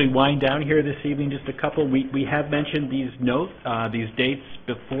think as we wind down here this evening, just a couple, we have mentioned these dates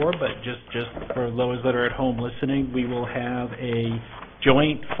before, but just for those that are at home listening, we will have a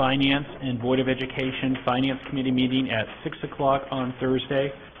joint Finance and Board of Education Finance Committee meeting at 6 o'clock on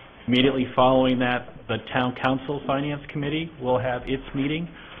Thursday. Immediately following that, the Town Council Finance Committee will have its meeting,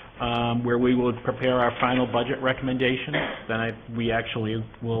 where we will prepare our final budget recommendations. Then we actually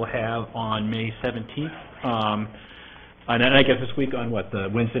will have on May 17th. And then I guess this week on the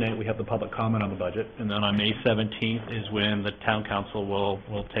Wednesday night, we have the public comment on the budget. And then on May 17th is when the Town Council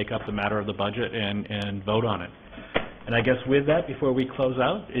will take up the matter of the budget and vote on it. And I guess with that, before we close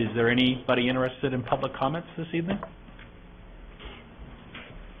out, is there anybody interested in public comments this evening?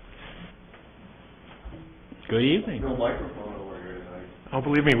 Good evening. No microphone over here tonight. Oh,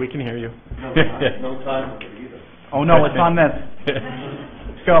 believe me, we can hear you. No time with it either. Oh, no, it's on this.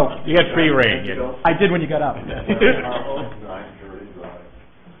 Let's go. You got free reign. I did when you got up. I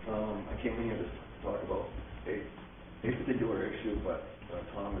came in here to talk about a particular issue, but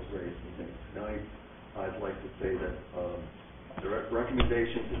Tom has raised some things tonight. I'd like to say that the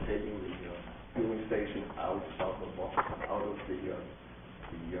recommendation to taking the fueling station out of the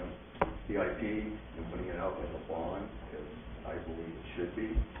CIP and putting it out as a bond, as I believe it should be,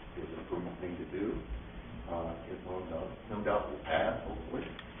 is a prudent thing to do. It no doubt will pass, hopefully,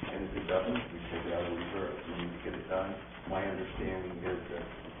 and if it doesn't, we take it out of reserve. We need to get it done. My understanding is that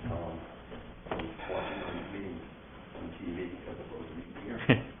I was watching on the meeting on TV as opposed to being here.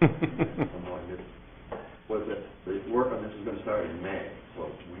 Was that the work on this is going to start in May,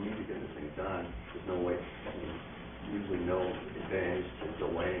 so we need to get this thing done. There's no way, usually no advantage to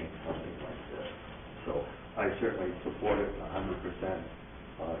delaying something like this. So I certainly support it 100%.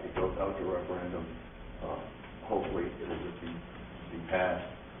 It goes out to referendum. Hopefully it will just be passed.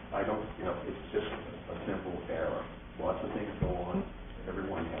 I don't, it's just a simple error. Lots of things go on,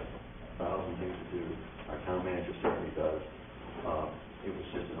 everyone has 1,000 things to do. Our town manager certainly does. It was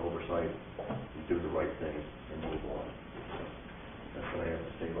just an oversight, we do the right thing and move on. That's what I have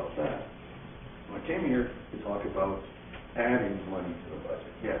to say about that. When I came here to talk about adding money to the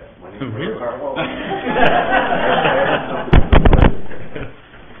budget, yes, my name is Larry Harwell.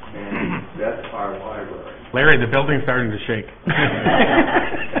 And that's our library. Larry, the building's starting to shake.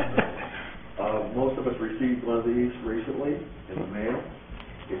 Most of us received one of these recently in the mail.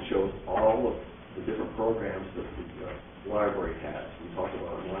 It shows all of the different programs that the library has. We talk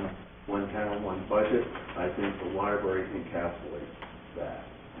about one town, one budget. I think the library encapsulates that.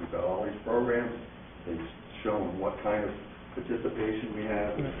 We've got all these programs. They've shown what kind of participation we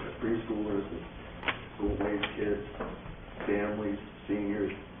have with the preschoolers, the school-age kids, families,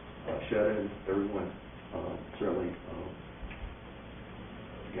 seniors, shut-ins, everyone certainly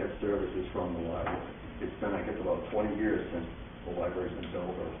gets services from the library. It's been, I guess, about 20 years since the library's been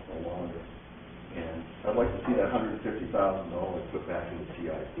built or longer. And I'd like to see that $150,000 put back into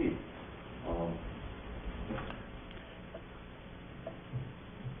CIP.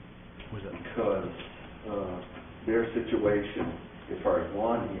 Because their situation, as far as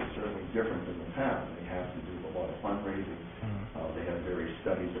bonding, is certainly different than the town. They have to do a lot of fundraising. They have various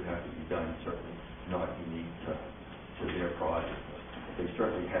studies that have to be done, certainly not unique to their project. They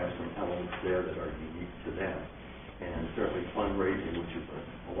certainly have some elements there that are unique to them. And certainly fundraising, which is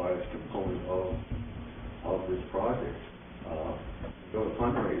a large component of this project, go to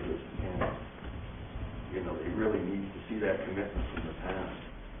fundraisers, and they really need to see that commitment from the town.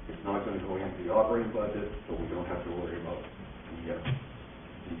 It's not going to go into the operating budget, so we don't have to worry about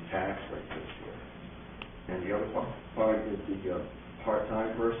the tax rate this year. And the other part is the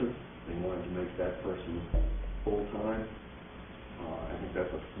part-time person. They wanted to make that person full-time. I think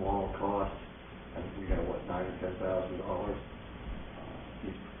that's a small cost. I think we have, $9,000 or $10,000.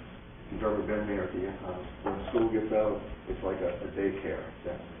 If you've ever been there at the end, when school gets out, it's like a daycare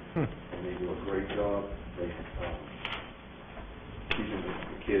center. And they do a great job. They keeping the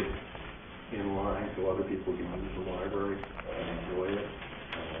kids in line so other people can use the library and enjoy it.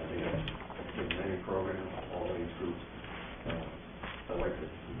 They have many programs, all age groups. I'd like to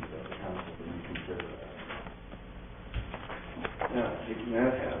see the council to reconsider that. Now, taking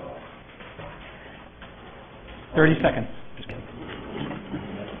that hat off. 30 seconds. Just kidding.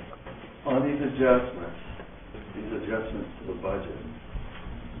 On these adjustments to the budget,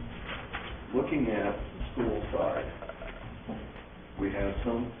 looking at the school side, we've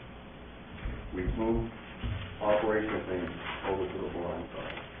moved operational things over to the bond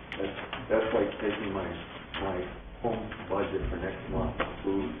side. That's like taking my home budget for next month,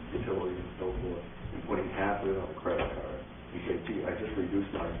 food, utilities, and so forth, and putting half of it on a credit card. You say, gee, I just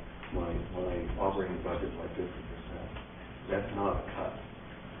reduced my operating budget by 50%. That's not a cut.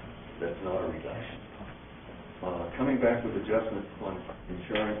 That's not a reduction. Coming back with adjustments on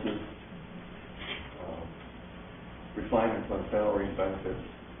insurances, refinements on salary and benefits,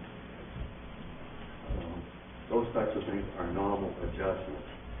 those types of things are normal adjustments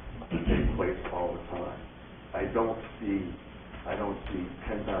that take place all the time. I don't see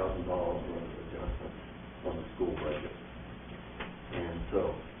 $10,000 worth of adjustment on the school budget. And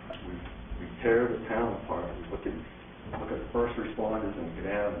so we tear the town apart. We look at the first responders and we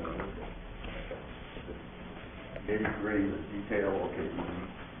get out and look at the nitty-gritty, the detail. Okay,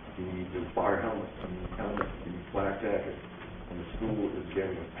 you need new fire helmets, you need flak jackets, and the school is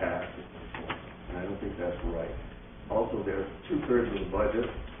getting a pass at this point. And I don't think that's right. Also, there's 2/3 of the budget,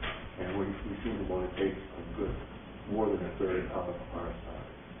 and we seem to want to take more than a third out of our side.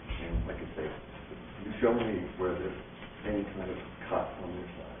 And like I say, you show me where there's any kind of cut on your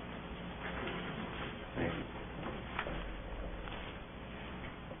side. Thank you.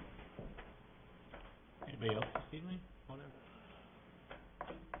 Anybody else this evening? Whatever.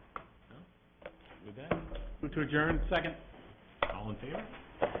 No? With that? Move to adjourn. Second. All in favor?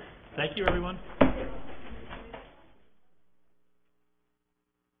 Thank you, everyone.